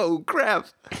 You're like, oh crap.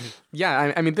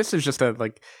 Yeah, I mean, this is just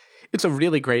it's a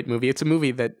really great movie. It's a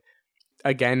movie that,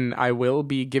 again, I will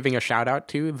be giving a shout out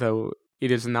to, though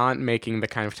it is not making the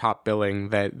kind of top billing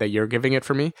that you're giving it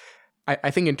for me.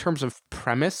 I think in terms of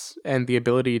premise and the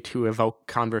ability to evoke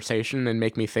conversation and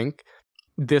make me think,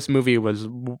 this movie was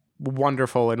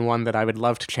wonderful and one that I would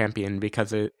love to champion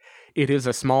because it is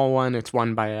a small one. It's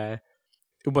one by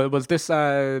was this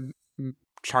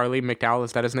Charlie McDowell?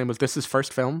 Is that his name? Was this his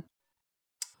first film?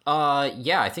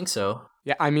 Yeah, I think so.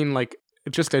 Yeah, I mean, like,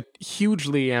 just a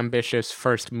hugely ambitious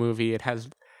first movie. It has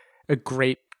a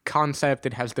great concept.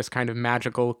 It has this kind of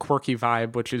magical, quirky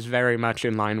vibe, which is very much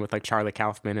in line with like Charlie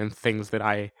Kaufman and things that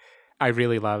I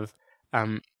really love.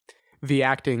 The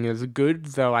acting is good,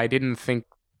 though I didn't find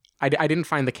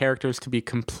the characters to be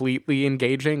completely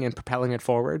engaging and propelling it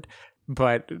forward.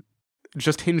 But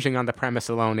just hinging on the premise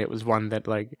alone, it was one that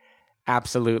like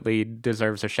absolutely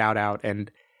deserves a shout out, and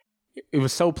it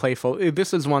was so playful.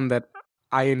 This is one that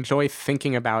I enjoy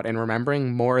thinking about and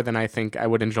remembering more than I think I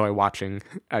would enjoy watching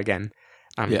again.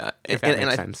 Yeah, if that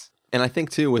makes sense. And I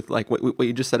think too, with like what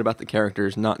you just said about the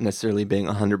characters not necessarily being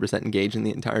 100% engaged in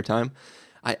the entire time,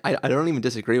 I don't even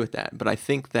disagree with that. But I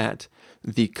think that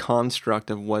the construct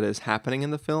of what is happening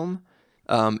in the film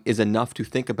is enough to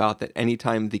think about that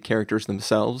anytime the characters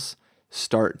themselves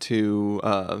start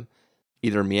to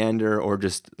either meander or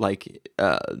just like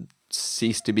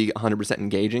cease to be 100%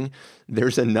 engaging,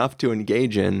 there's enough to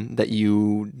engage in that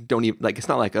you don't even like. It's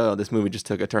not like, oh, this movie just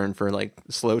took a turn for like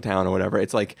Slow Town or whatever.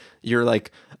 It's like you're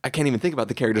like, I can't even think about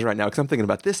the characters right now because I'm thinking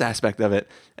about this aspect of it,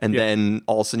 and then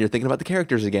all of a sudden you're thinking about the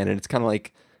characters again, and it's kind of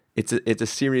like it's a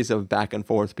series of back and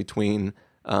forth between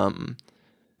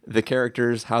the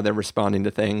characters, how they're responding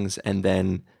to things, and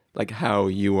then like how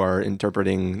you are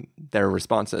interpreting their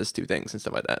responses to things and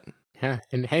stuff like that. Yeah,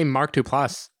 and hey, Mark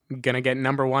Duplass gonna get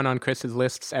number 1 on Chris's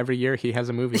lists every year he has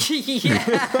a movie.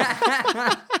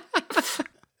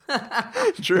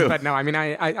 True. But no, I mean,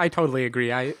 I totally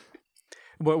agree.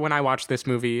 When I watched this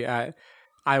movie,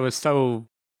 I was so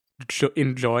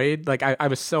enjoyed. Like, I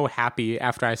was so happy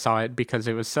after I saw it because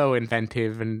it was so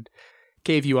inventive and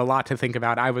gave you a lot to think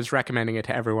about. I was recommending it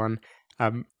to everyone.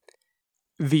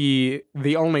 The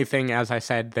only thing, as I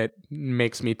said, that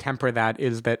makes me temper that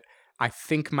is that I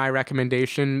think my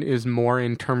recommendation is more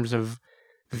in terms of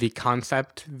the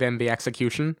concept than the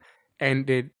execution.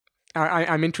 And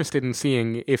I'm interested in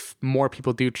seeing if more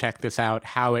people do check this out,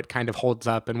 how it kind of holds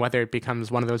up and whether it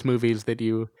becomes one of those movies that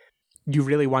you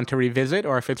really want to revisit,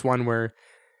 or if it's one where,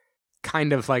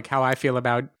 kind of like how I feel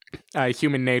about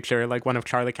Human Nature, like one of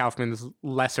Charlie Kaufman's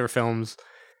lesser films,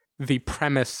 the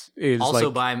premise is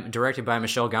also like, directed by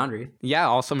Michel Gondry. Yeah,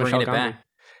 also Michel Bringing it Gondry. back.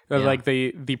 Yeah. Yeah. Like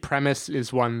the premise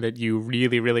is one that you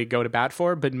really, really go to bat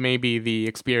for, but maybe the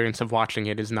experience of watching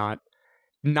it is not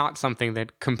something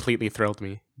that completely thrilled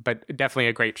me. But definitely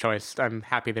a great choice. I'm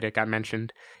happy that it got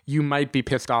mentioned. You might be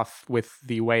pissed off with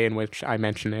the way in which I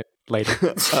mention it later.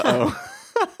 Uh-oh.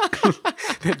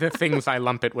 the things I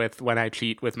lump it with when I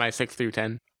cheat with my 6 through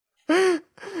 10. All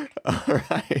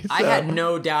right. I had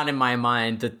no doubt in my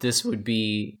mind that this would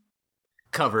be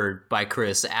covered by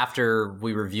Chris after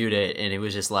we reviewed it, and it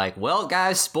was just like, well,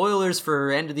 guys, spoilers for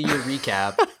end of the year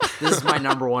recap. This is my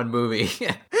number 1 movie.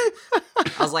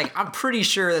 I was like, I'm pretty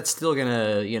sure that's still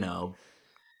gonna,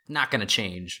 not gonna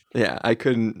change. Yeah, I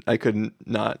couldn't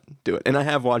not do it. And I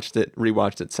have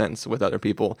rewatched it since with other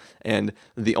people, and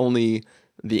the only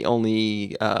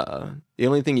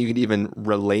thing you could even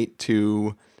relate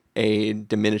to a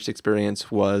diminished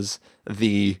experience was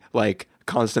the like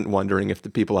constant wondering if the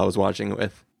people I was watching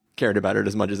with cared about it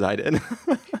as much as I did.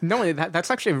 No, that's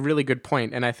actually a really good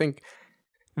point, and I think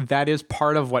that is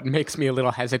part of what makes me a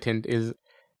little hesitant is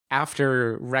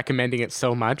after recommending it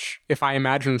so much, if I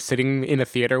imagine sitting in a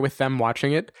theater with them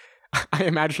watching it, I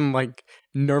imagine like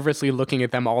nervously looking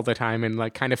at them all the time and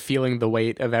like kind of feeling the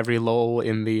weight of every lull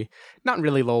in the, not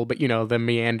really lull, but the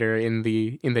meander in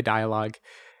the dialogue.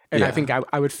 And Yeah. I think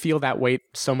I would feel that weight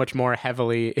so much more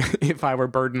heavily if I were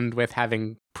burdened with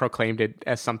having proclaimed it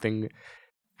as something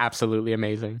absolutely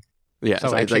amazing. Yeah,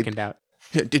 so I chickened out.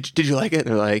 Did you like it? And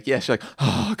they're like, yeah. She's like,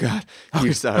 oh god,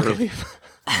 you sigh of relief.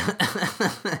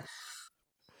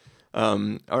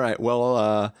 All right.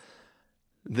 Well,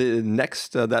 the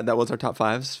next that was our top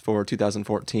fives for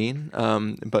 2014.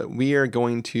 But we are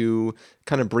going to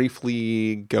kind of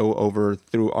briefly go over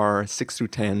through our 6 through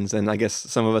 10s, and I guess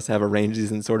some of us have arranged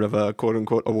these in sort of a quote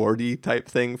unquote awardee type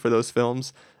thing for those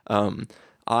films.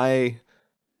 I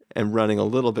am running a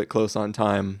little bit close on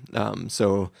time,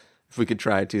 so if we could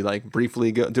try to like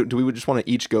briefly go, do we just want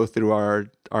to each go through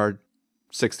our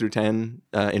 6 through 10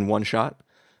 in one shot?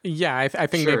 Yeah, I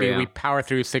think maybe we power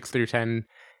through 6 through 10.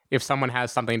 If someone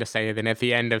has something to say, then at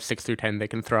the end of 6 through 10, they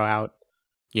can throw out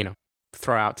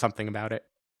something about it.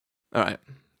 All right,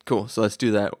 cool. So let's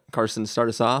do that. Carson, start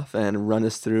us off and run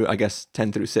us through. I guess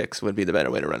 10 through 6 would be the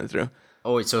better way to run it through.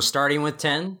 Oh, wait, so starting with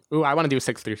 10? Ooh, I want to do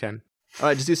 6 through 10. All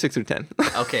right, just do 6 through 10.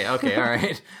 Okay, all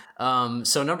right.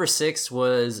 So number 6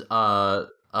 was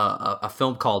a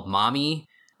film called Mommy.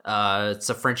 It's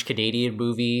a French-Canadian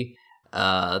movie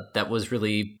that was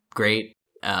really great.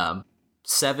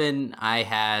 7, I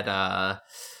had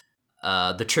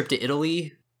The Trip to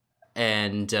Italy,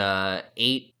 and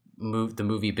 8, the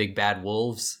movie Big Bad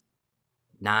Wolves.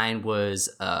 9 was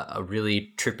a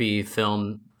really trippy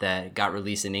film that got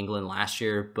released in England last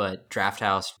year, but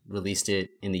Drafthouse released it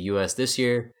in the US this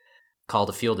year, called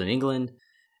A Field in England.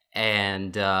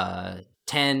 And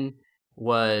 10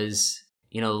 was,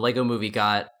 the Lego movie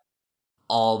got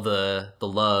all the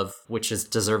love, which is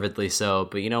deservedly so.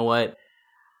 But you know what?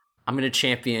 I'm going to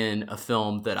champion a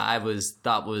film that I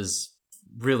thought was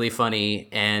really funny,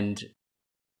 and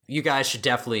you guys should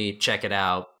definitely check it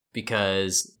out,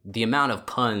 because the amount of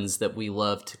puns that we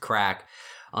love to crack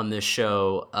on this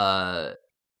show,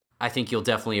 I think you'll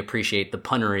definitely appreciate the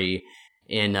punnery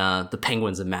in The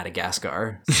Penguins of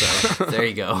Madagascar. So there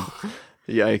you go.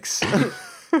 Yikes.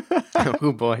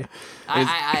 Oh boy.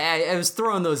 I was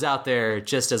throwing those out there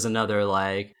just as another,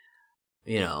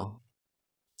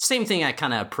 same thing I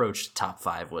kind of approached top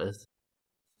 5 with.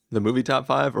 The movie top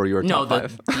 5 or your top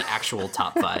 5? No, the actual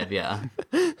top 5, yeah.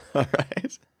 All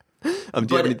right.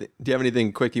 Do you have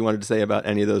anything quick you wanted to say about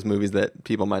any of those movies that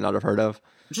people might not have heard of?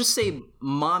 Just say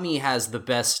Mommy has the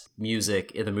best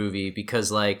music in the movie,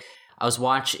 because I was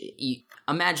watching,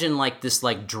 imagine this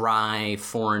dry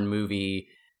foreign movie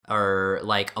or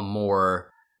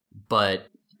Amour, but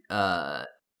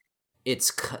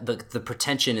it's the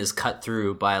pretension is cut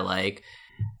through by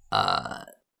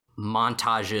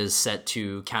montages set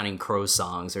to Counting Crows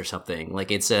songs or something.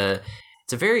 It's a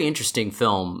very interesting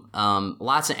film.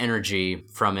 Lots of energy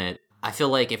from it. I feel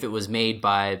like if it was made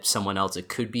by someone else, it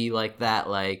could be like that,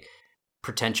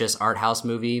 pretentious art house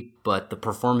movie. But the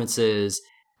performances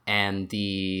and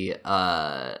the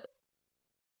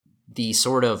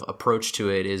sort of approach to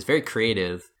it is very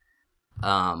creative.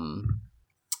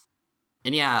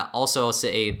 And yeah, also I'll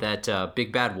say that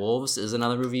Big Bad Wolves is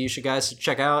another movie you guys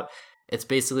check out. It's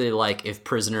basically like if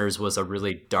Prisoners was a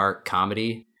really dark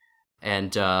comedy,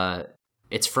 and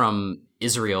it's from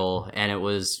Israel, and it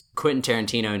was Quentin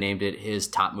Tarantino named it his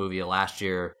top movie of last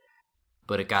year,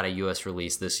 but it got a US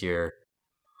release this year.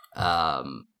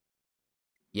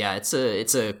 Yeah, it's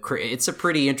a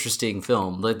pretty interesting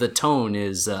film. The tone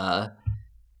is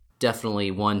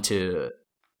definitely one to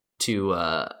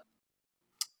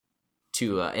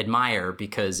admire,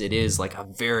 because it is a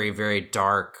very, very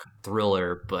dark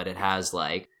thriller, but it has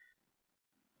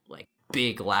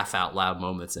big laugh out loud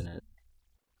moments in it.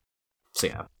 So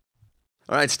yeah.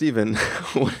 All right, Steven,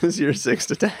 what is your 6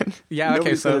 to 10? Yeah, okay,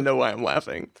 Nobody's so gonna know why I'm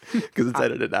laughing, because it's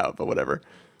edited out, but whatever.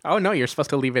 Oh no, you're supposed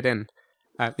to leave it in.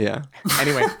 Yeah.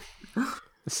 Anyway,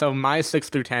 so my 6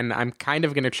 through 10, I'm kind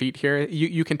of going to cheat here.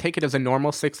 You can take it as a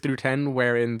normal 6 through 10,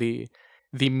 wherein the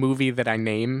movie that I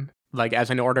name, as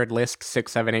an ordered list,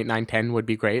 6, 7, 8, 9, 10 would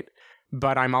be great.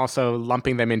 But I'm also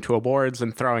lumping them into awards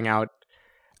and throwing out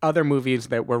other movies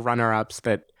that were runner-ups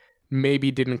that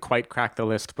maybe didn't quite crack the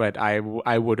list, but I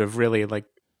would have really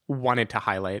wanted to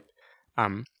highlight.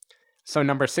 So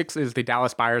number 6 is the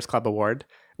Dallas Buyers Club Award,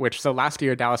 which, so last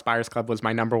year Dallas Buyers Club was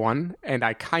my number 1, and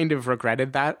I kind of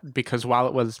regretted that, because while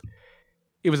it was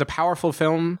a powerful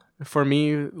film for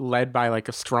me, led by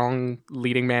a strong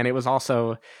leading man, it was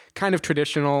also kind of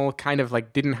traditional, kind of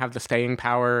didn't have the staying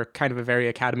power, kind of a very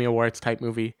Academy Awards type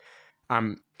movie.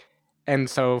 And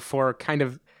so for kind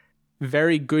of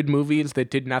very good movies that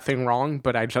did nothing wrong,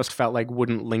 but I just felt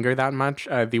wouldn't linger that much,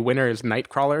 the winner is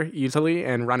Nightcrawler easily,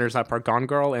 and runners-up are Gone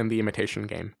Girl and The Imitation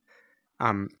Game.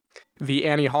 The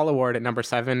Annie Hall Award at number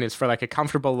 7 is for a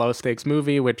comfortable low-stakes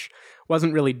movie, which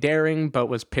wasn't really daring, but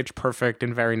was pitch perfect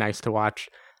and very nice to watch.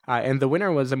 And the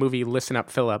winner was a movie, Listen Up,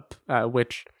 Philip,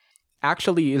 which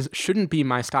actually shouldn't be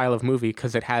my style of movie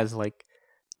because it has like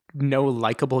no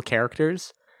likable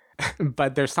characters.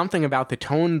 But there's something about the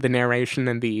tone, the narration,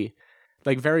 and the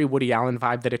like very Woody Allen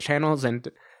vibe that it channels, and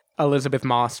Elizabeth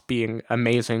Moss being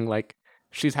amazing. Like,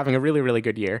 she's having a really, really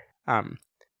good year.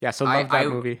 So love that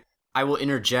movie. I will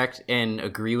interject and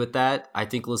agree with that. I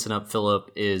think Listen Up,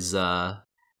 Philip is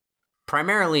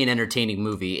primarily an entertaining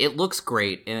movie. It looks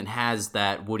great, and it has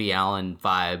that Woody Allen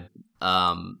vibe.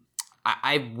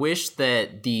 I wish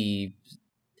that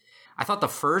I thought the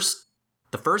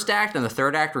first act and the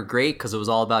third act were great because it was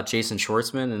all about Jason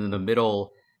Schwartzman, and in the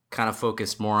middle kind of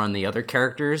focused more on the other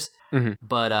characters. Mm-hmm.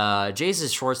 But Jason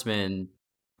Schwartzman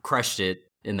crushed it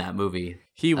in that movie.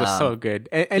 He was so good.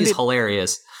 And he's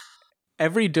hilarious.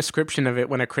 Every description of it,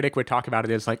 when a critic would talk about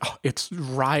it, is like, oh, it's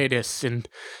riotous and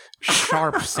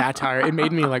sharp satire. It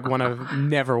made me like want to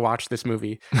never watch this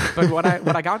movie. But what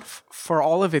I got for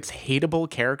all of its hateable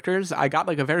characters, I got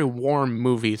like a very warm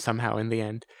movie somehow in the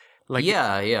end. Like,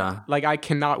 yeah. Like, I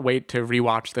cannot wait to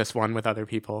rewatch this one with other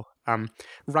people.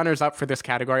 Runners up for this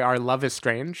category are Love is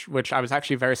Strange, which I was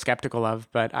actually very skeptical of,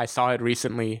 but I saw it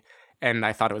recently and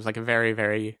I thought it was like a very,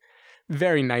 very,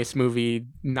 very nice movie,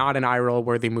 not an eye roll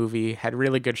worthy movie, had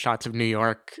really good shots of New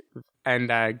York,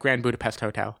 and Grand Budapest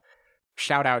Hotel.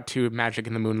 Shout out to Magic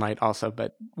in the Moonlight also,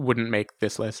 but wouldn't make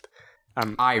this list.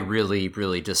 I really,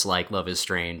 really dislike Love is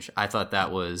Strange. I thought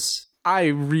that was... I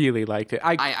really liked it.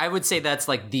 I would say that's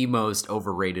like the most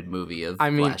overrated movie of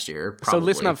last year. Probably. So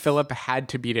Listen Up, Philip had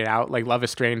to beat it out. Like, Love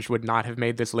is Strange would not have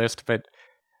made this list, but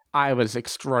I was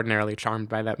extraordinarily charmed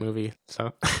by that movie.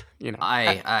 So, you know.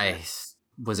 I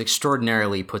was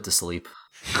extraordinarily put to sleep.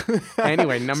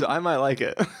 Anyway, so I might like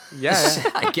it. Yeah.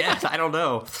 I guess. I don't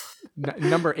know.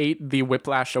 Number 8, the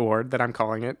Whiplash Award that I'm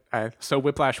calling it. So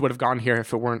Whiplash would have gone here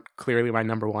if it weren't clearly my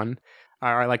number one.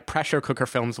 Are like pressure cooker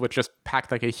films, which just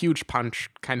packed like a huge punch,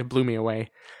 kind of blew me away.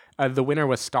 The winner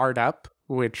was Starred Up,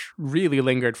 which really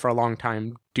lingered for a long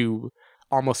time, due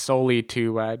almost solely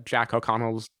to Jack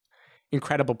O'Connell's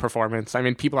incredible performance. I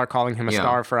mean, people are calling him a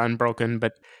star for Unbroken,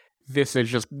 but this is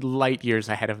just light years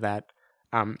ahead of that.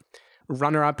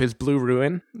 Runner-up is Blue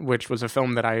Ruin, which was a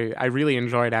film that I really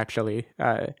enjoyed, actually.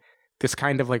 This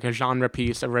kind of like a genre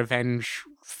piece, a revenge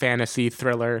fantasy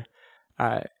thriller.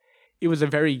 It was a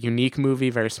very unique movie,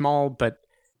 very small, but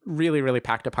really, really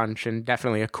packed a punch, and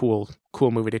definitely a cool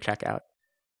movie to check out.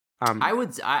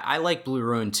 I like Blue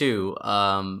Ruin too,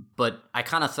 but I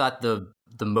kind of thought the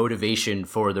motivation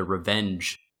for the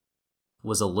revenge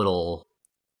was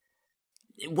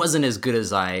it wasn't as good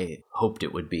as I hoped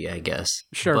it would be, I guess.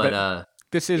 Sure, but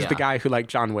this is the guy who liked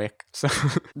John Wick, so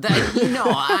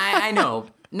I know.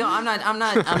 No, I'm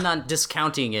not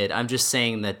discounting it. I'm just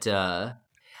saying that.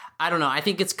 I don't know. I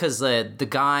think it's because the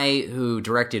guy who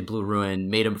directed Blue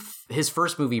Ruin made his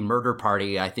first movie, Murder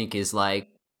Party, I think is like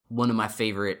one of my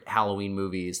favorite Halloween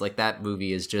movies. Like, that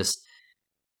movie is just,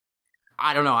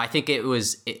 I don't know. I think it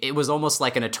was almost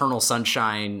like an Eternal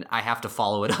Sunshine. I have to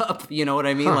follow it up. You know what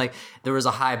I mean? Huh. Like, there was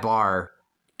a high bar.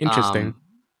 Interesting.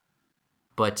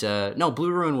 But no,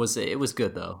 Blue Ruin was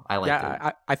good though. I liked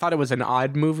it. I thought it was an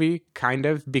odd movie, kind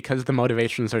of, because the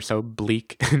motivations are so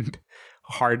bleak and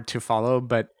hard to follow,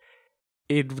 but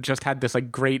it just had this like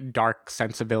great dark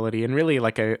sensibility and really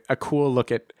like a cool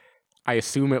look at, I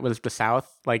assume it was the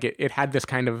South. Like it had this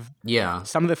kind of,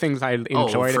 some of the things I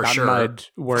enjoyed about Mud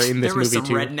were in this movie too.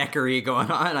 There was some redneckery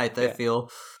going on, I feel.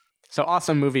 So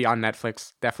awesome movie on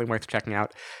Netflix. Definitely worth checking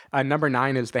out. Number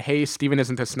 9 is the Hey, Steven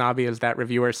Isn't as Snobby as That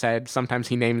Reviewer Said. Sometimes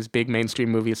he names big mainstream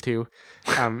movies too.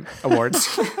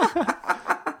 Awards.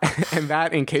 And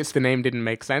that, in case the name didn't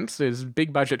make sense, is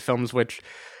big budget films which,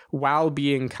 while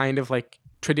being kind of like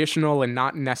traditional and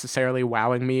not necessarily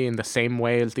wowing me in the same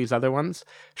way as these other ones,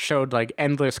 showed like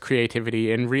endless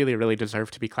creativity and really, really deserve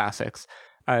to be classics.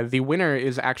 The winner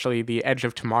is actually The Edge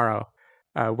of Tomorrow,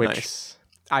 which nice.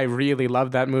 I really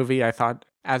loved that movie. I thought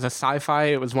as a sci-fi,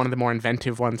 it was one of the more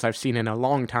inventive ones I've seen in a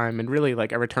long time, and really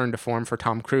like a return to form for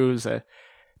Tom Cruise.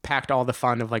 Packed all the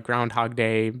fun of like Groundhog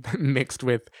Day mixed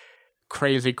with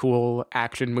crazy cool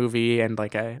action movie and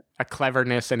like a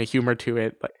cleverness and a humor to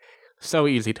it. Like, so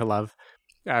easy to love.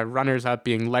 Runners up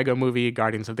being Lego Movie,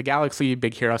 Guardians of the Galaxy,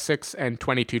 Big Hero 6, and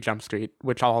 22 Jump Street,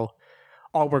 which all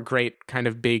were great kind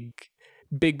of big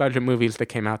budget movies that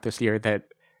came out this year that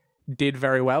did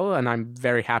very well, and I'm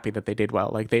very happy that they did well.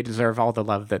 Like, they deserve all the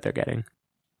love that they're getting.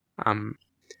 And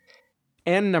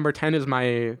number 10 is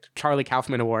my Charlie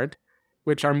Kaufman Award,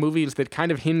 which are movies that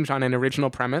kind of hinge on an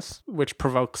original premise, which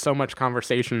provoke so much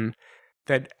conversation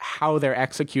that how they're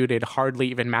executed hardly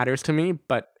even matters to me,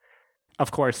 but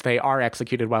of course they are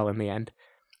executed well in the end.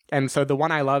 And so the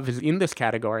one I love is in this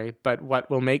category, but what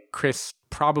will make Chris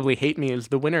probably hate me is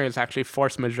the winner is actually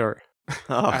Force Majeure.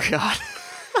 Oh, God.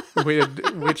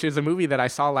 which is a movie that I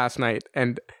saw last night,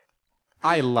 and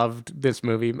I loved this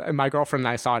movie. My girlfriend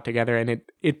and I saw it together, and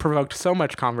it provoked so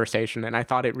much conversation, and I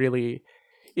thought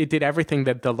it did everything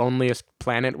that The Loneliest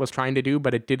Planet was trying to do,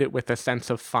 but it did it with a sense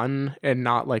of fun and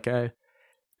not like a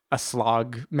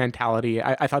slog mentality.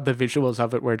 I thought the visuals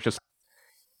of it were just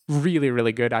really,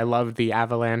 really good. I loved the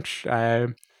avalanche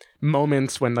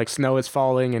moments when like snow is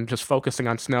falling and just focusing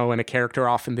on snow and a character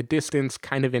off in the distance,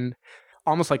 kind of in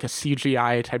almost like a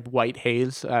CGI type white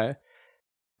haze.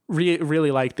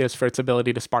 Really like this for its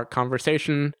ability to spark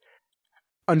conversation.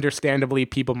 Understandably,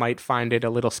 people might find it a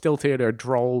little stilted or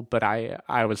droll, but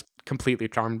I was completely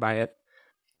charmed by it.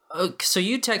 So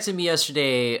you texted me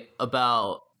yesterday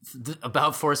about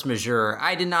Force Majeure.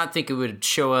 I did not think it would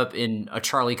show up in a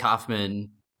Charlie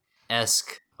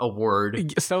Kaufman-esque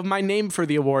award. So my name for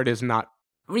the award is not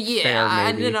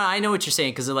fair, maybe. I know what you're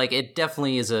saying, because like it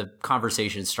definitely is a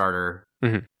conversation starter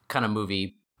kind of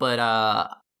movie. But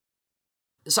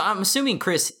so I'm assuming,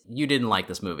 Chris, you didn't like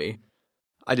this movie.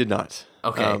 I did not.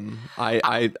 Okay.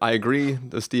 I agree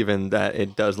with Steven that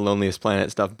it does Loneliest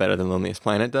Planet stuff better than Loneliest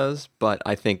Planet does, but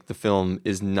I think the film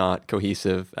is not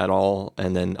cohesive at all.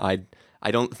 And then I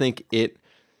don't think it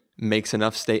makes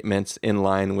enough statements in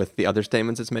line with the other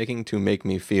statements it's making to make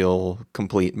me feel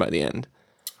complete by the end.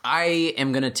 I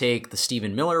am going to take the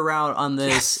Stephen Miller route on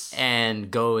this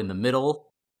and go in the middle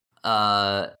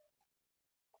and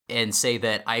say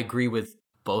that I agree with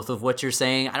both of what you're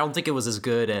saying. I don't think it was as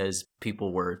good as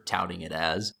people were touting it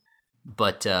as,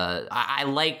 but I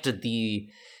liked some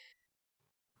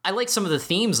of the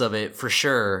themes of it for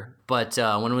sure. But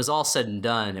when it was all said and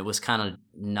done, it was kind of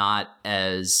not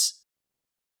as,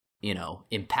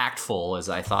 impactful as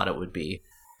I thought it would be.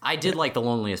 I did like The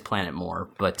Loneliest Planet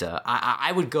more, but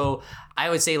I would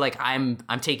say like I'm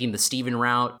taking the Steven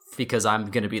route because I'm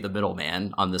going to be the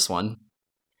middleman on this one.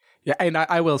 Yeah, and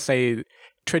I will say,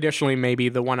 traditionally, maybe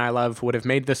the one I love would have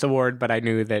made this award, but I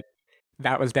knew that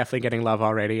was definitely getting love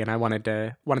already, and I wanted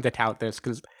to tout this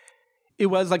because it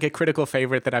was like a critical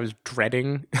favorite that I was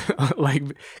dreading, like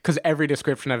because every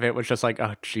description of it was just like,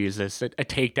 oh Jesus, a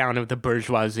takedown of the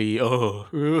bourgeoisie.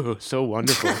 Oh, so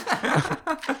wonderful.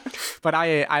 But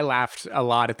I laughed a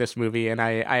lot at this movie, and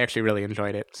I actually really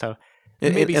enjoyed it. So.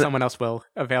 Maybe someone else will.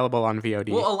 Available on VOD.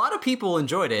 Well, a lot of people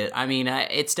enjoyed it. I mean,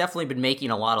 it's definitely been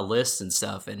making a lot of lists and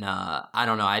stuff. And I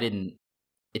don't know.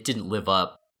 It didn't live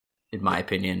up, in my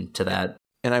opinion, to that.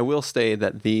 And I will say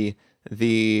that the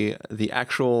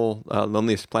actual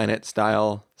Loneliest Planet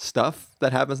style stuff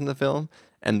that happens in the film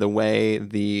and the way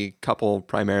the couple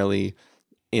primarily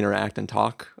interact and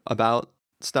talk about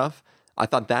stuff, I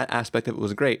thought that aspect of it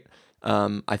was great.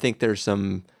 I think there's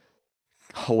some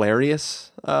hilarious,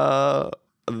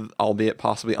 albeit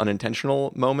possibly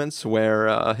unintentional moments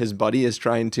where his buddy is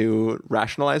trying to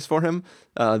rationalize for him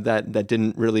that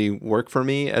didn't really work for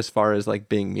me as far as like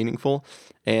being meaningful.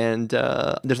 And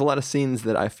there's a lot of scenes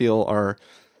that I feel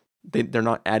they're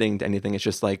not adding to anything. It's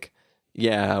just like,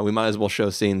 yeah, we might as well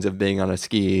show scenes of being on a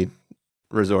ski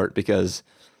resort because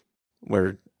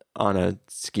we're on a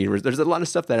ski resort. There's a lot of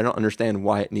stuff that I don't understand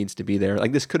why it needs to be there.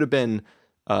 Like this could have been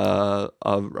a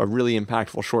really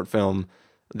impactful short film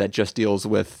that just deals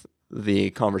with the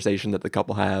conversation that the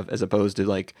couple have as opposed to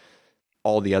like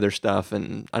all the other stuff.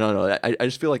 And I don't know, I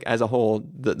just feel like as a whole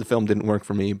the film didn't work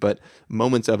for me, but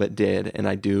moments of it did, and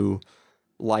I do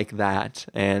like that.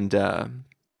 And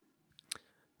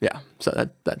yeah, so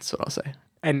that's what I'll say.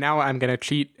 And now I'm gonna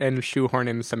cheat and shoehorn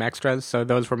in some extras. So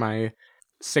those were my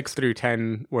 6 through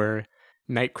 10 were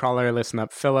Nightcrawler, Listen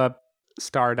Up Philip,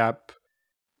 Starred Up,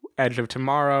 Edge of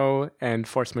Tomorrow, and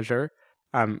Force Majeure.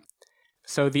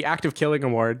 So the Active Killing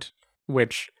Award,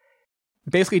 which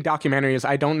basically documentaries,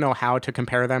 I don't know how to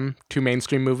compare them to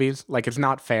mainstream movies. Like, it's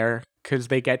not fair because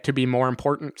they get to be more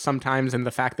important sometimes in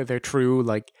the fact that they're true.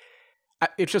 Like,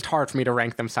 it's just hard for me to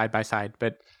rank them side by side.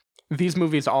 But these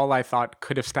movies, all I thought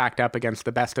could have stacked up against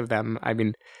the best of them. I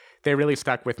mean, they really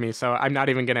stuck with me. So I'm not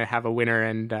even going to have a winner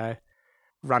and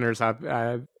runners up.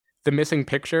 The Missing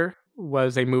Picture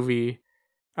was a movie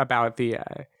about the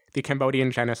Cambodian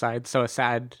genocide, so a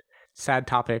sad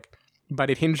topic, but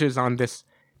it hinges on this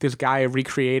guy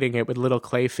recreating it with little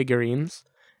clay figurines,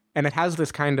 and it has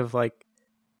this kind of like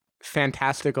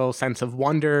fantastical sense of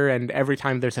wonder, and every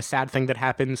time there's a sad thing that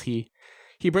happens, he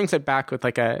brings it back with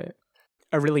like a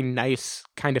really nice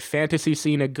kind of fantasy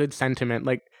scene, a good sentiment,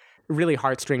 like really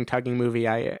heartstring tugging movie.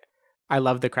 I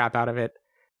love the crap out of it.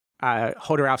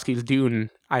 Jodorowsky's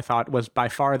Dune, I thought, was by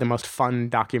far the most fun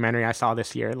documentary I saw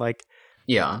this year. Like,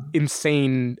 Yeah.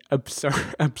 insane,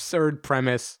 absurd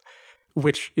premise,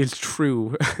 which is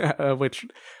true, which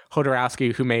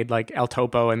Jodorowsky, who made like El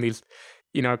Topo and these,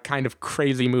 kind of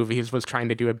crazy movies, was trying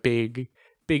to do a big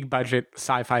budget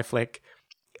sci-fi flick.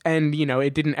 And,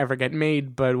 it didn't ever get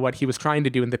made, but what he was trying to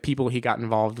do and the people he got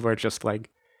involved were just like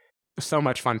so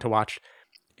much fun to watch.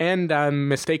 And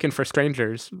Mistaken for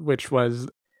Strangers, which was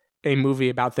a movie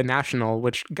about the National,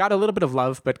 which got a little bit of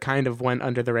love, but kind of went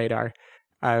under the radar,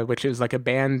 which is like a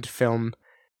band film,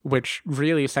 which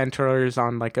really centers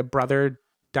on like a brother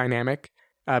dynamic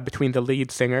between the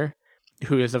lead singer,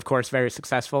 who is of course very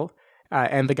successful,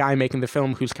 and the guy making the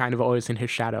film, who's kind of always in his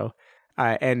shadow.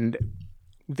 And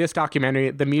this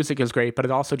documentary, the music is great, but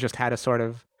it also just had a sort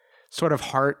of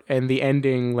heart, and the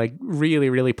ending like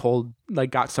really pulled,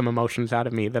 like got some emotions out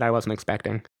of me that I wasn't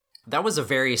expecting. That was a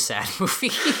very sad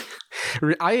movie.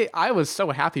 I was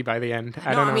so happy by the end.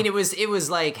 I don't know. I mean, it was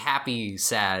like happy,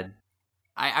 sad.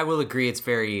 I will agree. It's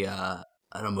very an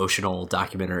emotional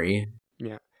documentary.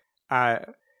 Yeah.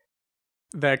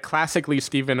 The classically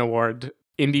Steven Award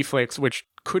indie flicks, which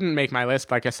couldn't make my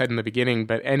list, like I said in the beginning,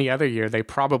 but any other year they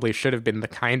probably should have been the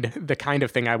kind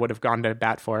of thing I would have gone to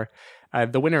bat for.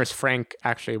 The winner is Frank,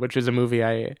 actually, which is a movie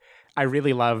I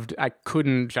really loved. I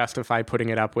couldn't justify putting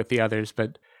it up with the others,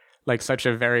 but like such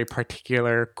a very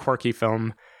particular, quirky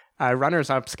film.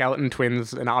 Runners-up, Skeleton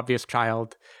Twins, An Obvious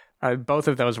Child. Both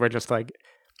of those were just like,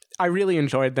 I really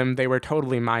enjoyed them. They were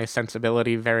totally my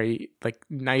sensibility, very like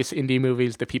nice indie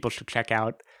movies that people should check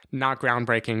out. Not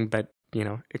groundbreaking, but,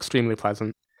 extremely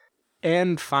pleasant.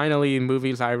 And finally,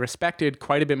 movies I respected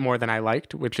quite a bit more than I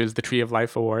liked, which is the Tree of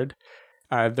Life Award.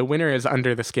 The winner is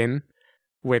Under the Skin,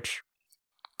 which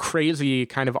crazy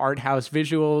kind of art house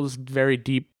visuals, very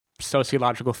deep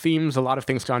sociological themes, a lot of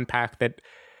things to unpack that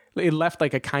it left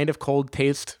like a kind of cold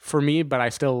taste for me, but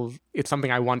it's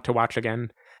something I want to watch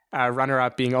again.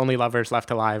 Runner-up being Only Lovers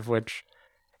Left Alive, which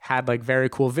had like very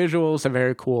cool visuals, a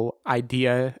very cool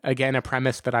idea, again, a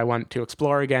premise that I want to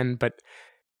explore again, but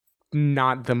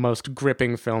not the most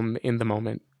gripping film in the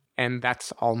moment. And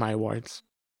that's all my awards.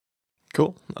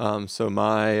 Cool. So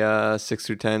my 6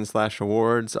 through 10 /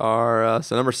 awards are,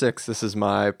 so number 6, this is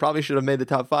my probably should have made the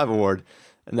top 5 award,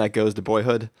 and that goes to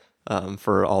Boyhood,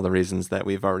 for all the reasons that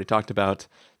we've already talked about.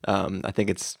 I think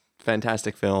it's a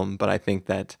fantastic film, but I think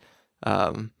that,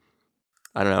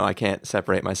 I don't know, I can't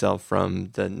separate myself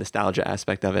from the nostalgia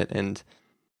aspect of it, and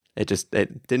it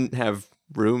didn't have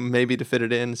room maybe to fit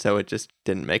it in, so it just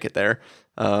didn't make it there.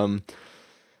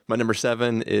 My number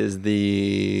 7 is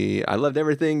I loved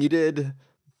everything you did,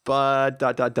 but ...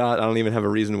 I don't even have a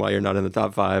reason why you're not in the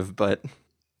top 5, but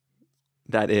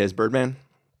that is Birdman,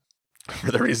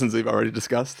 for the reasons we've already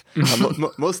discussed.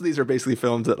 Most of these are basically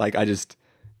films that like I just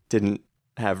didn't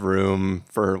have room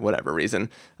for whatever reason.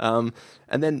 And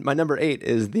then my number 8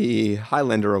 is the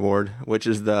Highlander Award, which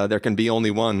is the There Can Be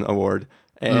Only One Award.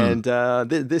 And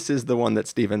this is the one that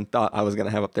Steven thought I was going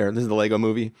to have up there. This is the Lego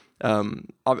Movie.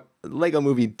 Lego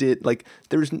Movie did, like,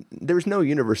 there's no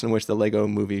universe in which the Lego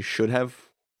Movie should have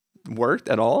worked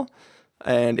at all.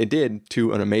 And it did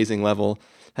to an amazing level.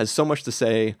 Has so much to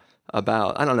say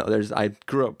about, I don't know, I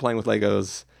grew up playing with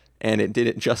Legos, and it did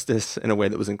it justice in a way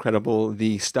that was incredible.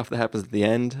 The stuff that happens at the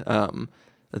end, I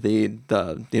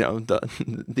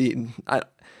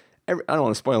don't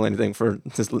want to spoil anything for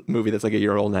this movie that's like a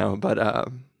year old now, but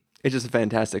it's just a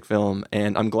fantastic film,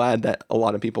 and I'm glad that a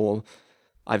lot of people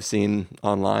I've seen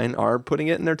online are putting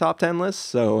it in their top 10 lists,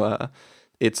 so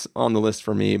it's on the list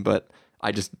for me, but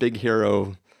Big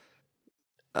Hero,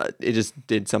 it just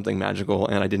did something magical,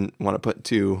 and I didn't want to put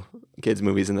 2 kids'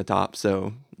 movies in the top,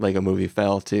 so Lego Movie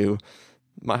fell to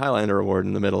my Highlander Award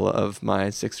in the middle of my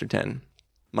 6 through 10.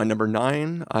 My number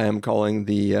 9, I am calling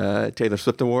the Taylor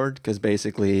Swift Award, because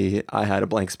basically I had a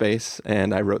blank space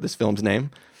and I wrote this film's name.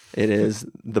 It is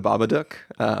The Babadook.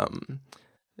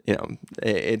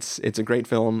 It's a great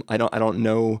film. I don't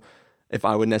know if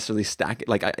I would necessarily stack it.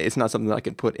 Like, it's not something that I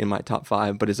could put in my top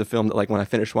 5, but it's a film that, like, when I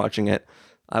finished watching it,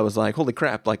 I was like, holy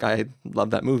crap, like, I love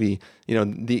that movie.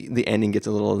 The ending gets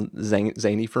a little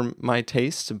zany for my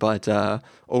taste, but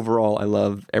overall, I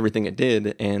love everything it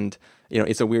did, and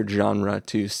it's a weird genre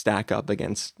to stack up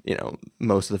against,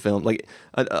 most of the film. Like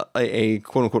a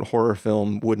quote unquote horror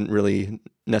film wouldn't really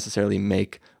necessarily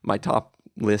make my top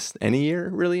list any year,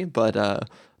 really. But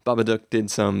Babadook did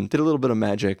a little bit of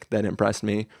magic that impressed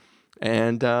me.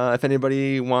 And if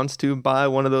anybody wants to buy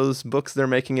one of those books they're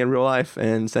making in real life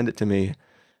and send it to me,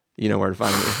 you know where to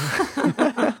find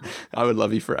me. I would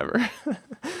love you forever.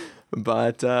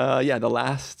 But yeah,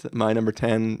 my number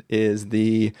 10 is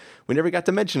the We Never Got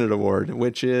to Mention It award,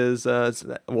 which is,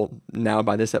 well, now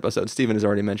by this episode, Steven has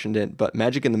already mentioned it, but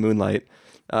Magic in the Moonlight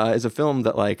is a film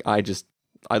that like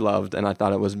I loved, and I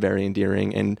thought it was very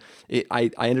endearing. And I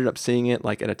ended up seeing it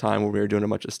like at a time where we were doing a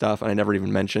bunch of stuff, and I never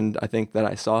even mentioned, I think, that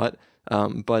I saw it.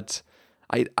 But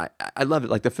I love it.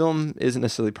 Like, the film isn't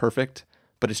necessarily perfect,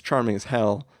 but it's charming as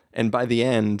hell. And by the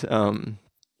end,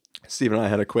 Steve and I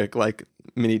had a quick like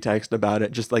mini text about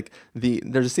it. Just like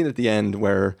there's a scene at the end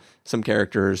where some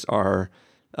characters are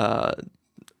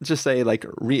just say like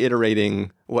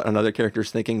reiterating what another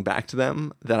character's thinking back to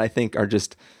them that I think are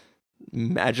just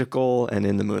magical and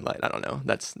in the moonlight. I don't know.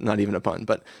 That's not even a pun,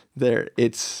 but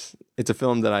it's a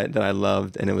film that I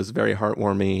loved, and it was very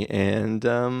heartwarming.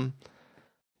 And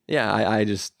yeah, I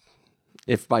just,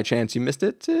 if by chance you missed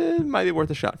it, it might be worth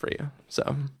a shot for you.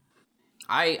 So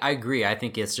I agree. I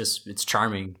think it's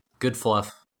charming. Good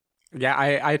fluff. Yeah,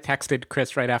 I texted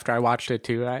Chris right after I watched it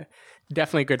too.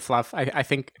 Definitely good fluff. I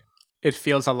think it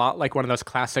feels a lot like one of those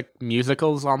classic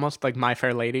musicals, almost like My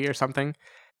Fair Lady or something,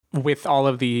 with all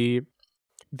of the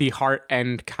heart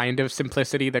and kind of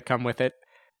simplicity that come with it.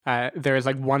 There is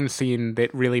like one scene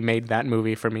that really made that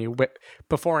movie for me.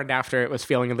 Before and after, it was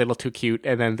feeling a little too cute,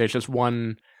 and then there's just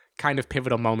one kind of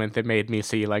pivotal moment that made me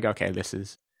see like, okay, this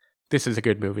is a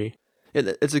good movie.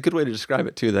 It's a good way to describe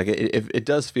it too. Like it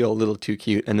does feel a little too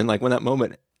cute, and then like when that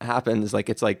moment happens, like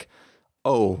it's like,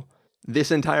 oh,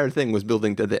 this entire thing was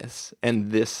building to this,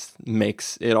 and this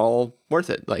makes it all worth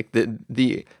it. Like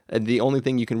the only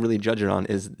thing you can really judge it on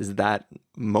is that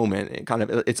moment. It kind of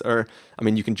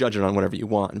you can judge it on whatever you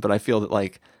want, but I feel that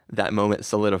like that moment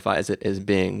solidifies it as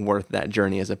being worth that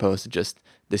journey, as opposed to just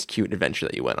this cute adventure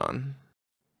that you went on.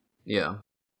 Yeah.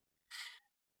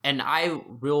 And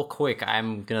real quick,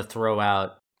 I'm going to throw out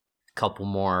a couple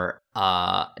more.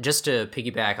 Just to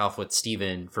piggyback off with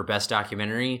Steven for Best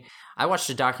Documentary, I watched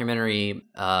a documentary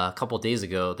a couple days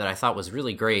ago that I thought was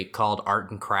really great called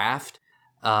Art and Craft,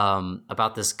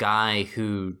 about this guy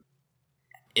who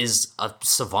is a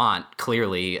savant,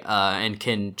 clearly, and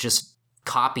can just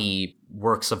copy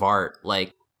works of art,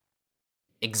 like,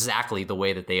 exactly the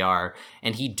way that they are.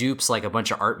 And he dupes, like, a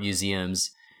bunch of art museums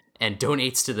and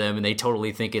donates to them, and they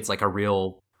totally think it's like a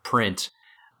real print.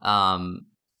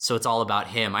 So it's all about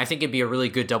him. I think it'd be a really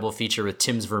good double feature with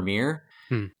Tim's Vermeer,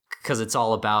 because it's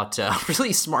all about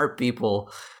really smart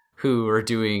people who are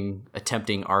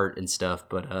attempting art and stuff.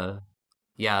 But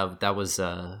yeah, that was.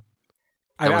 I'm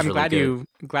really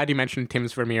glad you mentioned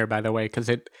Tim's Vermeer, by the way, because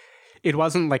it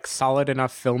wasn't like solid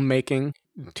enough filmmaking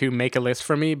to make a list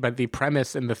for me, but the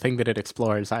premise and the thing that it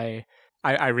explores, I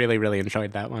really, really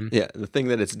enjoyed that one. Yeah, the thing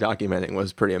that it's documenting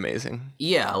was pretty amazing.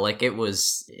 Yeah, like it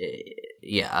was,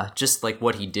 just like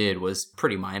what he did was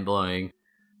pretty mind-blowing.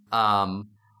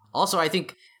 Also, I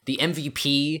think the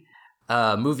MVP,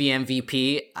 movie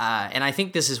MVP, and I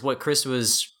think this is what Chris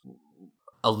was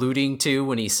alluding to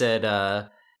when he said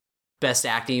best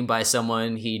acting by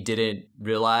someone he didn't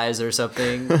realize or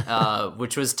something,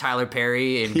 which was Tyler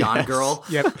Perry in Gone Girl.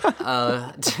 Yep.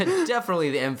 Definitely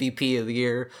the MVP of the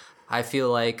year. I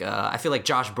feel like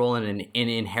Josh Brolin in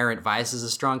Inherent Vice is a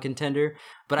strong contender,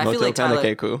 but I feel like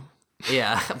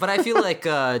but I feel like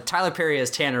Tyler Perry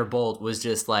as Tanner Bolt was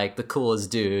just like the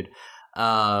coolest dude.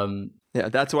 Yeah,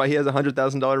 that's why he has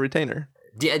 $100,000 retainer.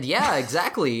 Yeah,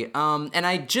 exactly. And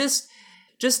I just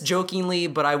jokingly,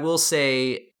 but I will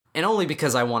say, and only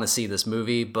because I want to see this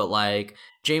movie, but like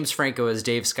James Franco as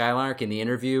Dave Skylark in the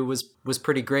interview was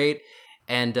pretty great.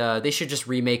 And they should just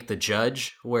remake The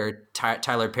Judge, where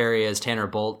Tyler Perry as Tanner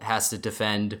Bolt has to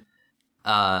defend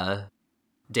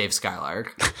Dave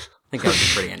Skylark. I think that would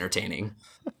be pretty entertaining.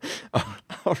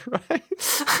 All right.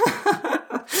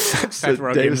 Seth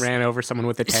Rogen ran over someone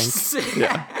with a tank.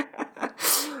 Yeah.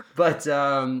 But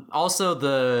also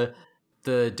the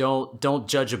don't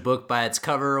judge a book by its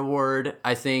cover award.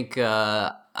 I think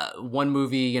one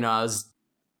movie, I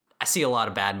see a lot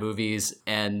of bad movies,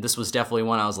 and this was definitely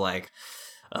one I was like,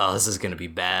 oh, this is going to be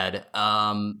bad.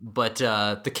 But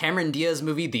the Cameron Diaz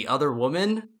movie, The Other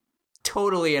Woman,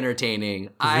 totally entertaining.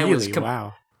 Really? I was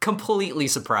Wow. completely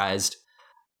surprised.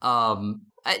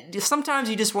 Sometimes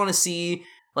you just want to see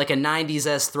like a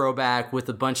 90s-esque throwback with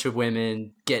a bunch of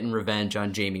women getting revenge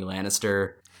on Jaime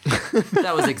Lannister.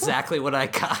 That was exactly what I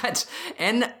got.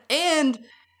 And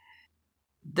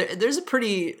there's a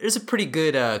pretty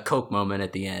good Coke moment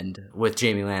at the end with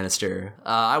Jaime Lannister.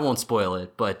 I won't spoil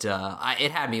it, but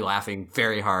it had me laughing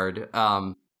very hard.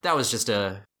 That was just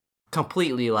a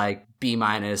completely like B-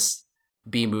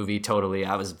 B movie. Totally,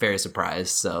 I was very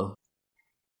surprised. So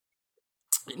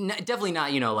definitely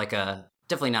not,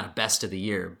 definitely not a best of the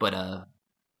year, but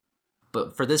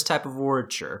but for this type of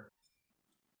award, sure.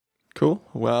 Cool.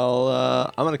 Well,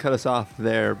 I'm going to cut us off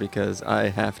there because I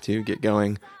have to get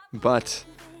going. But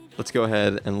let's go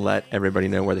ahead and let everybody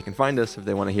know where they can find us if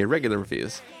they want to hear regular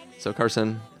reviews. So,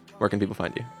 Carson, where can people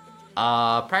find you?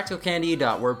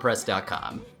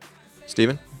 Practicalcandy.wordpress.com.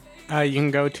 Steven? You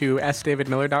can go to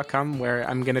sdavidmiller.com, where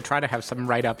I'm going to try to have some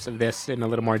write-ups of this in a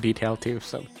little more detail, too.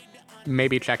 So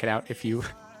maybe check it out if you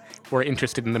were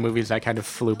interested in the movies I kind of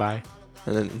flew by.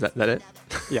 And then, is that it?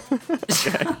 Yeah.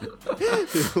 Okay.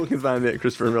 You can find me at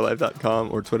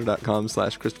ChristopherInRealLife.com or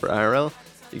Twitter.com/ChristopherIRL.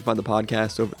 You can find the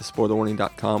podcast over at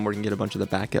SpoilerWarning.com, where you can get a bunch of the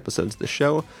back episodes of the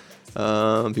show.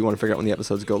 If you want to figure out when the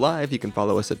episodes go live, you can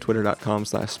follow us at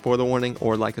Twitter.com/SpoilerWarning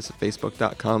or like us at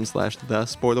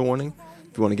Facebook.com/TheSpoilerWarning.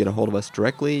 If you want to get a hold of us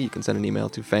directly, you can send an email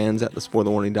to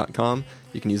fans@thespoilerwarning.com.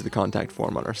 You can use the contact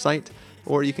form on our site,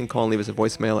 or you can call and leave us a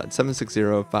voicemail at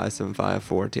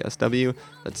 760-575-4TSW.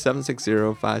 That's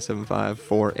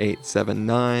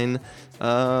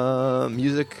 760-575-4879.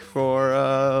 Music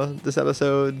for this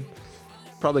episode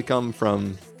probably come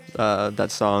from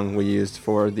that song we used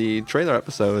for the trailer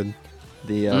episode,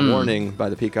 the Warning by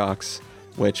the Peacocks,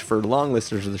 which for long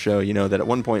listeners of the show, you know that at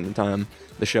one point in time,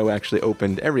 the show actually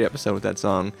opened every episode with that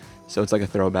song. So it's like a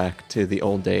throwback to the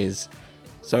old days.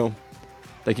 So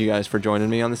thank you guys for joining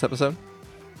me on this episode.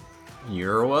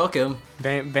 You're welcome.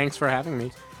 Thanks for having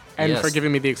me. And for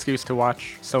giving me the excuse to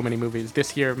watch so many movies.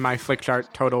 This year, my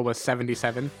Flickchart total was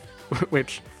 77,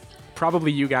 which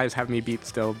probably you guys have me beat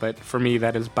still, but for me,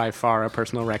 that is by far a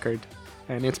personal record.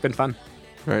 And it's been fun.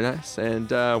 Very nice.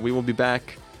 And we will be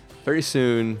back very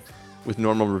soon with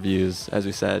normal reviews, as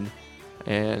we said.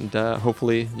 And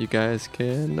hopefully you guys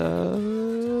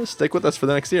can stick with us for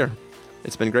the next year.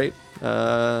 It's been great.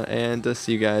 And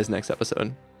see you guys next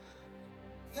episode.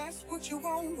 That's what you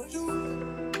want to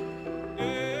do.